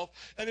Romans 12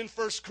 and in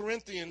 1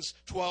 Corinthians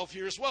 12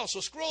 here as well. So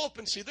scroll up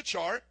and see the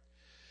chart.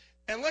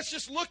 And let's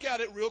just look at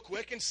it real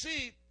quick and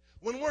see,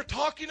 when we're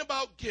talking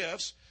about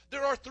gifts,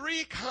 there are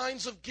 3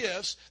 kinds of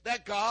gifts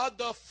that God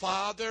the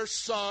Father,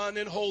 Son,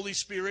 and Holy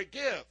Spirit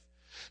give.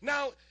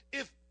 Now,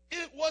 if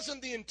it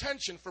wasn't the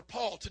intention for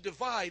Paul to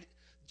divide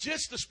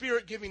just the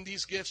Spirit giving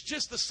these gifts,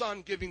 just the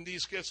Son giving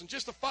these gifts, and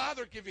just the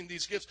Father giving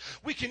these gifts,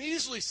 we can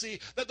easily see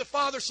that the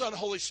Father, Son,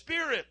 Holy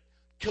Spirit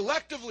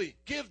collectively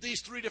give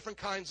these 3 different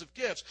kinds of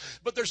gifts.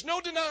 But there's no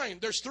denying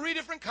there's 3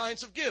 different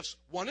kinds of gifts.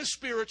 One is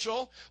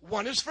spiritual,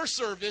 one is for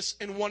service,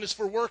 and one is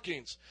for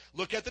workings.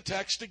 Look at the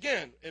text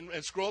again and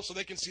scroll up so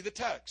they can see the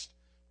text.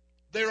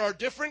 There are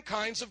different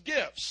kinds of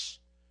gifts,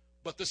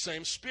 but the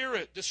same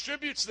Spirit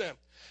distributes them.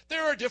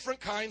 There are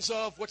different kinds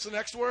of, what's the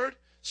next word?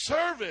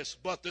 Service,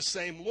 but the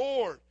same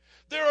Lord.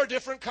 There are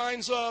different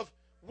kinds of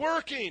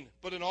working,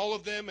 but in all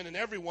of them and in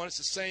everyone, it's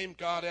the same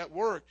God at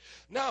work.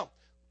 Now,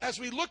 as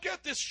we look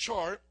at this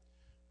chart,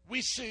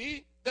 we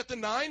see that the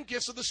 9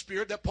 gifts of the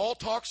Spirit that Paul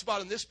talks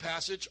about in this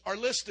passage are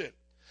listed.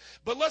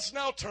 But let's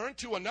now turn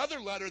to another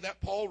letter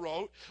that Paul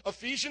wrote,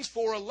 Ephesians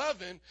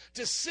 4:11,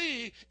 to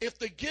see if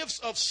the gifts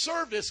of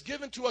service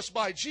given to us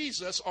by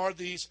Jesus are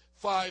these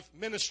 5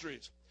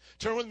 ministries.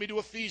 Turn with me to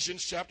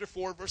Ephesians chapter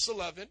 4, verse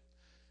 11.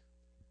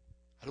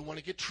 I don't want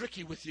to get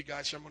tricky with you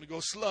guys, so I'm going to go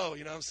slow,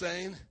 you know what I'm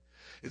saying?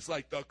 It's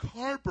like the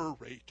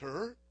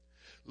carburetor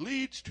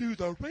leads to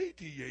the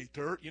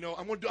radiator. You know,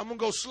 I'm going to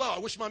go slow. I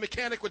wish my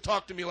mechanic would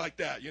talk to me like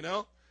that, you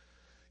know?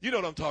 You know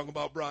what I'm talking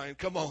about, Brian.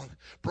 Come on.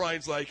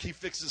 Brian's like, he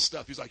fixes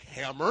stuff. He's like,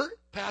 hammer,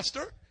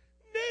 pastor,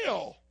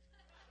 nail,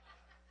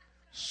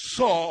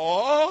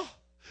 saw,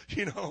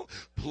 you know,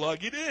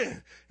 plug it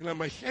in. And I'm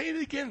like, say it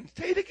again,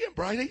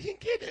 Brian. I didn't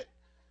get it.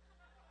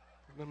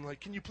 And I'm like,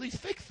 can you please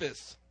fix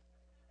this?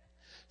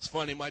 It's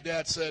funny. My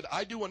dad said,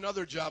 I do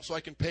another job so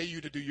I can pay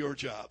you to do your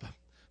job.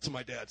 That's what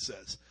my dad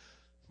says.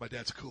 My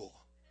dad's cool.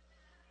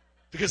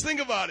 Because think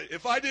about it.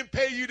 If I didn't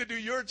pay you to do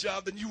your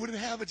job, then you wouldn't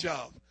have a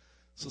job.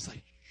 So it's like,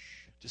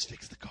 shh, just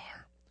fix the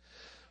car.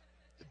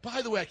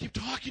 By the way, I keep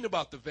talking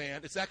about the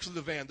van. It's actually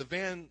the van. The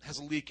van has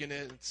a leak in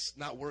it. It's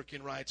not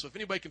working right. So if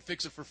anybody can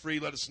fix it for free,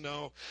 let us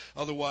know.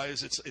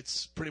 Otherwise,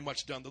 it's pretty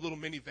much done. The little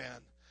minivan,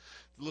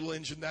 the little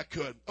engine that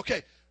could.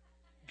 Okay,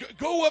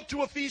 go up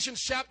to Ephesians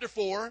chapter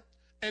 4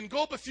 and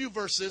go up a few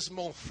verses,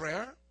 mon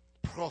frère,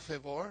 por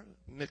favor,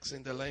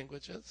 mixing the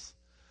languages.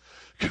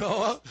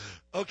 Go up.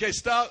 Okay,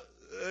 stop.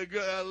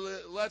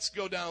 Let's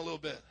go down a little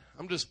bit.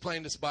 I'm just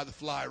playing this by the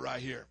fly right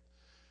here.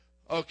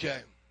 Okay.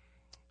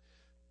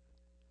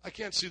 I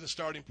can't see the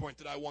starting point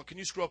that I want. Can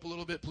you scroll up a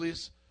little bit,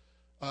 please?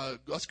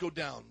 Let's go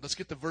down. Let's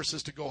get the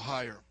verses to go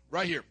higher.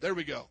 Right here. There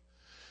we go.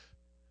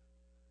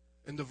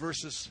 And the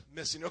verses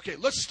missing. Okay,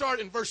 let's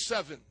start in verse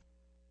 7.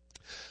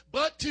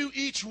 But to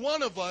each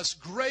one of us,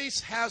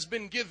 grace has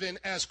been given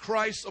as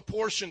Christ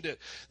apportioned it.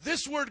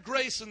 This word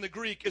grace in the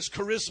Greek is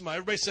charisma.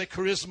 Everybody say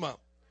charisma.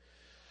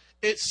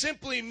 It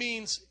simply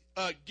means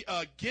a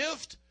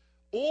gift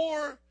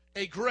or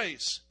a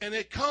grace. And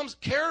it comes,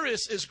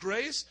 charis is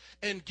grace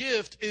and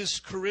gift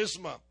is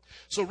charisma.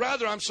 So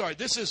rather,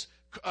 this is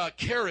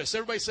charis.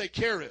 Everybody say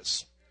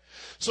charis.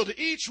 So to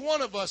each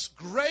one of us,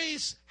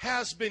 grace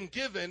has been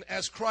given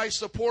as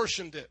Christ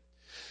apportioned it.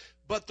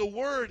 But the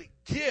word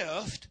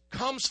gift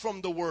comes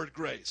from the word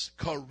grace.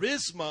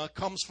 Charisma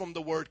comes from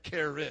the word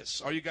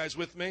charis. Are you guys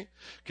with me?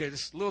 Okay,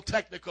 this is a little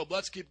technical, but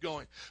let's keep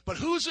going. But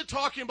who's it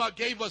talking about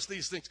gave us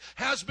these things?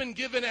 Has been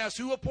given as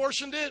who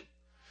apportioned it?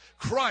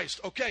 Christ.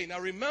 Okay, now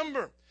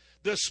remember,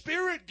 the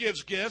Spirit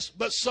gives gifts,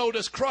 but so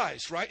does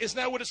Christ, right? Isn't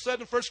that what it said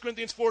in 1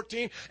 Corinthians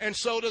 14? And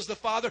so does the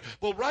Father.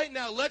 Well, right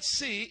now, let's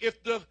see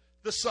if the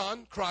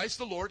Son, Christ,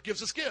 the Lord,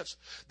 gives us gifts.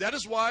 That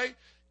is why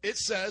it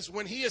says,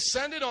 when he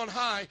ascended on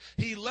high,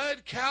 he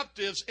led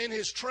captives in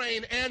his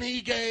train, and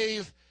he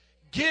gave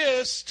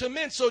gifts to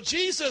men. So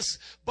Jesus,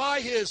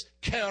 by his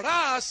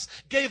charis,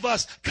 gave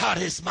us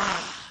charisma.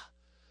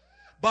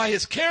 By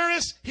his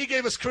charis, he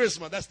gave us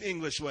charisma. That's the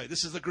English way.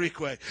 This is the Greek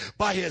way.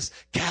 By his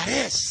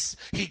charis,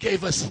 he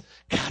gave us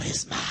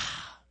charisma.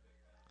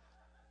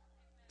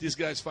 These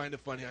guys find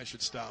it funny. I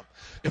should stop.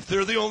 If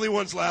they're the only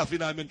ones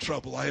laughing, I'm in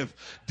trouble. I have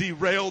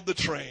derailed the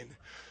train.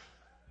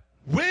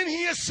 When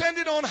he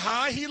ascended on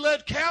high, he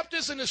led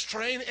captives in his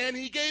train, and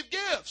he gave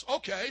gifts.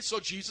 Okay, so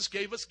Jesus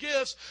gave us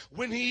gifts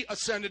when he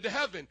ascended to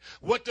heaven.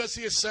 What does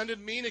he ascended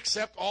mean,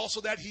 except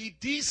also that he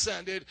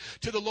descended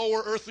to the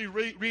lower earthly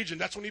region?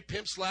 That's when he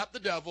pimp-slapped the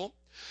devil.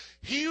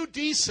 He who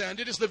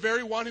descended is the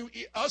very one who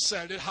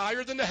ascended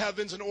higher than the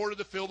heavens in order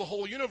to fill the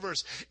whole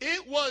universe.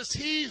 It was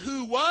he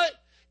who what?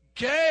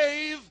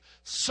 Gave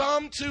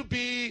some to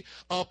be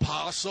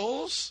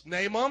apostles.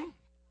 Name them.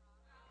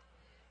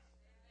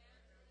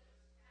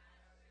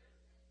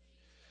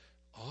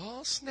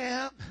 Oh,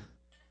 snap.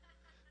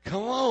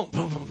 Come on.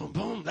 Boom, boom, boom,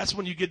 boom. That's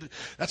when you get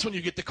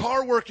the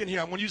car working here.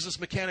 I'm going to use this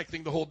mechanic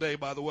thing the whole day,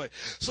 by the way.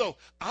 So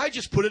I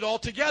just put it all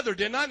together,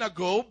 didn't I? Now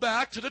go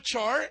back to the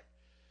chart.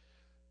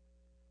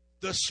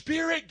 The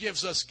Spirit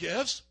gives us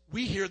gifts.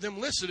 We hear them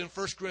listed in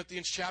 1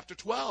 Corinthians chapter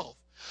 12.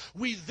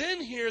 We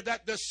then hear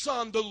that the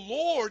Son, the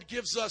Lord,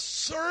 gives us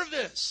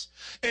service.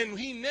 And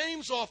he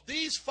names off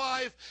these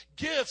 5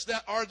 gifts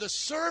that are the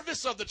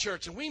service of the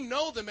church. And we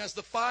know them as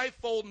the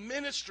fivefold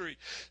ministry.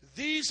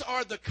 These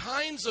are the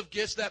kinds of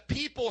gifts that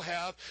people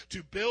have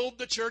to build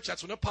the church.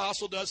 That's what an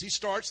apostle does. He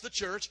starts the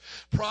church.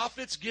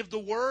 Prophets give the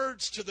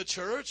words to the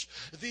church.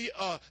 The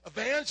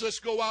evangelists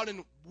go out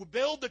and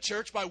build the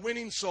church by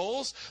winning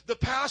souls. The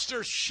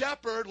pastors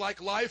shepherd,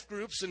 like life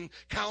groups and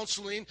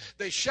counseling.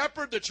 They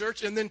shepherd the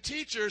church, and then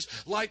teachers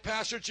like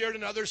Pastor Jared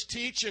and others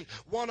teach and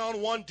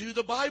one-on-one do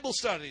the Bible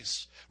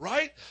studies,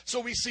 right? So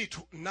we see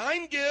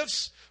 9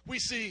 gifts. We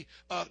see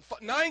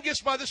 9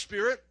 gifts by the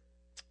Spirit,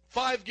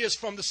 5 gifts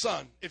from the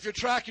Son. If you're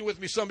tracking with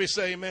me, somebody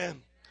say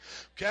amen.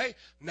 Okay,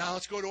 now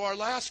let's go to our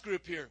last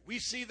group here. We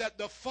see that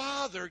the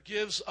Father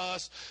gives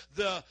us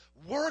the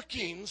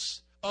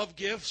workings of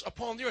gifts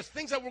upon the earth,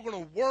 things that we're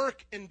going to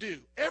work and do.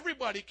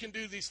 Everybody can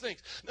do these things.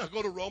 Now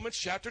go to Romans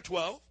chapter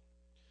 12.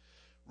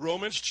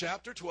 Romans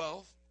chapter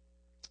 12,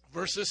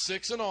 verses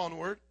 6 and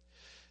onward.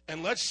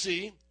 And let's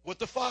see what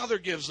the Father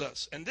gives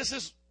us. And this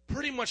is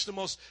pretty much the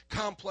most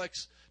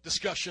complex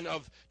discussion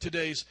of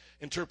today's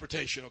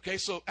interpretation. Okay,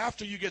 so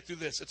after you get through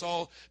this, it's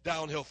all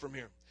downhill from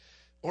here.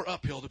 Or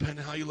uphill, depending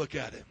on how you look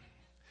at it.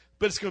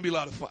 But it's going to be a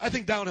lot of fun. I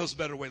think downhill is a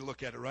better way to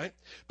look at it, right?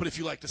 But if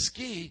you like to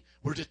ski,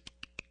 we're just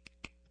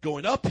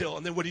going uphill,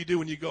 and then what do you do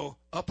when you go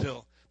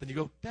uphill? Then you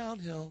go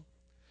downhill.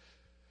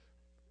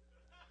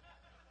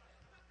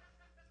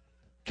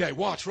 Okay,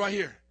 watch right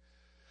here.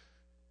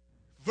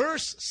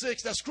 Verse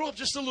 6. Now scroll up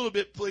just a little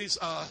bit, please.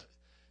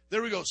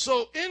 There we go.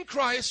 So in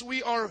Christ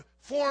we are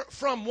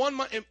from one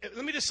mind.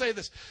 Let me just say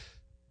this.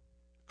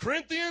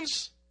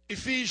 Corinthians,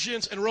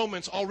 Ephesians, and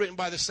Romans, all written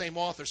by the same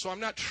author. So I'm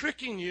not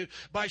tricking you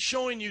by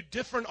showing you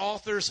different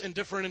authors and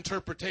different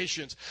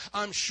interpretations.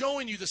 I'm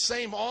showing you the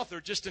same author,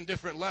 just in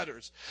different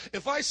letters.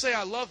 If I say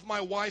I love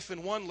my wife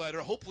in one letter,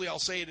 hopefully I'll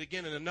say it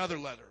again in another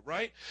letter,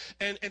 right?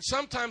 And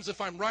sometimes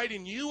if I'm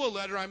writing you a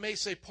letter, I may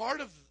say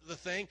part of the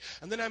thing,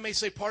 and then I may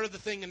say part of the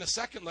thing in the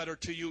second letter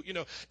to you,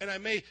 and I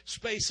may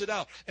space it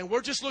out. And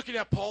we're just looking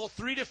at Paul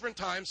 3 different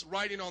times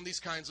writing on these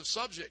kinds of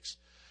subjects.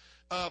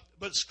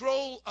 But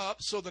scroll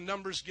up so the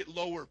numbers get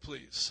lower,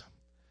 please.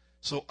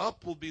 So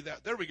up will be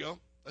that. There we go.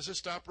 Let's just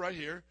stop right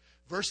here.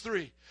 Verse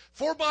 3,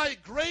 for by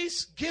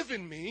grace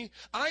given me,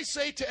 I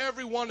say to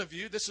every one of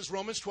you, this is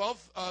Romans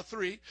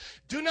 12:3,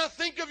 do not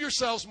think of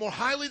yourselves more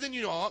highly than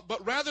you ought,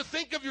 but rather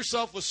think of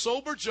yourself with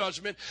sober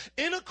judgment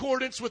in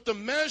accordance with the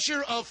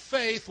measure of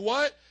faith,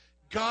 what?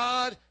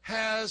 God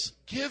has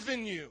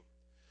given you.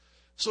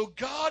 So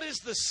God is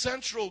the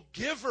central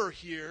giver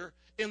here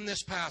in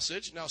this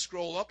passage. Now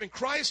scroll up. And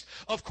Christ,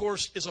 of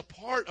course, is a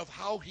part of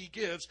how he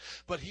gives,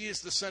 but he is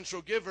the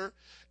central giver.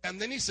 And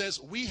then he says,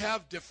 we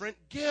have different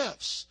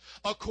gifts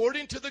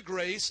according to the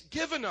grace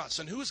given us.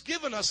 And who's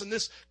given us in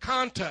this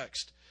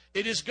context?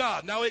 It is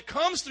God. Now it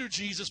comes through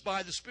Jesus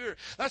by the Spirit.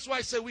 That's why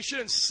I said we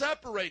shouldn't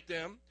separate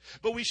them,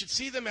 but we should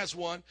see them as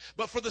one.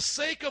 But for the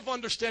sake of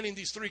understanding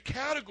these 3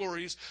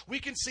 categories, we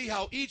can see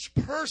how each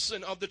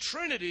person of the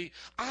Trinity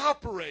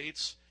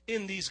operates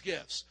in these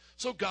gifts.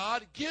 So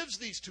God gives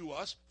these to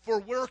us for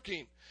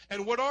working.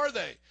 And what are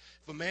they?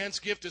 If a man's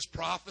gift is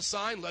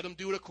prophesying, let him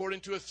do it according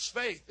to his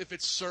faith. If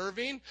it's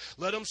serving,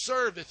 let him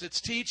serve. If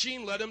it's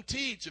teaching, let him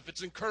teach. If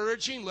it's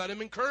encouraging, let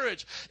him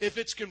encourage. If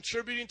it's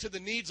contributing to the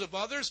needs of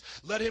others,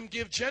 let him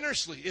give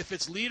generously. If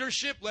it's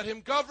leadership, let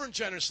him govern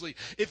generously.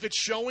 If it's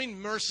showing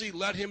mercy,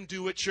 let him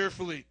do it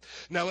cheerfully.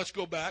 Now let's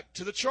go back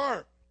to the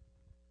chart.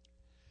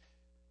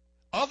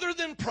 Other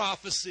than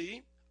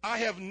prophecy, I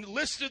have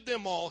listed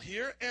them all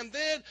here, and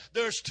then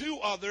there's 2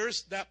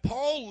 others that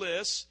Paul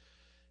lists,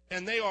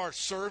 and they are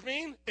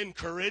serving,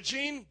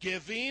 encouraging,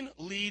 giving,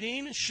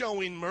 leading,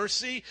 showing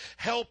mercy,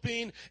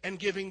 helping, and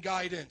giving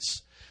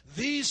guidance.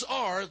 These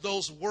are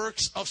those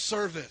works of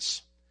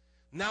service.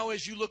 Now,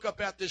 as you look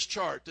up at this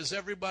chart, does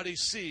everybody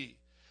see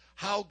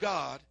how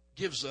God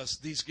gives us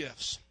these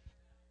gifts?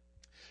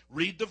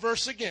 Read the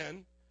verse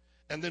again,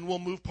 and then we'll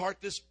move past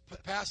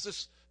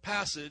this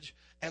passage,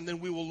 and then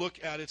we will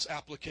look at its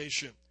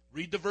application.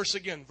 Read the verse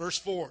again, verse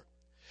 4.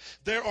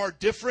 There are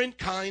different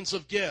kinds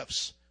of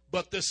gifts,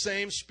 but the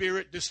same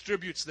Spirit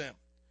distributes them.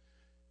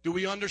 Do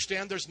we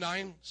understand there's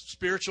 9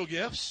 spiritual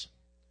gifts?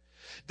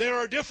 There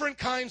are different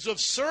kinds of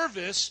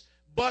service,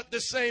 but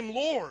the same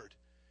Lord.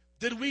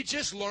 Did we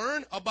just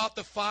learn about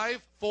the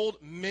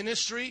 5-fold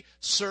ministry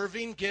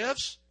serving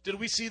gifts? Did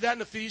we see that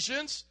in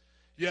Ephesians?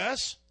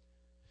 Yes.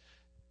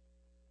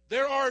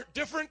 There are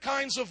different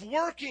kinds of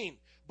working,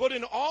 but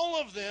in all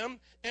of them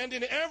and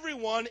in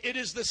everyone, it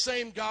is the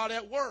same God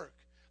at work.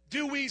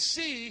 Do we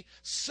see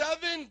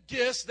 7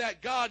 gifts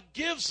that God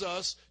gives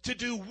us to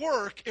do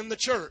work in the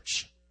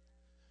church?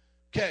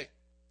 Okay.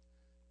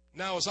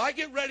 Now, as I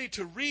get ready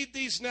to read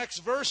these next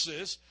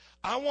verses,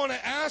 I want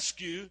to ask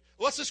you,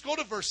 let's just go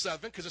to verse 7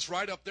 because it's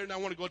right up there, and I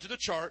want to go to the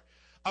chart.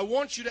 I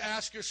want you to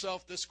ask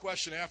yourself this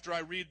question after I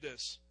read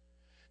this.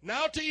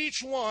 Now to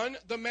each one,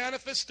 the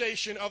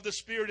manifestation of the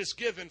Spirit is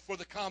given for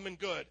the common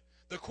good.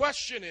 The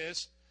question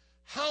is,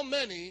 how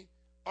many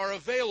are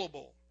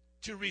available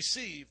to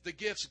receive the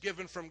gifts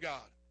given from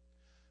God?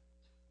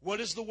 What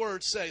does the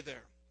word say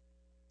there?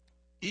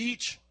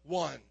 Each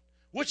one.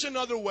 What's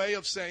another way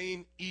of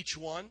saying each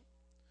one?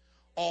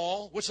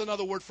 All. What's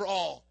another word for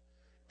all?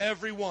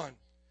 Everyone.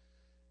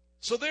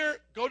 So there,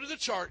 go to the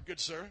chart, good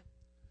sir.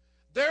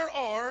 There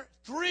are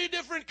 3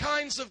 different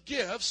kinds of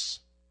gifts.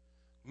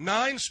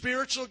 9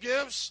 spiritual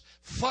gifts,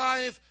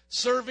 5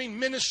 serving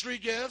ministry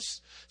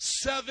gifts,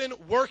 7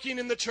 working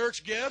in the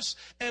church gifts,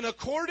 and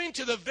according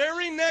to the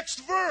very next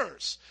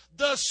verse,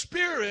 the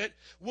Spirit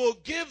will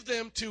give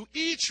them to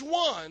each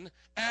one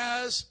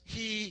as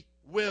He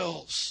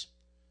wills.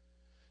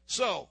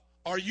 So,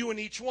 are you in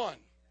each one?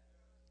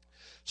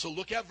 So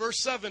look at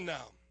verse 7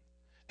 now.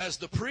 As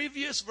the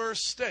previous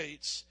verse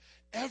states,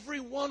 every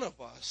one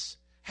of us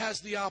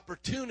has the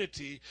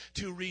opportunity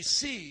to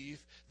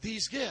receive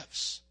these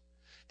gifts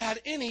at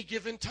any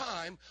given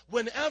time,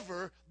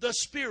 whenever the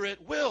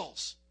Spirit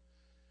wills.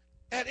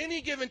 At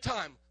any given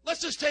time.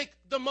 Let's just take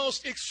the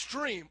most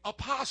extreme,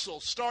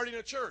 apostles starting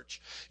a church.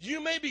 You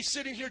may be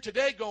sitting here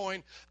today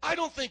going, I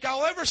don't think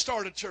I'll ever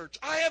start a church.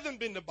 I haven't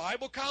been to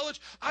Bible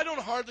college. I don't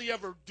hardly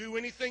ever do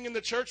anything in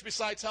the church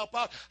besides help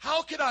out.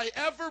 How could I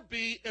ever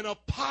be an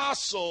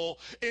apostle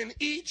in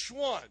each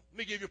one? Let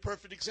me give you a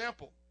perfect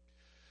example.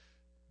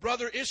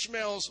 Brother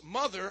Ishmael's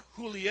mother,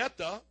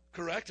 Julieta,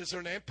 correct is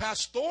her name,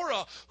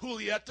 Pastora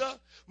Julieta,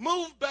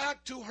 moved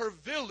back to her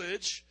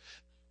village,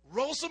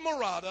 Rosa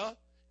Morada,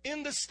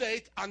 in the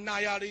state of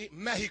Nayarit,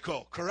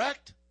 Mexico,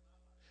 correct?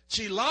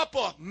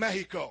 Chilapa,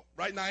 Mexico,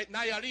 right?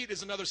 Nayarit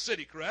is another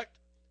city, correct?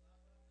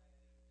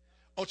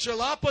 Oh,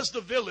 Chilapa's the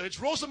village.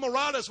 Rosa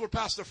Morada is where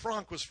Pastor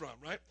Frank was from,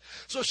 right?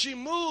 So she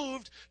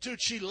moved to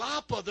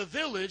Chilapa, the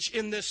village,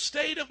 in the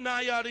state of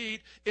Nayarit,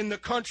 in the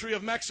country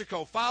of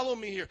Mexico. Follow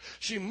me here.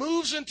 She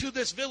moves into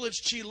this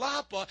village,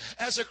 Chilapa,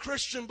 as a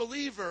Christian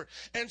believer,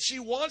 and she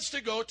wants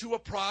to go to a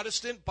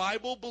Protestant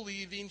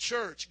Bible-believing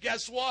church.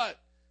 Guess what?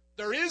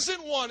 There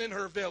isn't one in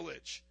her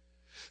village.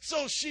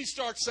 So she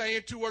starts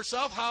saying to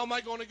herself, how am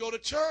I going to go to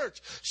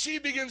church? She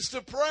begins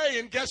to pray,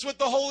 and guess what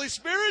the Holy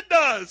Spirit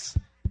does?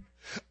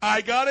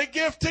 I got a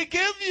gift to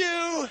give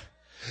you.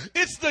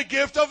 It's the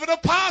gift of an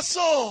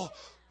apostle.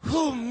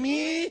 Who,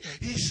 me?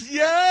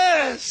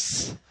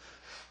 Yes.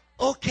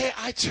 Okay,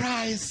 I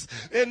tries.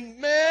 And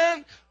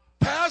man,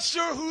 Pastor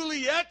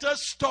Julieta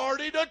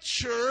started a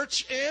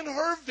church in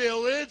her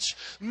village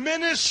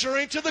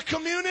ministering to the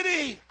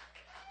community.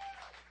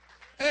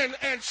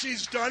 And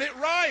she's done it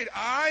right.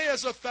 I,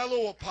 as a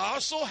fellow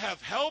apostle,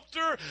 have helped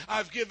her.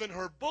 I've given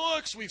her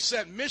books. We've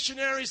sent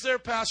missionaries there.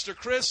 Pastor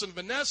Chris and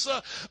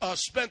Vanessa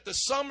spent the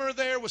summer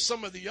there with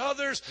some of the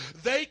others.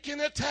 They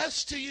can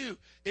attest to you.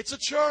 It's a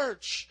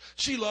church.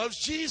 She loves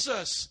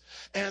Jesus.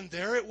 And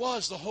there it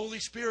was. The Holy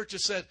Spirit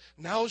just said,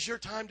 now's your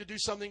time to do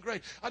something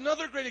great.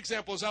 Another great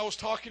example is I was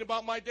talking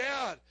about my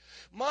dad.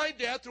 My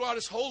dad, throughout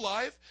his whole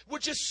life,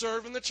 would just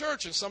serve in the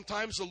church. And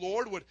sometimes the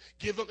Lord would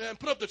give him, and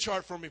put up the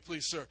chart for me,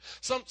 please, sir.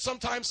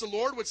 Sometimes the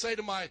Lord would say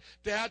to my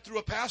dad through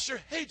a pastor,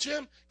 hey,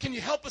 Jim, can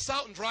you help us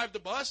out and drive the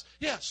bus?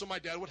 Yeah, so my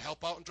dad would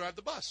help out and drive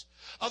the bus.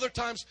 Other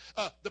times,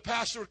 the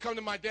pastor would come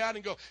to my dad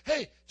and go,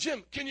 hey,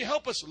 Jim, can you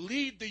help us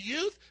lead the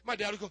youth? My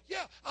dad would go,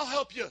 yeah, I'll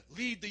help you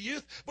lead the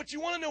youth. But you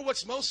want to know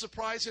what's most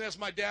surprising as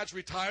my dad's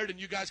retired, and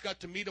you guys got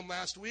to meet him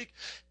last week?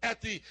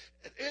 At the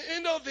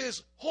end of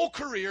his whole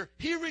career,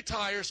 he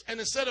retires, and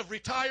instead of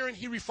retiring,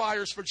 he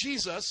refires for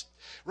Jesus,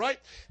 right?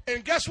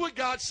 And guess what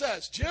God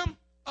says? Jim,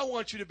 I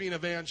want you to be an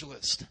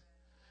evangelist.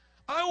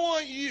 I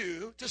want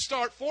you to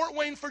start Fort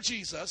Wayne for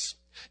Jesus,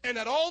 and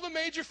at all the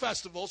major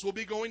festivals, we'll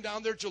be going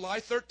down there July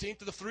 13th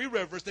to the Three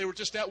Rivers. They were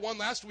just at one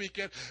last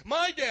weekend.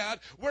 My dad,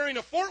 wearing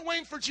a Fort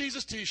Wayne for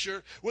Jesus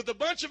t-shirt with a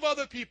bunch of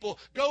other people,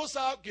 goes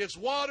out, gives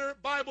water,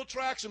 Bible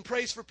tracts, and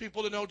prays for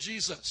people to know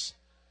Jesus.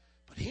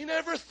 But he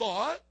never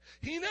thought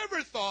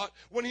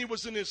when he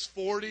was in his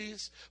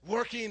 40s,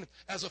 working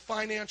as a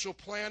financial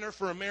planner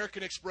for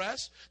American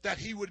Express, that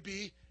he would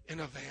be an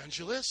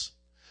evangelist.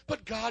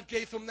 But God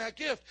gave him that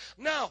gift.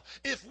 Now,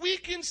 if we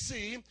can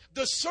see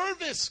the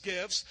service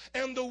gifts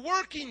and the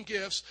working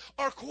gifts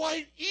are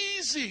quite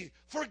easy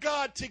for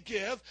God to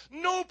give,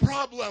 no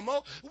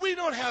problemo, we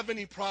don't have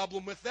any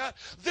problem with that,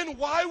 then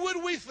why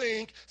would we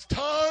think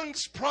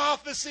tongues,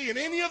 prophecy, and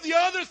any of the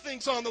other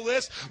things on the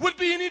list would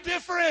be any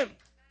different?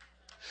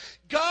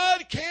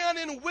 God can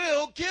and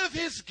will give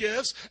his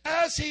gifts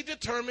as he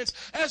determines,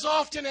 as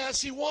often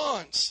as he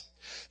wants.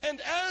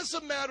 And as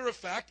a matter of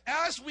fact,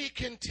 as we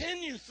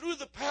continue through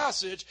the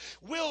passage,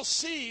 we'll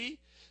see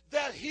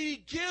that he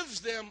gives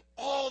them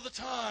all the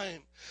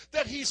time.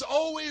 That he's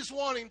always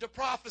wanting to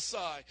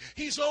prophesy.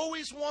 He's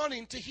always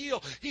wanting to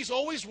heal. He's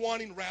always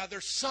wanting,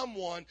 rather,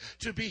 someone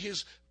to be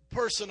his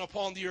person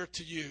upon the earth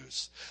to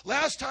use.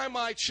 Last time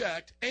I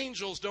checked,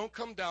 angels don't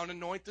come down and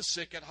anoint the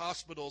sick at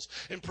hospitals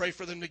and pray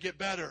for them to get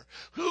better.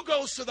 Who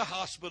goes to the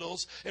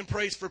hospitals and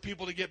prays for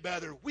people to get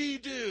better? We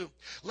do.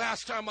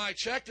 Last time I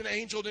checked, an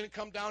angel didn't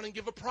come down and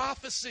give a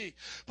prophecy.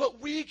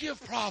 But we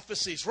give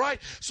prophecies,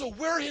 right? So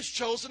we're his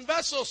chosen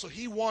vessel, so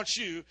he wants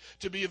you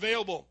to be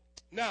available.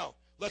 Now,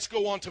 let's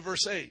go on to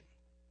verse 8.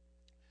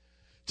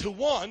 To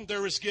one,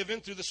 there is given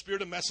through the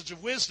Spirit a message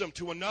of wisdom.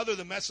 To another,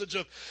 the message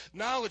of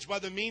knowledge by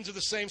the means of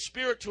the same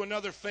Spirit. To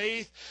another,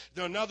 faith.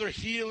 To another,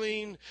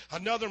 healing.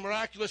 Another,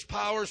 miraculous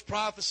powers,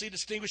 prophecy,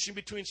 distinguishing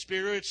between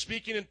spirits,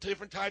 speaking in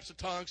different types of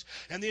tongues,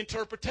 and the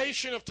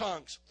interpretation of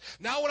tongues.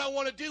 Now what I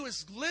want to do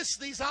is list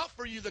these out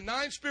for you, the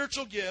 9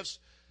 spiritual gifts,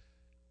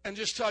 and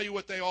just tell you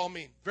what they all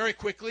mean. Very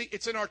quickly,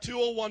 it's in our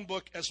 201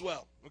 book as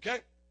well, okay?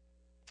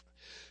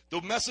 The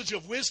message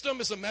of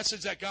wisdom is a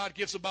message that God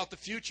gives about the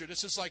future.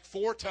 This is like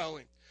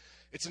foretelling.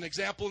 It's an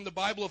example in the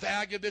Bible of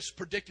Agabus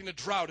predicting a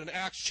drought in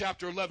Acts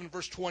chapter 11,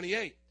 verse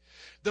 28.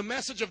 The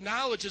message of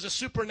knowledge is a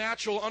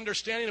supernatural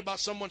understanding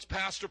about someone's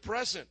past or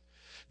present.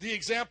 The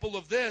example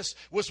of this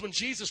was when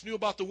Jesus knew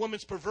about the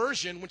woman's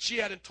perversion when she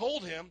hadn't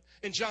told him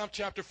in John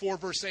chapter 4,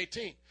 verse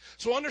 18.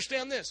 So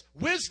understand this.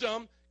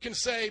 Wisdom can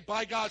say,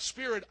 by God's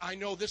Spirit, I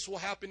know this will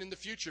happen in the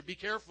future. Be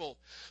careful.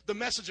 The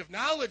message of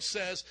knowledge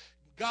says,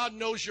 God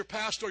knows your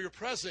past or your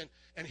present,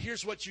 and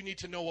here's what you need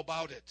to know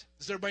about it.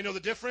 Does everybody know the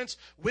difference?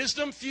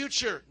 Wisdom,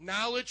 future.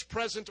 Knowledge,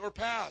 present or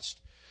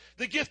past.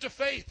 The gift of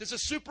faith is a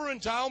super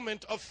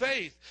endowment of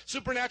faith,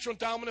 supernatural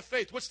endowment of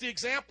faith. What's the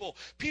example?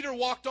 Peter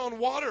walked on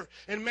water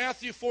in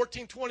Matthew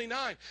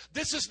 14:29.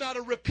 This is not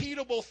a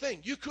repeatable thing.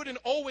 You couldn't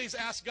always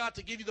ask God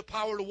to give you the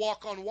power to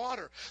walk on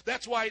water.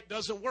 That's why it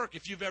doesn't work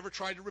if you've ever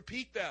tried to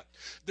repeat that.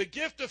 The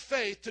gift of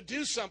faith to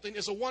do something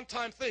is a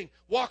one-time thing.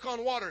 Walk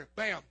on water,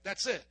 bam,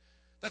 that's it.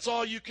 That's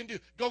all you can do.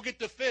 Go get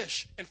the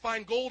fish and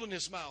find gold in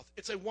his mouth.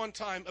 It's a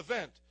one-time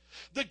event.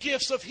 The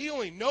gifts of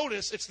healing.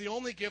 Notice it's the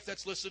only gift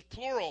that's listed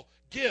plural.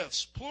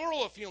 Gifts,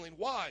 plural of healing.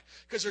 Why?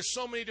 Because there's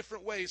so many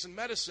different ways in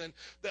medicine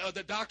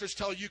that doctors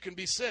tell you can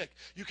be sick.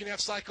 You can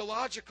have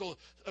psychological,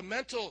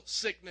 mental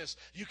sickness.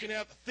 You can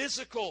have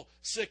physical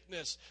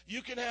sickness.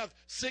 You can have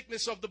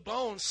sickness of the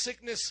bones,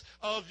 sickness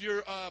of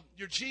your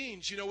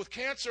genes, with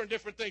cancer and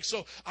different things.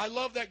 So I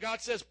love that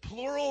God says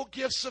plural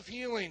gifts of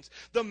healings,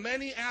 the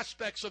many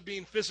aspects of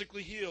being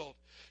physically healed.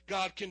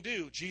 God can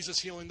do. Jesus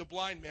healing the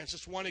blind man is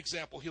just one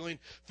example, healing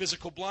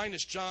physical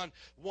blindness. John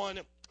 1,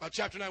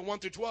 chapter 9, 1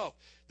 through 12.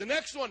 The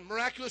next one,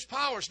 miraculous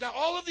powers. Now,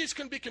 all of these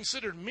can be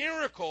considered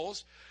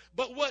miracles,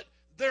 but what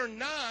they're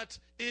not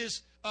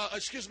is,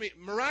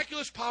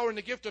 miraculous power and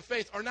the gift of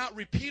faith are not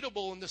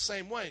repeatable in the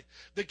same way.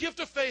 The gift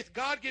of faith,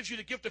 God gives you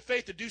the gift of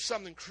faith to do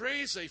something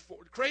crazy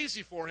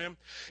for him,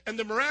 and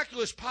the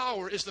miraculous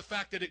power is the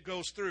fact that it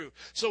goes through.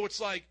 So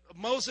it's like,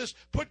 Moses,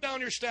 put down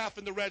your staff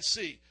in the Red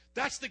Sea.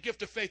 That's the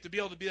gift of faith, to be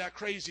able to be that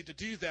crazy to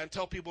do that and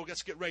tell people,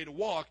 let's get ready to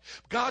walk.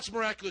 God's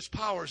miraculous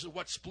power is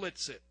what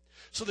splits it.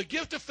 So the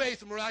gift of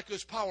faith and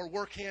miraculous power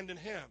work hand in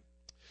hand.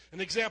 An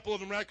example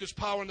of miraculous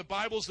power in the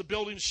Bible is the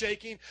building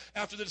shaking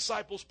after the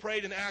disciples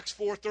prayed in Acts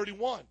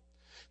 4:31.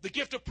 The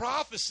gift of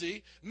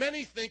prophecy,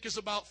 many think, is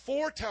about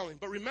foretelling.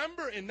 But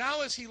remember, and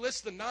now as he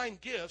lists the 9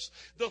 gifts,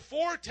 the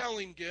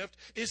foretelling gift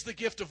is the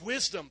gift of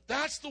wisdom.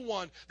 That's the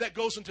one that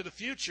goes into the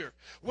future.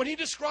 When he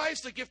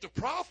describes the gift of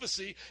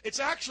prophecy, it's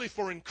actually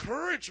for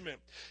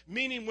encouragement,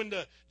 meaning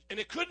and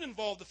it could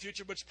involve the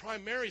future, but its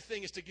primary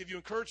thing is to give you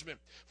encouragement.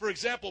 For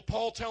example,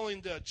 Paul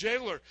telling the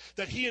jailer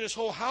that he and his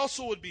whole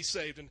household would be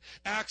saved in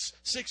Acts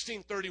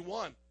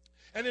 16:31.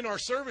 And in our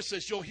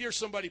services, you'll hear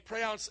somebody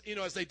pray out,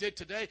 as they did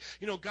today,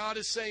 God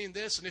is saying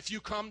this, and if you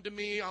come to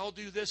me, I'll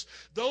do this.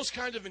 Those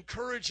kind of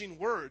encouraging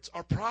words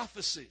are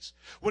prophecies.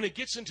 When it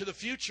gets into the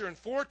future and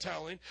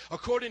foretelling,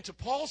 according to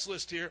Paul's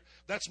list here,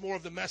 that's more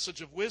of the message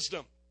of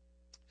wisdom.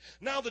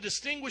 Now, the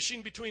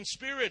distinguishing between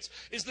spirits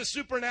is the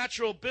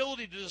supernatural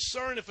ability to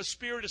discern if a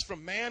spirit is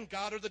from man,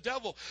 God, or the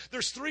devil.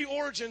 There's 3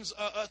 origins,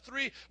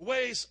 3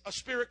 ways a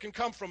spirit can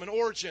come from, an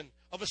origin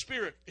of a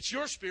spirit. It's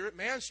your spirit,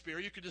 man's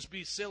spirit. You could just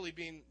be silly,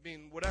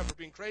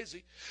 being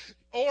crazy.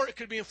 Or it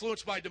could be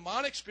influenced by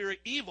demonic spirit,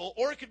 evil,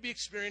 or it could be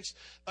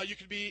you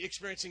could be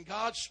experiencing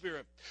God's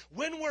spirit.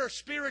 When we're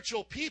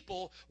spiritual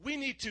people, we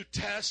need to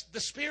test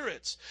the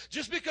spirits.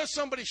 Just because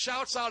somebody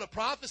shouts out a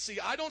prophecy,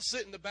 I don't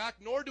sit in the back,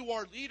 nor do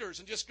our leaders,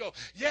 and just go,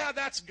 yeah,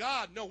 that's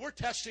God. No, we're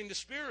testing the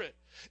spirit.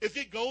 If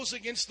it goes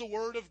against the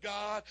word of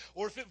God,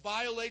 or if it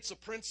violates a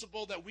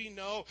principle that we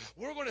know,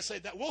 we're going to say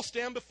that. We'll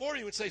stand before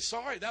you and say,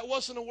 sorry, that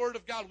wasn't a word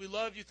of God. We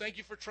love you. Thank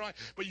you for trying.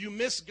 But you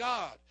missed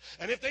God.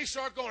 And if they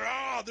start going,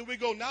 then we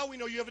go, now we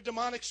know you have a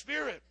demonic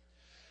spirit.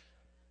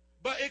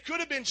 But it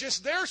could have been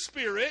just their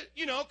spirit,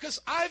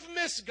 because I've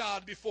missed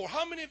God before.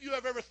 How many of you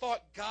have ever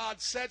thought God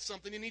said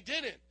something and he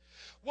didn't?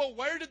 Well,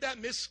 where did that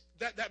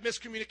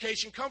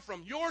miscommunication come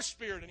from? Your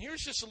spirit. And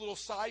here's just a little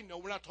side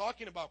note. We're not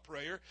talking about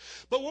prayer.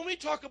 But when we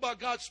talk about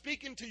God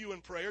speaking to you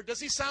in prayer, does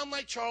he sound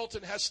like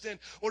Charlton Heston,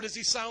 or does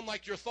he sound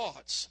like your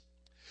thoughts?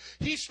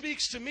 He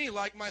speaks to me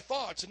like my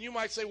thoughts. And you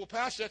might say, well,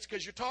 Pastor, that's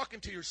because you're talking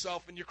to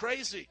yourself and you're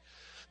crazy.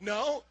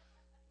 No.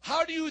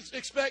 How do you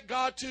expect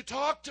God to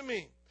talk to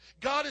me?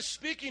 God is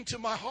speaking to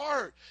my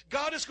heart.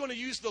 God is going to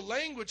use the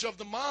language of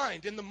the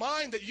mind, and the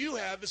mind that you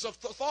have is of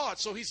the thought.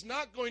 So he's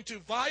not going to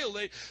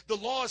violate the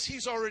laws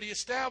he's already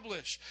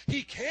established.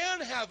 He can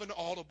have an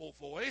audible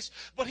voice,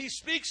 but he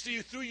speaks to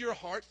you through your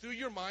heart, through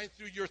your mind,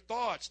 through your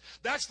thoughts.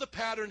 That's the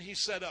pattern he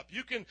set up.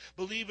 You can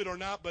believe it or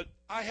not, but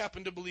I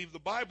happen to believe the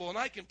Bible, and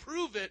I can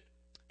prove it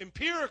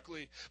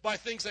empirically by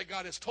things that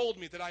God has told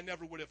me that I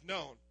never would have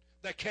known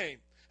that came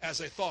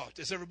as a thought.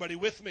 Is everybody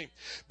with me?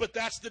 But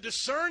that's the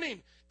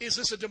discerning. Is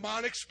this a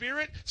demonic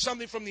spirit?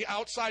 Something from the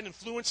outside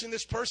influencing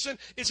this person?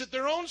 Is it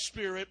their own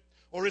spirit,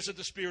 or is it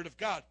the Spirit of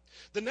God?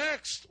 The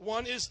next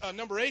one is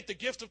number 8, the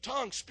gift of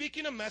tongues.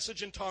 Speaking a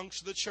message in tongues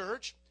to the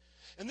church.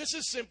 And this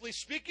is simply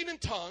speaking in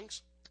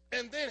tongues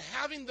and then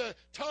having the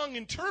tongue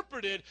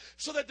interpreted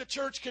so that the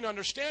church can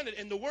understand it.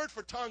 And the word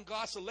for tongue,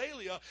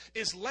 glossolalia,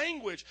 is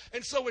language.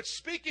 And so it's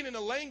speaking in a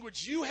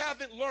language you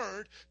haven't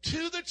learned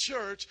to the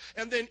church,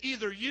 and then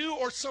either you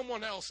or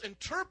someone else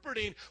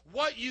interpreting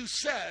what you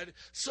said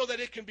so that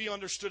it can be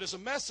understood as a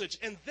message.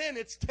 And then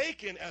it's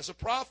taken as a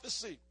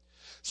prophecy.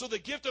 So the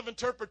gift of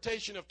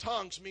interpretation of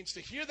tongues means to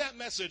hear that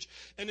message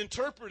and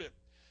interpret it.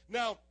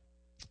 Now,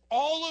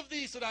 all of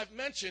these that I've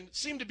mentioned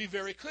seem to be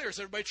very clear. Is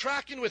everybody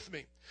tracking with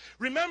me?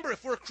 Remember,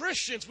 if we're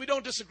Christians, we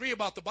don't disagree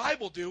about the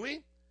Bible, do we?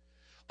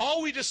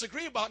 All we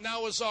disagree about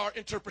now is our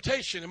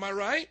interpretation. Am I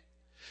right?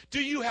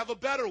 Do you have a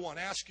better one?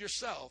 Ask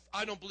yourself.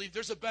 I don't believe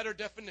there's a better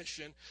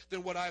definition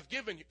than what I've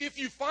given you. If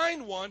you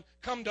find one,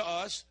 come to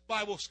us,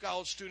 Bible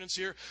college students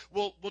here.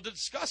 We'll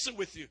discuss it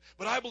with you.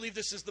 But I believe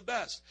this is the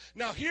best.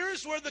 Now,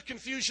 here's where the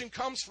confusion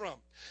comes from.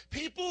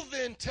 People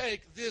then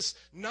take this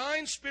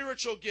 9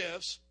 spiritual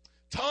gifts,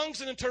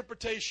 tongues and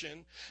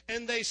interpretation,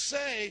 and they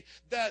say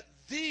that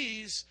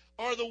these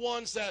are the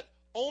ones that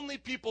only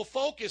people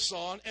focus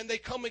on, and they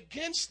come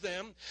against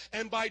them,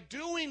 and by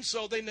doing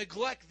so, they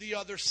neglect the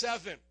other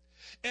 7.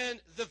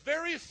 And the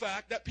very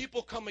fact that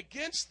people come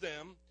against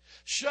them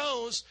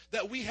shows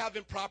that we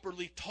haven't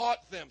properly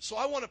taught them. So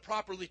I want to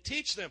properly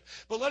teach them.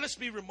 But let us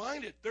be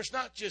reminded, there's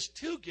not just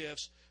 2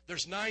 gifts,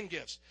 there's 9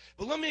 gifts.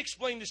 But let me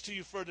explain this to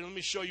you further. Let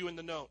me show you in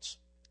the notes.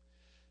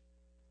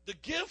 The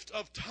gift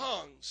of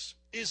tongues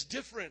is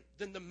different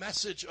than the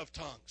message of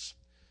tongues.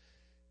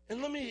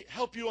 And let me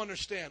help you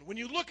understand. When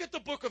you look at the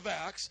book of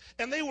Acts,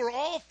 and they were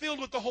all filled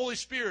with the Holy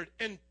Spirit,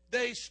 and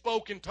they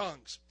spoke in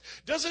tongues.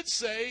 Does it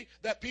say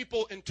that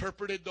people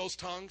interpreted those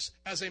tongues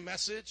as a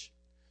message?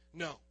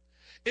 No.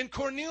 In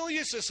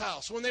Cornelius'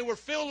 house, when they were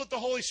filled with the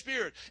Holy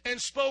Spirit and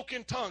spoke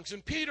in tongues,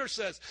 and Peter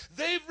says,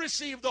 they've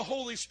received the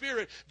Holy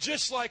Spirit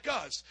just like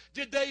us.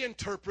 Did they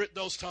interpret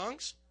those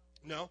tongues?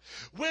 No.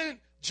 When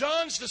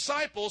John's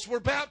disciples were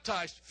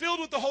baptized, filled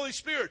with the Holy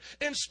Spirit,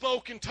 and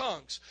spoke in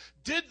tongues,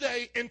 did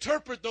they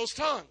interpret those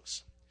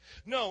tongues?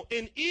 No.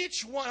 In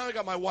each one, I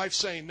got my wife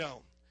saying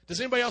no. Does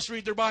anybody else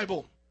read their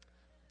Bible?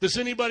 Does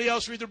anybody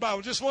else read their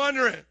Bible? Just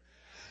wondering.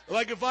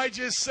 Like if I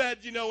just said,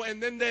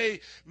 and then they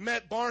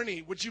met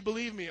Barney, would you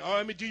believe me?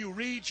 Or, do you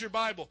read your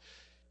Bible?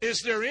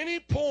 Is there any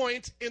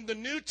point in the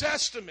New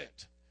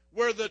Testament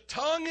where the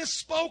tongue is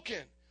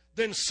spoken,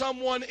 then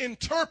someone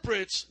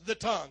interprets the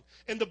tongue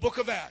in the book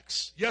of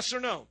Acts? Yes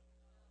or no?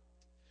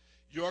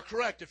 You're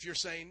correct if you're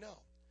saying no.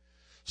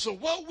 So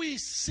what we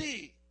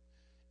see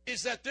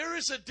is that there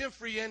is a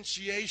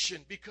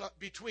differentiation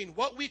between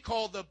what we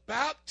call the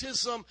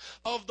baptism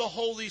of the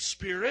Holy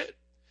Spirit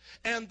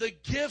and the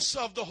gifts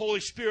of the Holy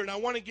Spirit. And I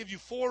want to give you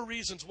 4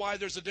 reasons why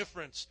there's a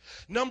difference.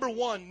 Number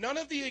 1, none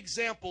of the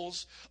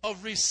examples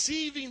of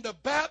receiving the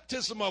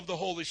baptism of the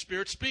Holy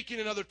Spirit, speaking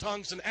in other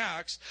tongues in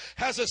Acts,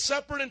 has a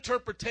separate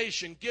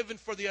interpretation given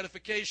for the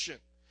edification.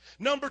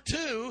 Number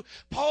 2,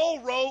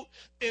 Paul wrote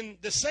in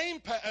the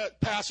same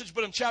passage,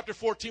 but in chapter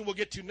 14 we'll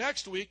get to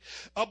next week,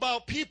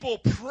 about people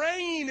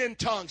praying in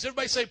tongues.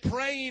 Everybody say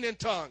praying in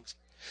tongues.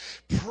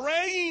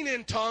 Praying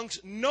in tongues,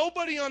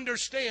 nobody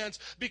understands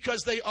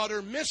because they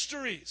utter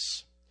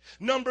mysteries.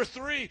 Number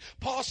 3,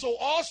 Apostle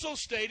also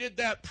stated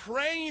that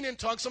praying in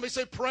tongues, somebody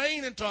say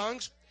praying in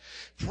tongues.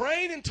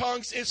 Praying in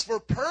tongues is for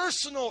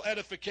personal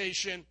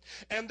edification,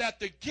 and that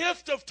the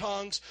gift of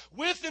tongues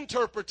with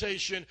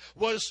interpretation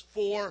was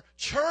for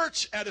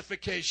church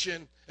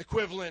edification,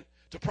 equivalent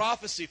to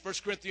prophecy, 1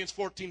 Corinthians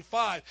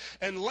 14:5.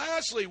 And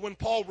lastly, when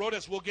Paul wrote,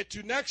 as we'll get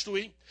to next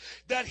week,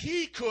 that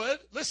he could,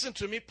 listen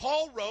to me,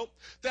 Paul wrote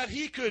that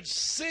he could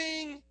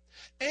sing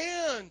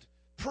and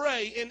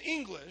pray in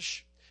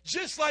English.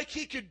 Just like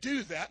he could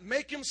do that,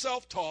 make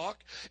himself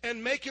talk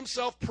and make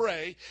himself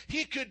pray,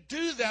 he could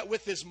do that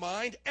with his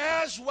mind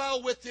as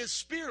well with his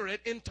spirit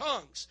in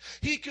tongues.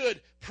 He could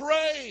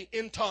pray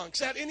in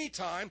tongues at any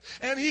time,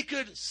 and he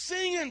could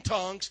sing in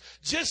tongues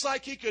just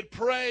like he could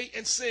pray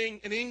and sing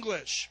in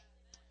English.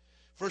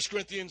 1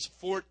 Corinthians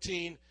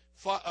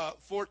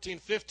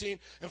 14:15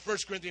 and 1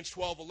 Corinthians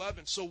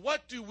 12:11. So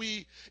what do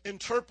we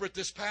interpret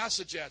this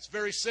passage as?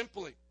 Very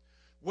simply,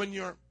 when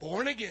you're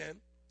born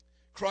again,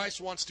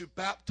 Christ wants to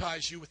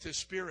baptize you with his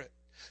Spirit.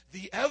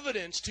 The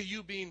evidence to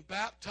you being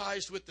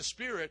baptized with the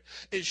Spirit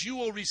is you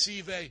will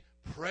receive a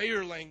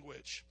prayer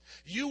language.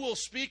 You will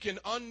speak in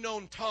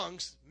unknown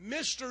tongues,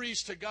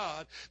 mysteries to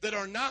God that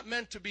are not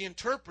meant to be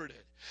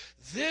interpreted.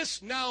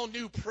 This now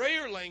new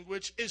prayer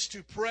language is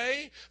to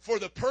pray for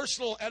the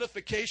personal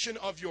edification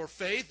of your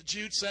faith.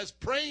 Jude says,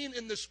 praying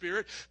in the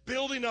Spirit,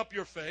 building up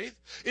your faith.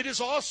 It is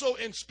also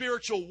in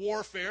spiritual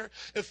warfare.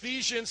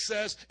 Ephesians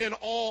says, in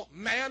all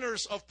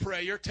manners of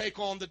prayer, take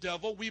on the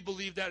devil. We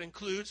believe that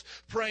includes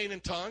praying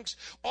in tongues.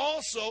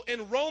 Also,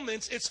 in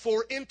Romans, it's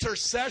for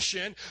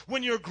intercession.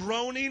 When you're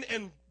groaning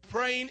and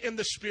praying in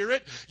the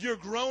Spirit, you're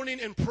groaning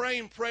and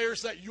praying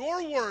prayers that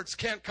your words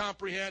can't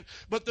comprehend,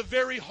 but the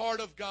very heart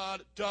of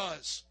God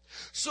does.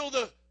 So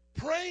the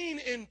praying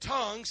in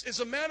tongues is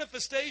a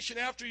manifestation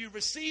after you've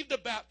received the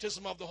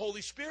baptism of the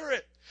Holy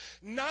Spirit.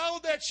 Now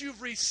that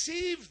you've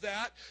received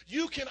that,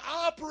 you can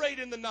operate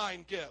in the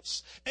 9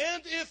 gifts.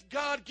 And if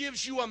God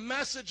gives you a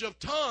message of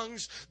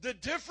tongues, the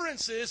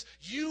difference is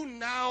you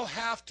now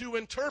have to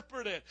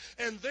interpret it.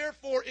 And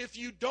therefore, if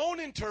you don't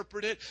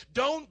interpret it,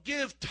 don't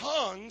give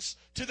tongues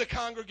to the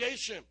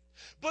congregation.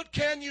 But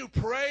can you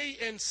pray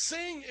and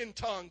sing in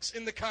tongues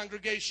in the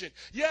congregation?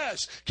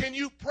 Yes. Can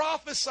you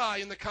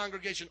prophesy in the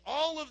congregation?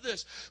 All of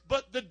this.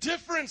 But the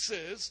difference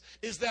is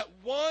that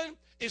one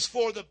is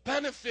for the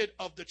benefit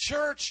of the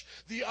church.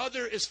 The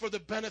other is for the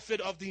benefit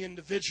of the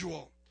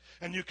individual.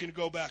 And you can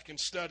go back and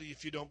study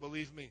if you don't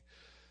believe me.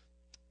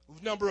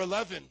 Number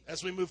 11,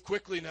 as we move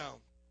quickly now.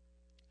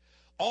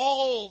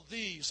 All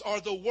these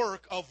are the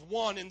work of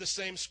one and the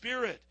same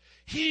Spirit.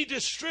 He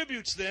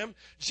distributes them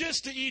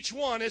just to each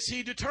one as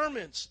he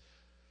determines.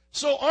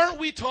 So aren't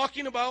we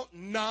talking about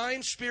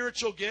 9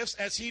 spiritual gifts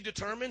as he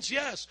determines?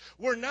 Yes.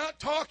 We're not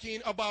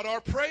talking about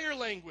our prayer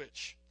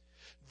language.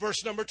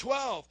 Verse number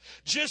 12.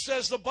 Just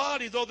as the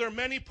body, though there are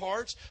many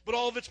parts, but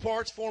all of its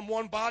parts form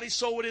one body,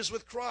 so it is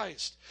with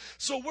Christ.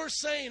 So we're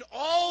saying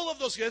all of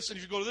those gifts, and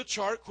if you go to the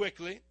chart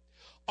quickly,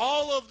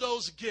 all of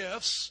those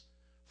gifts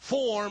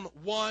form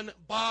one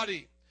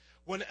body.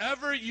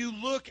 Whenever you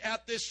look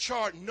at this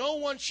chart, no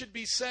one should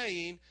be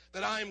saying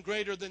that I am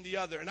greater than the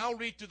other. And I'll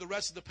read through the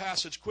rest of the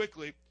passage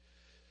quickly.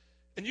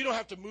 And you don't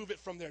have to move it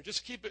from there.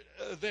 Just keep it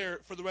there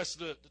for the rest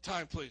of the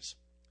time, please.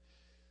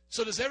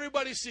 So does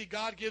everybody see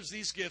God gives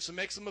these gifts and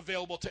makes them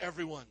available to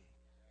everyone?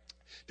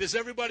 Does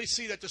everybody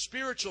see that the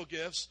spiritual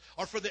gifts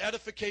are for the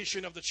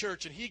edification of the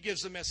church and he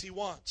gives them as he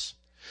wants?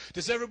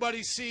 Does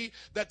everybody see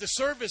that the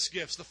service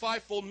gifts, the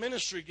fivefold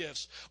ministry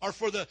gifts, are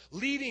for the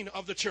leading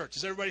of the church?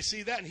 Does everybody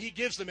see that? And he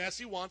gives them as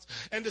he wants.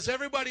 And does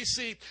everybody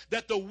see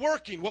that the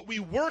working, what we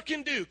work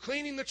and do,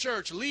 cleaning the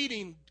church,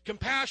 leading,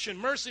 compassion,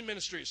 mercy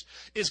ministries,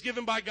 is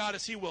given by God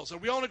as he wills? Are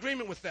we all in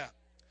agreement with that?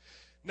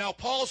 Now,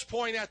 Paul's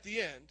point at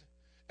the end,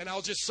 and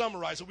I'll just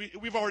summarize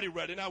it. We've already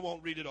read it, and I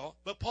won't read it all.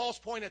 But Paul's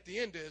point at the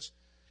end is,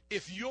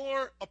 if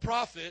you're a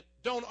prophet,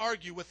 don't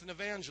argue with an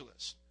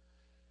evangelist.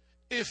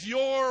 If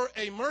you're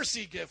a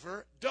mercy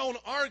giver, don't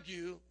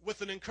argue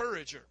with an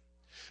encourager.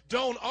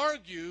 Don't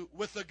argue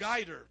with a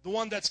guider, the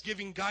one that's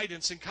giving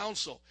guidance and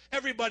counsel.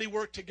 Everybody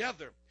work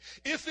together.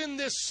 If in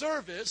this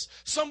service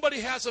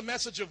somebody has a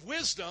message of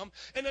wisdom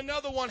and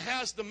another one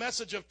has the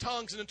message of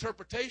tongues and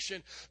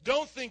interpretation,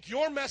 don't think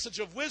your message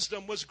of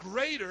wisdom was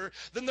greater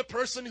than the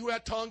person who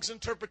had tongues and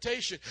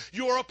interpretation.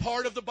 You're a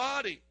part of the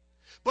body.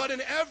 But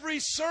in every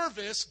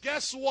service,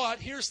 guess what?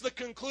 Here's the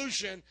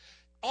conclusion.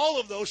 All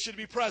of those should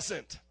be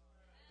present.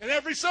 In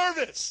every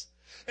service.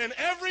 In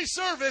every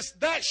service,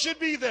 that should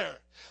be there.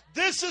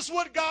 This is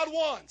what God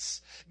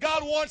wants.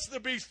 God wants there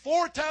to be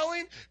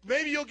foretelling.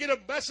 Maybe you'll get a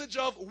message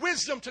of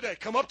wisdom today.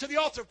 Come up to the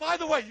altar. By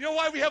the way, you know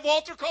why we have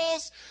altar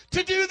calls?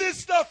 To do this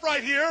stuff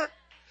right here.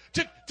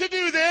 To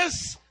do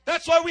this.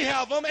 That's why we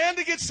have them. And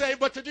to get saved,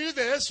 but to do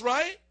this,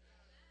 right?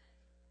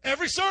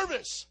 Every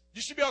service.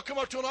 You should be able to come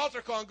up to an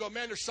altar call and go,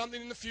 man, there's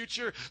something in the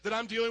future that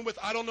I'm dealing with.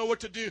 I don't know what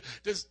to do.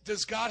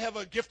 Does God have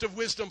a gift of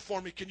wisdom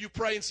for me? Can you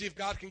pray and see if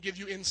God can give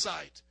you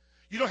insight?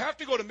 You don't have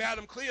to go to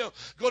Madam Cleo.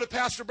 Go to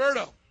Pastor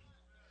Berto.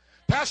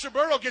 Pastor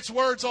Berto gets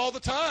words all the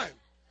time.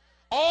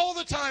 All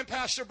the time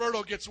Pastor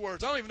Berto gets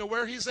words. I don't even know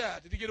where he's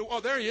at. Did he get a,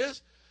 oh, there he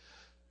is.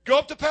 Go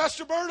up to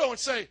Pastor Berto and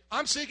say,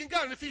 I'm seeking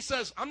God. And if he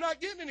says, I'm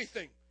not getting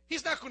anything,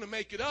 he's not going to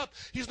make it up.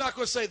 He's not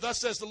going to say, thus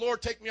says the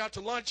Lord, take me out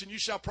to lunch and you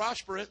shall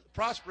prospereth.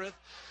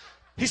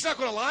 He's not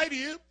going to lie to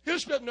you. He'll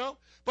just no.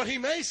 But he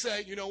may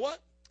say, you know what?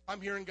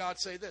 I'm hearing God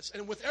say this.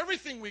 And with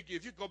everything we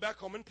give you, go back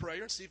home in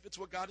prayer and see if it's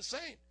what God is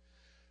saying.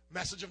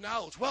 Message of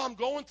knowledge. Well, I'm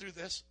going through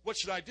this. What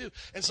should I do?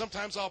 And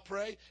sometimes I'll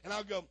pray and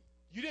I'll go,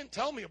 you didn't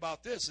tell me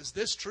about this. Is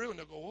this true? And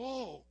they'll go,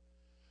 oh.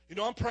 You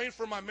know, I'm praying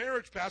for my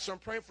marriage, Pastor. I'm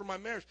praying for my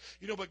marriage.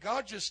 You know, but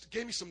God just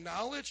gave me some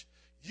knowledge.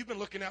 You've been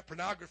looking at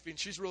pornography, and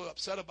she's really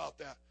upset about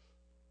that.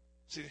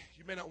 See,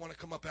 you may not want to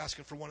come up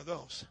asking for one of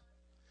those.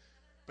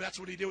 But that's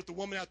what he did with the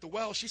woman at the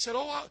well. She said,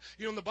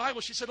 in the Bible,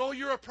 she said, oh,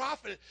 you're a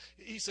prophet.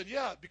 He said,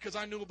 yeah, because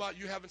I knew about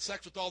you having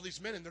sex with all these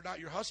men, and they're not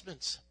your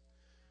husbands.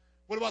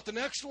 What about the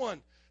next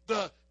one?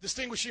 The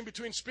distinguishing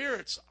between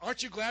spirits.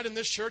 Aren't you glad in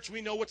this church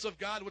we know what's of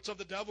God, what's of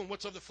the devil, and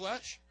what's of the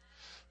flesh?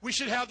 We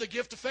should have the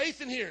gift of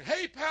faith in here.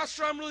 Hey,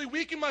 Pastor, I'm really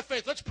weak in my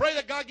faith. Let's pray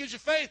that God gives you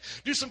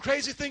faith. Do some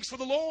crazy things for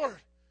the Lord.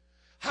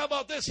 How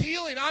about this?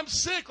 Healing. I'm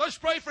sick. Let's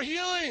pray for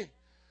healing.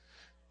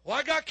 Well,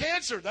 I got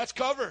cancer. That's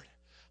covered.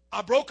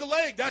 I broke a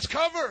leg. That's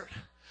covered.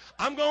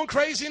 I'm going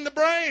crazy in the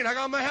brain.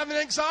 I'm having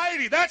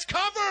anxiety. That's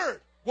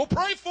covered. We'll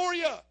pray for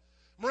you.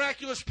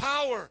 Miraculous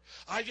power.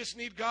 I just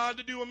need God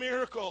to do a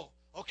miracle.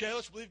 Okay,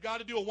 let's believe God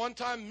to do a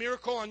one-time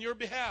miracle on your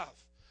behalf.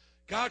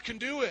 God can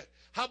do it.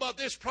 How about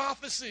this?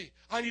 Prophecy.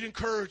 I need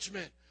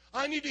encouragement.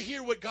 I need to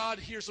hear what God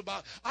hears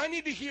about. I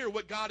need to hear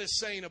what God is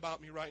saying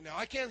about me right now.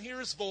 I can't hear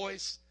his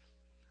voice.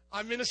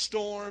 I'm in a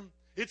storm.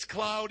 It's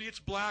cloudy. It's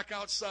black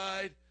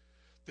outside.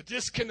 The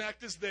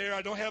disconnect is there.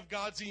 I don't have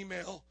God's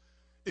email.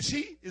 Is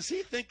he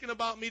thinking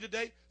about me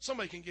today?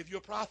 Somebody can give you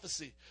a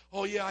prophecy.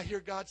 Oh, yeah, I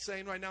hear God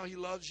saying right now he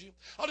loves you.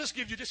 I'll just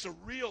give you just a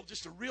real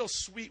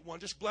sweet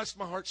one. Just blessed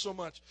my heart so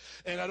much.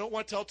 And I don't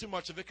want to tell too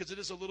much of it because it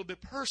is a little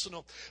bit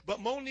personal. But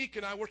Monique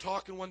and I were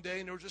talking one day,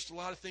 and there were just a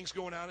lot of things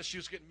going on, and she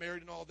was getting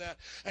married and all that.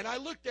 And I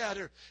looked at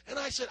her, and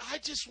I said,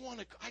 this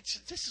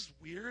is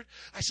weird.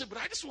 I said, but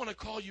I just want to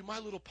call you my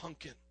little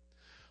pumpkin.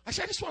 I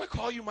said, I just want to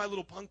call you my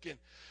little pumpkin.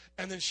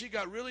 And then she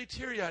got really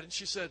teary-eyed, and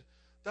she said,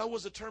 that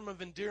was a term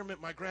of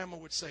endearment my grandma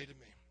would say to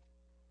me.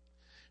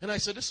 And I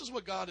said, this is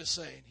what God is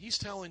saying. He's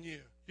telling you,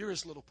 you're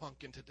his little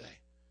pumpkin today.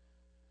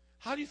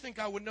 How do you think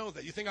I would know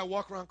that? You think I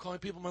walk around calling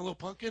people my little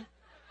pumpkin?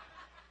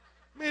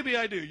 Maybe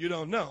I do. You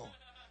don't know.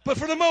 But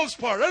for the most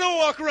part, I don't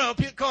walk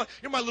around calling,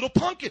 you're my little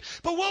pumpkin.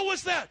 But what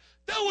was that?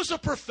 That was a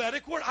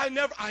prophetic word. I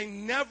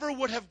never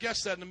would have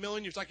guessed that in a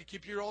million years. I could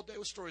keep you here all day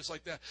with stories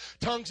like that.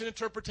 Tongues and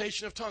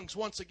interpretation of tongues.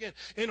 Once again,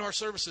 in our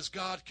services,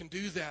 God can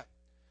do that.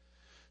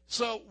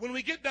 So when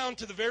we get down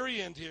to the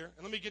very end here,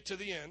 and let me get to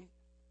the end,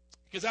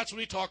 because that's when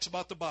he talks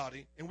about the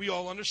body, and we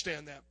all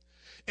understand that.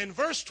 In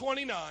verse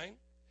 29,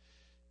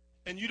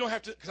 and you don't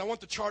have to, because I want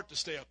the chart to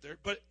stay up there,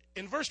 but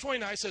in verse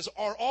 29 it says,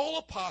 are all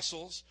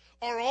apostles,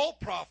 are all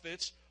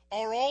prophets,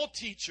 are all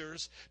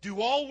teachers,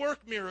 do all work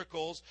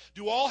miracles,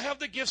 do all have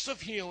the gifts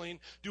of healing,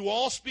 do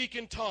all speak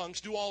in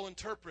tongues, do all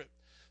interpret.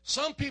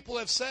 Some people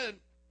have said,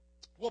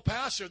 Well,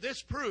 Pastor,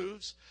 this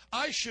proves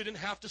I shouldn't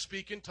have to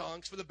speak in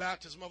tongues for the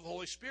baptism of the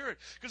Holy Spirit.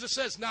 Because it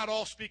says not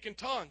all speak in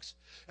tongues.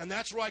 And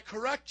that's where I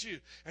correct you.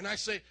 And I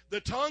say the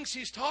tongues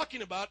he's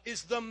talking about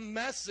is the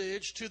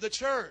message to the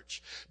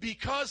church.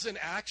 Because in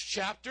Acts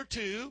chapter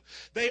 2,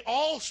 they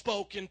all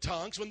spoke in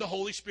tongues when the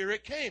Holy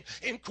Spirit came.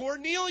 In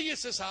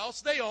Cornelius'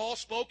 house, they all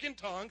spoke in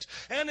tongues.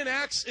 And in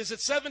Acts, is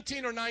it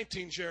 17 or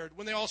 19, Jared,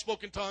 when they all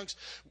spoke in tongues?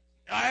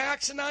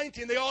 Acts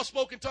 19, they all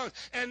spoke in tongues.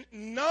 And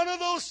none of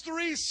those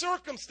three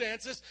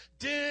circumstances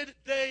did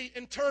they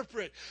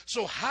interpret.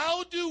 So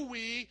how do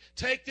we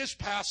take this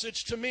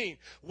passage to mean?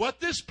 What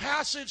this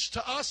passage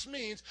to us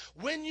means,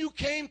 when you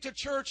came to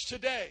church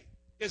today,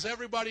 is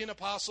everybody an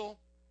apostle?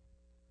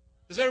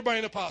 Is everybody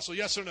an apostle?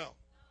 Yes or no?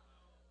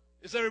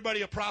 Is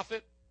everybody a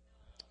prophet?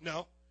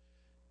 No.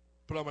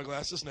 Put on my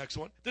glasses. Next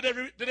one. Did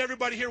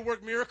everybody here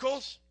work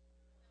miracles?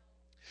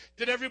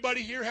 Did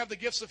everybody here have the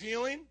gifts of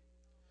healing?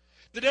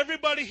 Did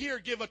everybody here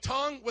give a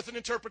tongue with an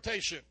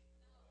interpretation?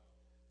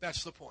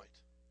 That's the point.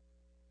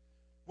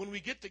 When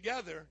we get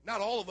together, not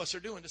all of us are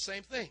doing the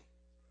same thing.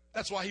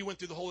 That's why he went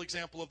through the whole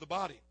example of the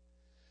body.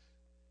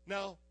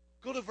 Now,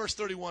 go to verse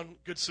 31,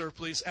 good sir,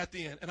 please, at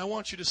the end. And I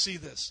want you to see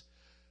this.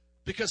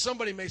 Because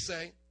somebody may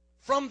say,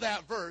 from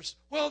that verse,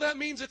 well, that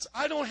means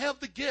I don't have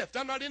the gift.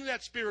 I'm not into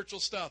that spiritual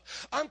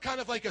stuff. I'm kind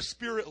of like a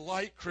spirit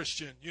light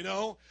Christian, you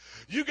know?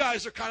 You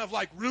guys are kind of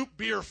like root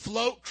beer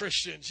float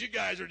Christians. You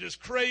guys are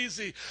just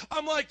crazy.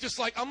 I'm like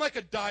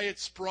a diet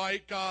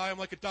Sprite guy. I'm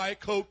like a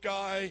Diet Coke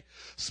guy.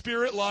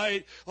 Spirit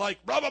light,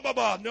 like, blah, blah, blah,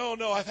 blah.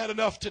 No, I've had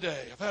enough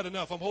today. I've had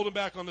enough. I'm holding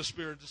back on the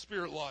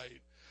spirit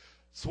light.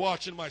 Just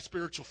watching my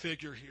spiritual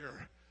figure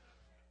here.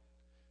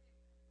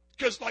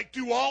 Because,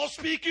 do all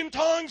speak in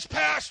tongues,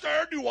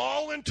 Pastor? Do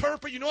all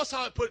interpret? You notice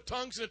how I put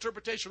tongues and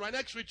interpretation right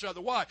next to each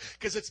other. Why?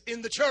 Because it's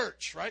in the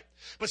church, right?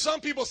 But some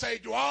people say,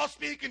 do all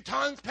speak in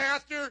tongues,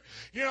 Pastor?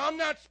 You know, I'm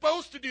not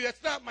supposed to do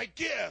that. That's not my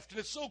gift. And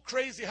it's so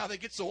crazy how they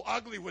get so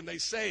ugly when they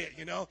say it,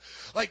 you know?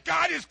 Like,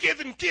 God has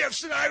given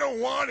gifts and I don't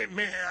want it,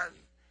 man.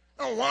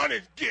 I don't want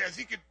his gifts.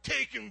 He could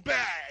take them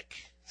back.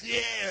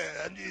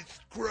 Yeah, it's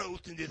gross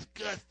and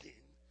disgusting.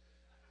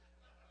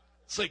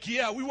 It's like,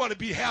 yeah, we want to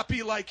be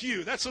happy like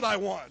you. That's what I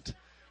want.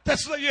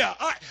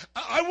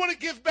 I want to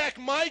give back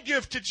my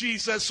gift to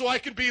Jesus so I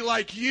can be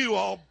like you,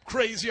 all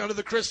crazy under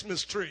the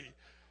Christmas tree.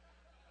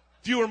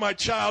 If you were my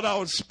child, I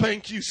would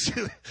spank you,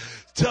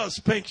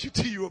 spank you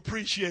till you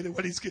appreciate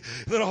it.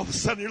 Then all of a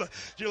sudden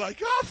you're like,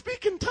 I'll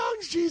speak in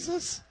tongues,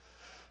 Jesus.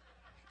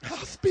 I'll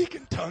speak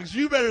in tongues.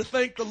 You better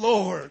thank the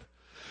Lord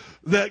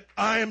that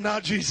I am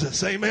not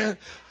Jesus. Amen.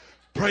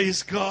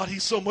 Praise God,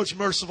 he's so much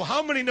merciful.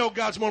 How many know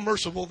God's more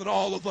merciful than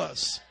all of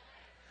us?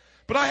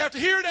 But I have to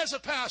hear it as a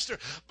pastor.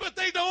 But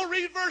they don't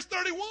read verse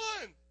 31.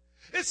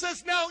 It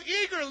says, now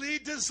eagerly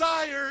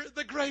desire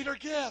the greater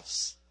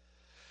gifts.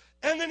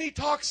 And then he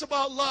talks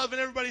about love,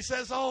 and everybody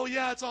says, oh,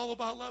 yeah, it's all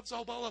about love. It's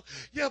all about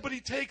love. Yeah, but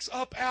he takes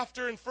up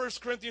after in 1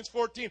 Corinthians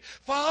 14,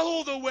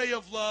 follow the way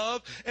of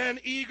love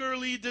and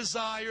eagerly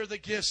desire the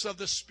gifts of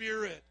the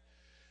Spirit.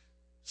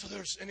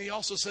 And he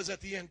also says at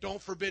the end,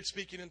 don't forbid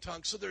speaking in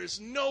tongues. So there is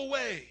no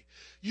way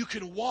you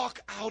can walk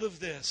out of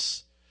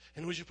this.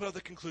 And would you put out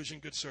the conclusion,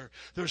 good sir?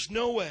 There's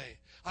no way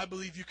I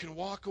believe you can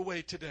walk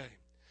away today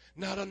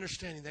not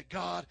understanding that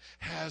God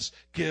has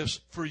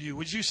gifts for you.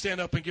 Would you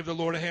stand up and give the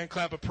Lord a hand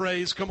clap of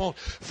praise? Come on.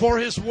 For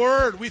his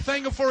word. We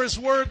thank him for his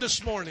word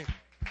this morning.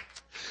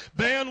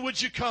 Band,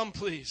 would you come,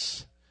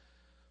 please?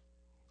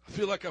 I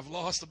feel like I've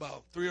lost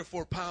about 3 or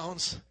 4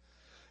 pounds.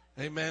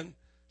 Amen.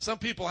 Some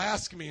people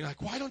ask me,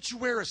 like, why don't you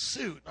wear a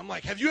suit? I'm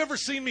like, have you ever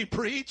seen me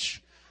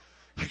preach?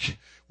 Like,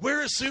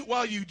 wear a suit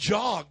while you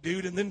jog,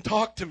 dude, and then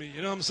talk to me.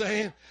 You know what I'm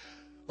saying?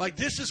 Like,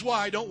 this is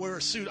why I don't wear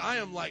a suit. I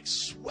am, like,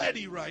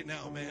 sweaty right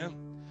now, man.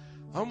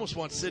 I almost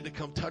want Sid to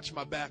come touch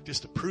my back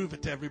just to prove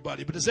it to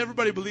everybody. But does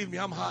everybody believe me?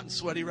 I'm hot and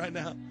sweaty right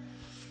now.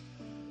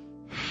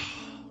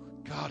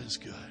 God is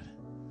good.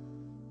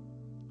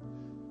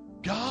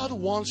 God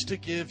wants to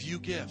give you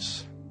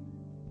gifts.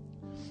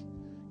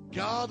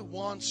 God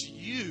wants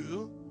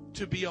you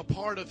to be a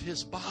part of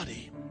his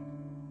body.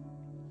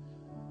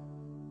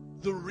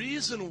 The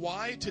reason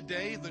why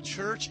today the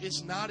church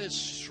is not as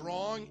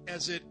strong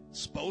as it's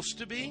supposed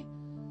to be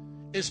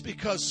is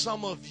because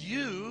some of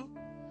you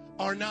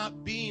are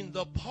not being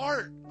the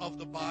part of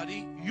the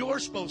body you're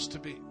supposed to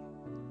be.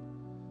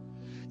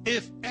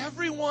 If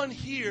everyone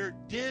here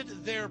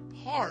did their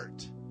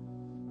part,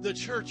 the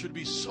church would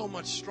be so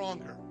much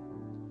stronger.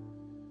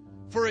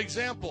 For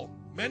example,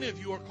 many of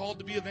you are called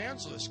to be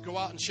evangelists. Go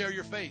out and share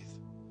your faith.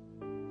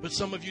 But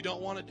some of you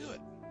don't want to do it.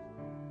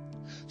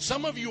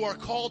 Some of you are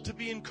called to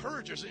be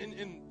encouragers.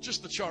 In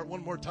just the chart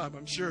one more time.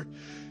 I'm sure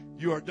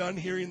you are done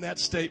hearing that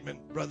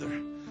statement, brother.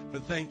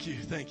 But thank you.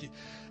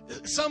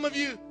 Some of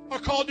you are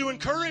called to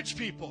encourage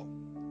people.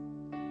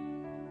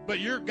 But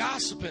you're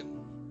gossiping.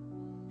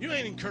 You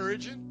ain't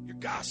encouraging. You're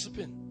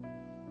gossiping.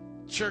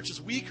 Church is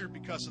weaker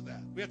because of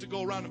that. We have to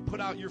go around and put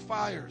out your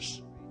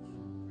fires.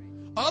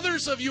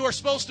 Others of you are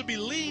supposed to be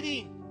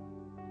leading.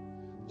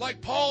 Like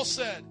Paul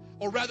said,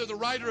 or rather the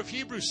writer of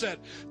Hebrews said,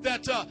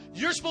 that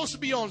you're supposed to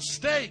be on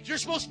steak. You're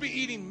supposed to be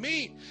eating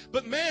meat.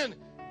 But man,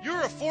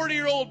 you're a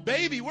 40-year-old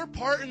baby. We're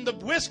parting the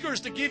whiskers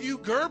to give you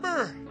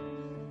Gerber.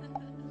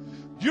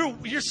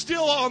 You're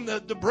still on the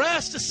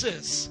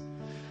breastises.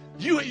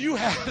 You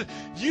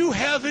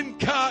haven't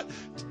got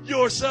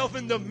yourself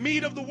in the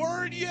meat of the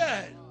word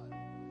yet.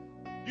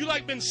 You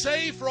like been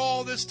saved for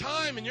all this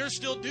time and you're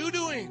still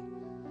doo-dooing.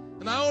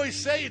 And I always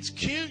say it's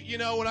cute, you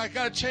know, when I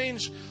got to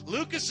change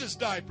Lucas's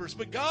diapers.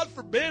 But God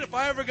forbid if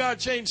I ever got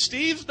to change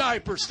Steve's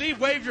diapers. Steve,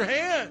 wave your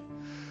hand.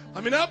 I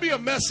mean, that'd be a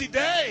messy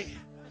day.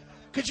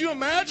 Could you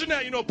imagine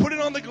that? You know, put it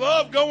on the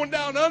glove, going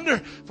down under,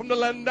 from the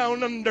land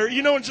down under,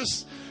 you know, and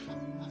just,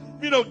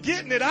 you know,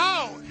 getting it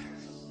out.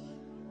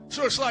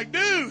 So it's like,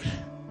 dude,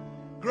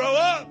 grow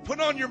up.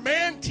 Put on your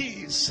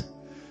man-tees.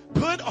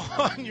 Put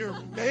on your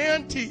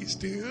man-tees,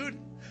 dude.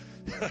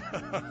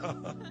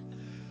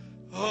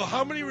 Oh,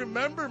 how many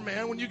remember,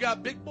 man, when you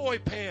got big boy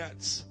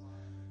pants?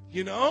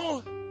 You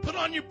know? Put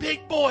on your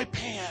big boy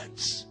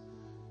pants.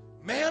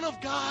 Man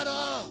of God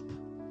up.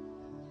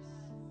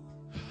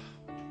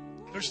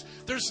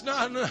 There's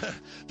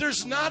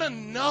not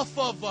enough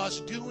of us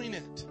doing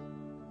it.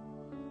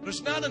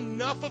 There's not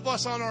enough of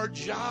us on our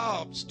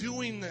jobs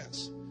doing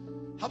this.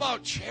 How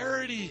about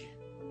charity?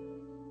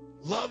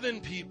 Loving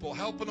people,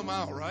 helping them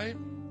out, right?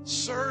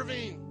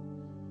 Serving.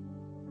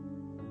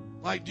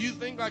 Like, do you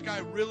think like I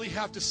really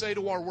have to say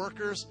to our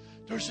workers,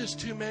 there's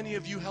just too many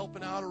of you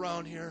helping out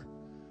around here?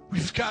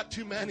 We've got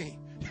too many.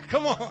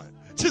 Come on.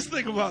 Just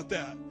think about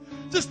that.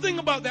 Just think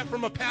about that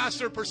from a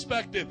pastor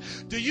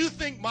perspective. Do you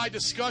think my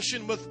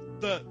discussion with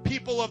the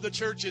people of the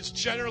church is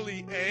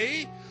generally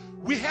A,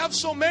 we have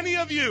so many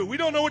of you, we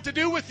don't know what to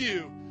do with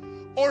you?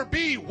 Or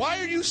B, why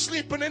are you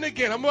sleeping in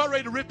again? I'm about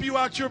ready to rip you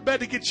out your bed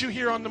to get you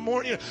here on the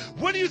morning.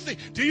 What do you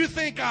think? Do you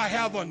think I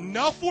have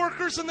enough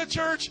workers in the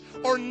church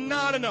or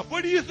not enough?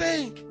 What do you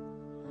think?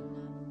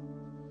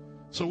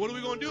 So what are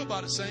we going to do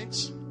about it,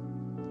 saints?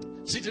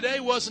 See, today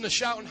wasn't a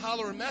shout and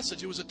holler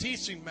message. It was a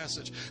teaching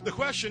message. The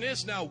question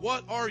is now,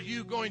 what are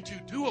you going to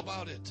do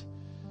about it?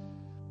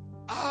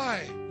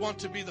 I want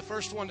to be the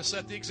first one to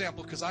set the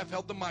example because I've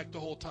held the mic the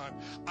whole time.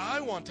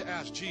 I want to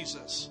ask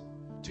Jesus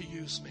to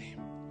use me.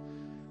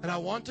 And I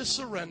want to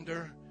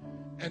surrender.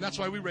 And that's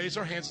why we raise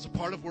our hands as a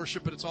part of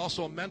worship, but it's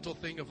also a mental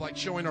thing of like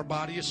showing our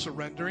body is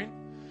surrendering.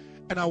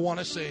 And I want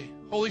to say,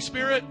 Holy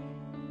Spirit,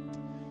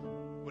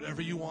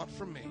 whatever you want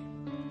from me,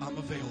 I'm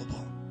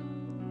available.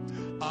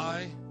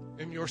 I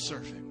am your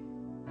servant.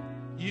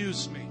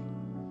 Use me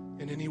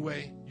in any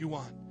way you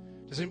want.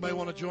 Does anybody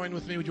want to join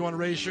with me? Would you want to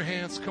raise your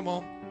hands? Come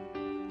on.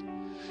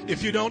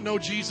 If you don't know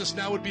Jesus,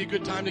 now would be a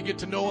good time to get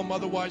to know him.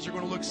 Otherwise, you're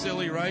going to look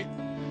silly, right?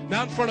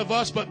 Not in front of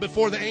us, but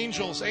before the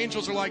angels.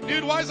 Angels are like,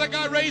 dude, why is that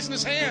guy raising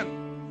his hand?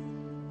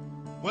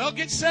 Well,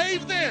 get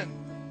saved then.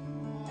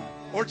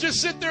 Or just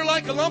sit there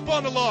like a lump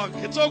on a log.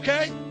 It's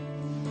okay.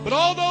 But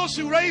all those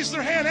who raise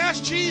their hand,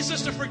 ask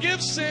Jesus to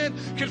forgive sin,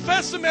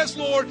 confess him as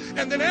Lord,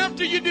 and then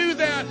after you do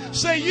that,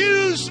 say,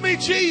 use me,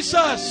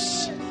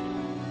 Jesus.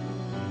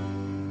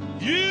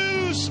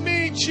 Use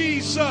me,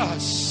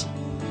 Jesus.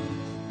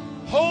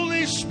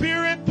 Holy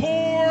Spirit,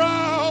 pour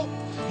out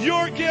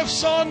your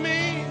gifts on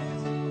me.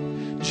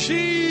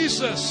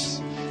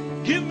 Jesus,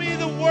 give me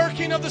the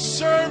working of the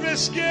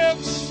service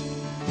gifts.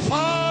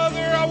 Father,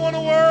 I want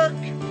to work.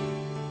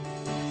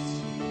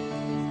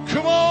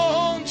 Come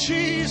on,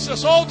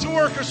 Jesus. Altar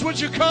workers, would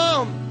you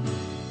come?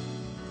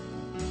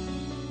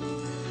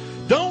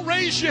 Don't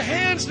raise your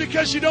hands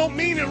because you don't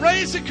mean it.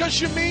 Raise it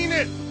because you mean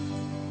it.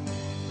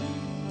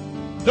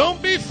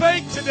 Don't be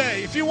fake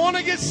today. If you want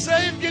to get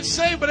saved, get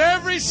saved. But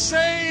every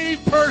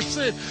saved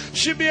person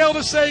should be able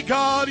to say,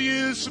 God,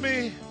 use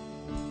me.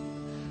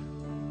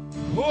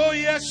 Oh,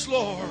 yes,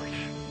 Lord.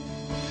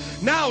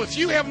 Now, if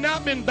you have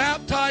not been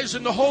baptized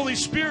in the Holy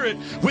Spirit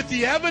with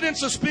the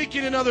evidence of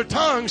speaking in other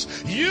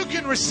tongues, you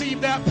can receive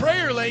that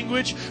prayer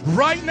language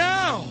right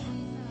now.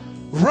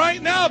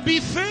 Right now, be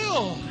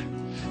filled.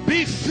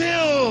 Be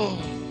filled.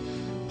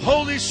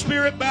 Holy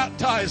Spirit,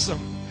 baptize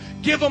them.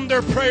 Give them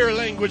their prayer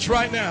language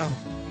right now.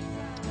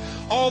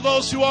 All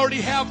those who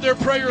already have their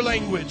prayer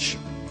language,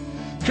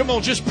 come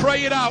on, just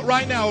pray it out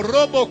right now.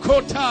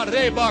 Robokota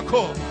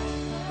rebako.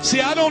 See,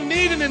 I don't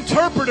need an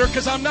interpreter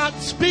because I'm not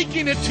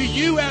speaking it to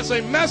you as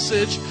a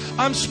message.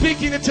 I'm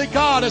speaking it to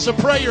God as a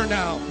prayer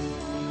now.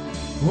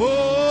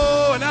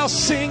 Whoa, and I'll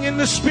sing in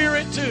the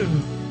Spirit too.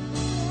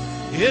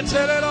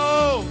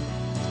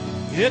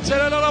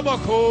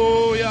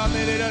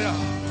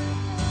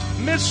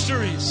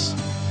 Mysteries,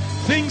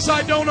 things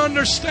I don't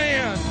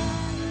understand.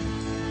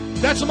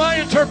 That's my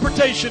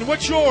interpretation.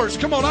 What's yours?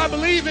 Come on, I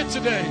believe it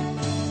today.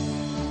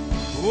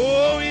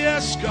 Oh,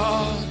 yes,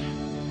 God.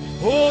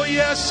 Oh,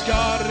 yes,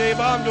 God.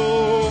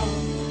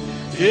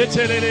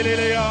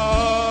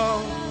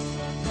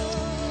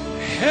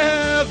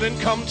 Heaven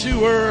come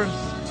to earth.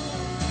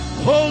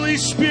 Holy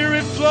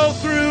Spirit flow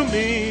through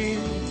me.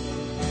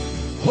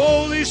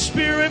 Holy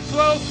Spirit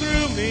flow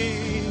through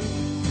me.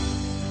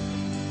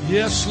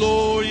 Yes,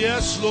 Lord.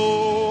 Yes,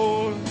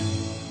 Lord.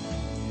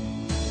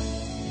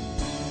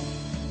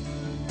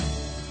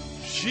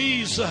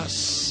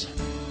 Jesus.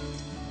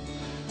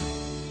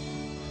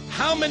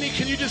 How many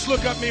can you just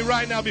look at me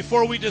right now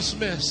before we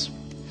dismiss?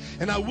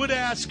 And I would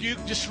ask you,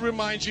 just to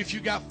remind you, if you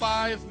got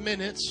 5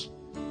 minutes,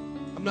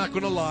 I'm not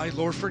going to lie,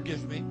 Lord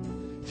forgive me.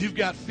 If you've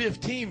got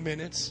 15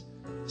 minutes,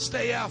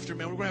 stay after,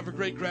 man. We're going to have a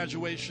great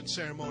graduation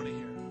ceremony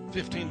here.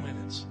 15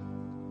 minutes.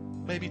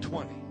 Maybe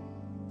 20.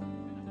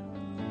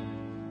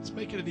 Let's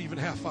make it an even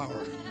half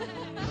hour.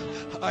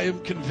 I am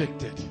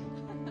convicted.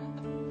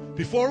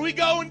 Before we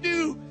go and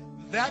do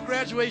that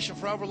graduation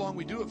for however long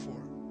we do it for,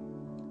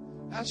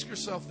 ask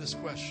yourself this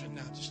question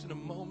now, just in a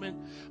moment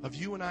of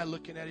you and I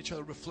looking at each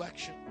other,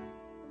 reflection.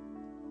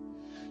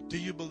 Do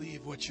you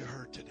believe what you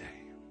heard today?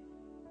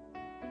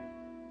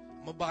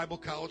 I'm a Bible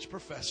college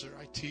professor.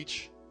 I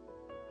teach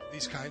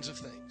these kinds of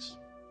things.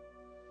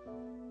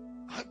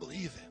 I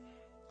believe it.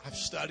 I've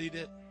studied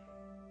it.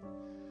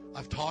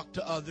 I've talked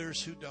to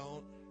others who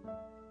don't.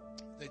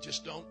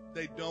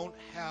 They don't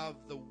have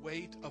the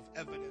weight of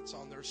evidence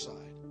on their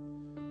side.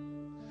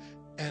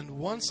 And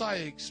once I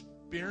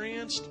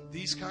experienced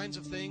these kinds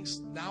of things,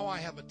 now I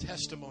have a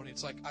testimony.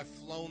 It's like I've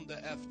flown the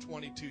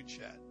F-22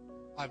 jet.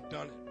 I've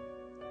done it.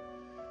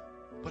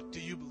 But do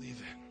you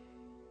believe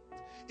it?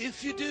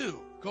 If you do,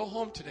 go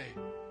home today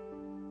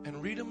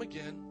and read them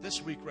again,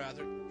 this week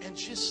rather, and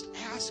just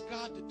ask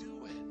God to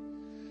do it.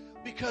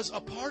 Because a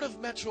part of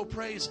Metro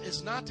Praise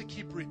is not to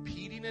keep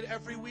repeating it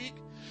every week,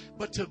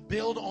 but to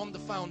build on the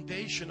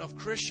foundation of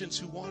Christians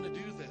who want to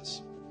do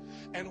this.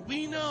 And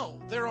we know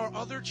there are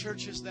other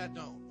churches that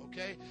don't,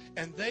 okay?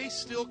 And they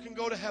still can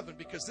go to heaven,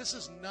 because this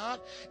is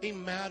not a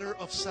matter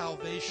of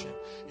salvation.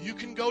 You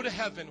can go to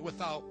heaven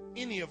without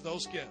any of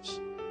those gifts,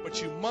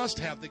 but you must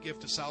have the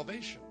gift of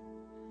salvation.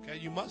 Okay,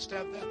 you must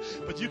have that.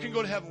 But you can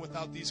go to heaven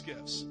without these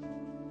gifts.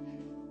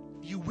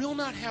 You will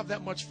not have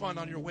that much fun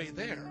on your way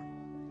there.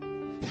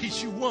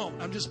 You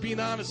won't. I'm just being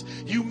honest.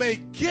 You may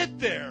get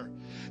there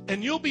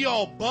and you'll be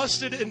all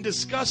busted and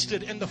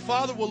disgusted, and the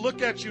Father will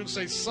look at you and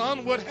say,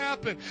 son, what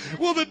happened?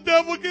 Well, the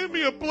devil gave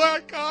me a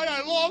black eye.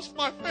 I lost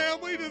my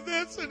family to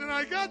this, and then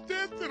I got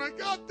this, and I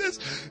got this.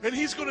 And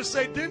he's going to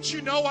say, didn't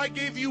you know I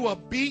gave you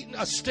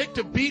a stick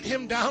to beat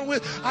him down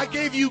with? I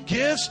gave you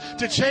gifts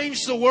to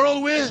change the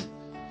world with.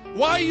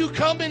 Why are you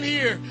coming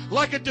here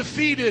like a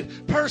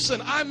defeated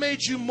person? I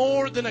made you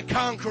more than a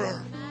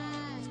conqueror.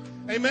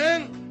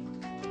 Amen?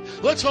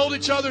 Let's hold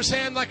each other's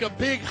hand like a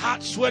big,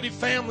 hot, sweaty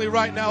family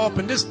right now up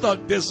in this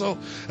thug dizzle.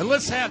 And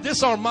let's have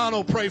this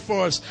Armando pray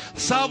for us.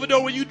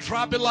 Salvador, will you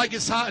drop it like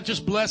it's hot and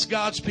just bless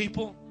God's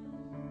people?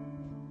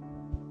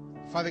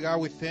 Father God,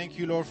 we thank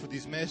you, Lord, for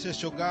this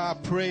message. Oh God, I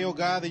pray, oh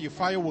God, that your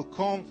fire will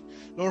come.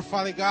 Lord,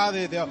 Father God,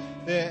 that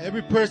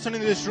every person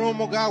in this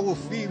room, oh God, will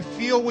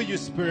feel with your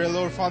spirit,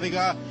 Lord, Father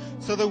God,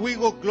 so that we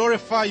will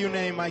glorify your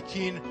name, my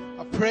King.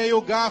 I pray,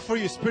 oh God, for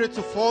your spirit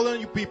to fall on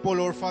your people,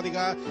 Lord, Father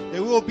God,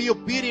 that we will be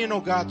obedient, oh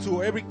God,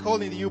 to every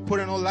calling that you put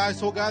in our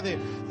lives, oh God, that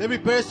every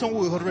person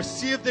will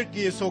receive their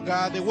gifts, oh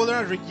God, they will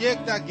not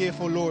reject that gift,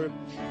 oh Lord.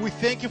 We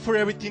thank you for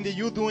everything that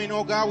you're doing,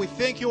 oh God. We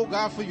thank you, oh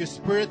God, for your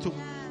spirit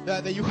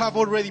that you have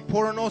already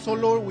poured on us, oh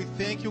Lord. We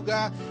thank you,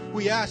 God.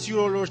 We ask you,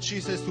 oh Lord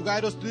Jesus, to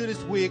guide us through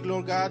this week,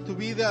 Lord God, to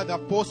be the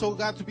apostle,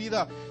 God, to be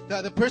the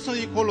person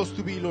that you call us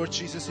to be, Lord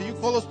Jesus. And you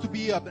call us to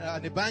be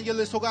an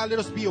evangelist, oh God. Let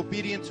us be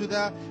obedient to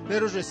that.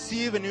 Let us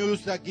receive and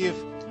use that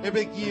gift.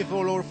 Every gift,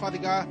 oh Lord, Father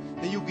God,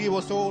 that you give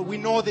us, oh, we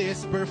know that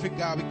it's perfect,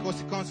 God, because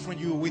it comes from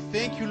you. We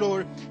thank you,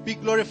 Lord. Be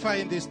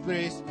glorified in this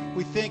place.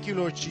 We thank you,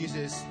 Lord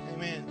Jesus.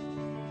 Amen.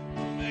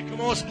 Hey,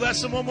 come on, let's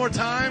bless him one more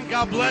time.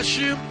 God bless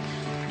you.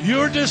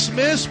 You're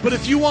dismissed, but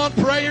if you want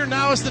prayer,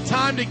 now is the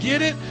time to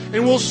get it.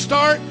 And we'll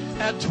start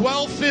at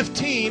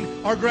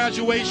 12:15, our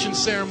graduation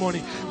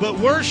ceremony. But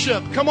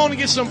worship, come on and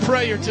get some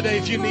prayer today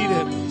if you need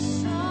it.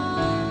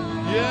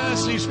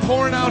 Yes, he's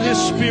pouring out his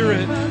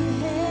spirit.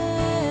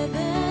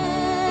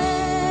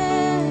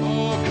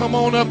 Oh, come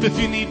on up if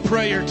you need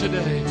prayer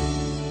today.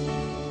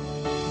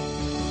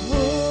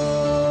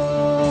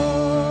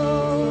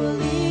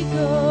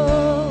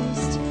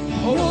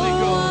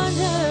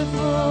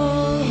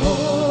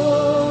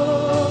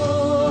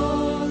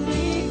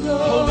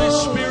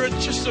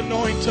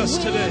 Anoint us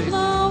today. Give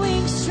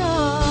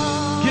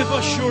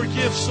us your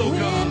gifts, oh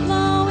God.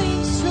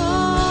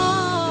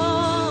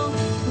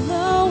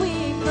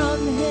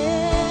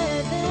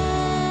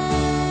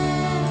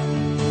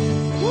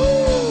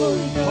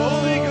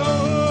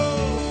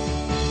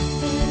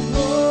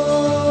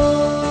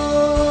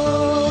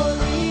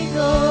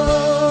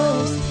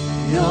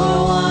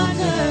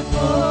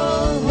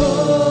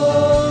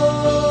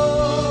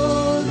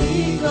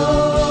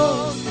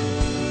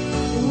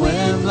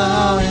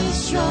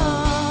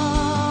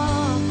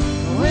 Strong,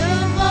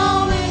 we're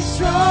blowing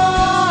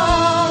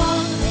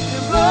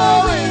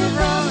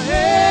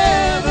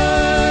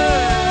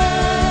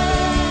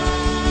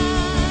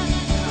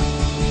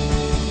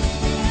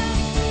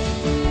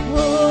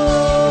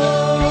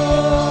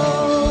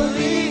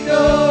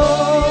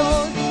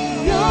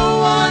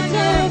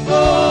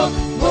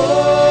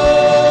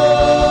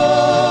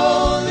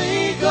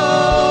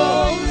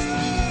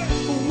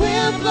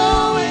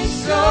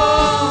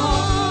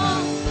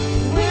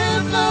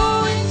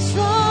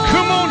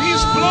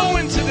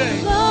today.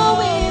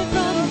 Flowing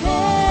from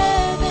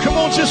heaven. Come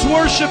on, just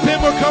worship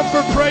Him or come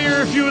for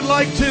prayer if you would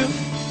like to.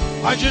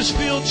 I just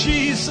feel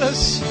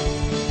Jesus.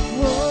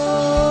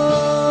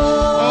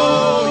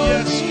 Oh,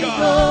 yes,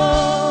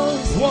 God.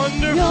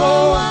 Wonderful.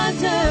 You're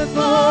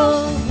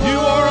wonderful. You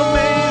are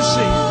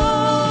amazing.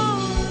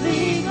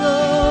 Holy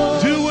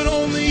Ghost. Do what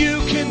only you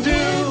can do.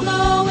 Wind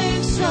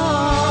blowing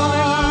strong.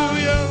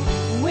 Hallelujah.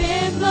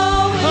 Wind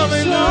blowing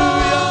Hallelujah.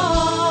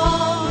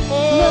 strong.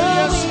 Oh,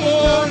 yes,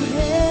 Lord.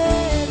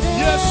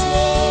 Yes,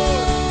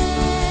 Lord.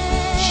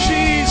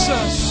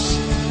 Jesus.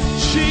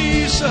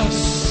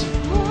 Jesus.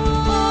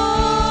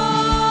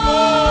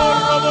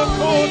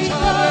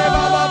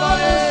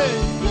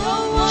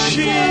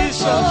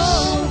 Jesus.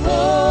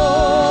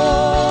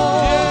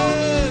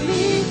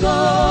 Holy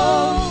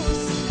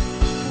Ghost.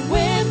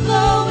 Wind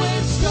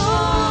blowing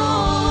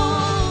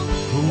strong.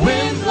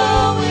 Wind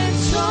blowing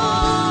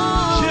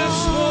strong. Yes,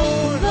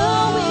 Lord.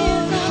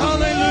 Blowing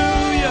from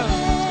Hallelujah.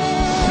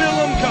 Fill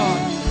them, God.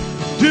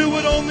 Do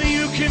what only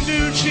you can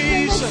do,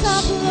 Jesus.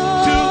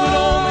 Do what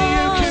only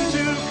you can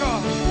do,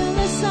 God. Fill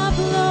us up,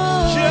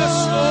 Lord. Yes,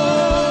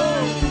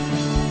 Lord.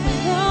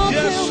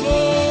 Yes,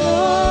 Lord.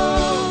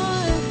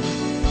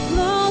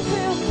 Lord,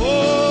 fill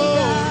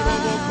me,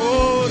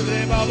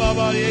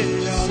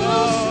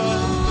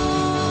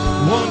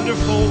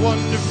 Wonderful,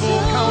 wonderful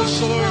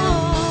Counselor.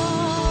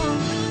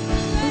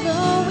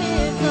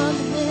 blowing from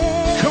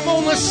heaven. Come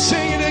on, let's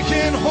sing it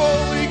again.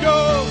 Holy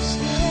Ghost,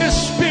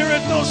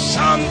 Espíritu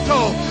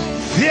Santo,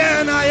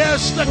 ven a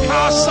esta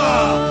casa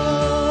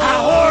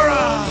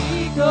ahora.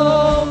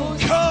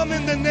 Come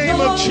in the name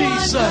of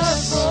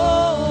Jesus.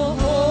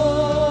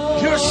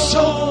 You're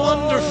so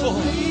wonderful.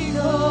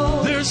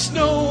 There's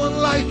no one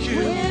like you.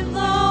 Wind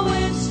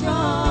blowing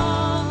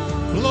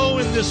strong. Blow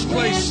in this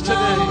place Wind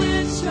today.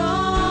 blowing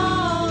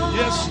strong.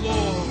 Yes,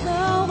 Lord.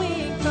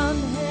 Blowing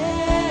from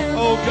heaven.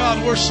 Oh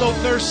God, we're so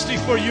thirsty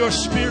for your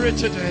Spirit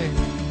today.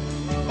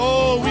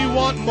 Oh, we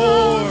want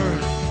more.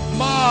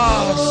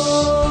 Más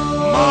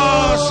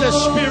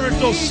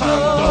Espíritu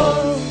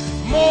Santo.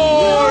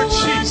 More,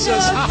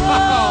 Jesus.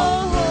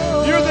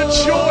 You're the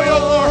joy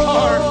of our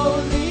heart.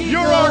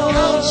 You're our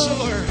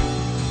counselor.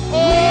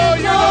 Oh,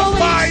 you're the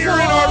fire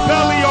in our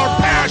belly, our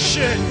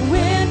passion.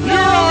 You're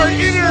our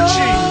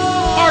energy,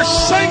 our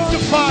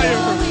sanctifier.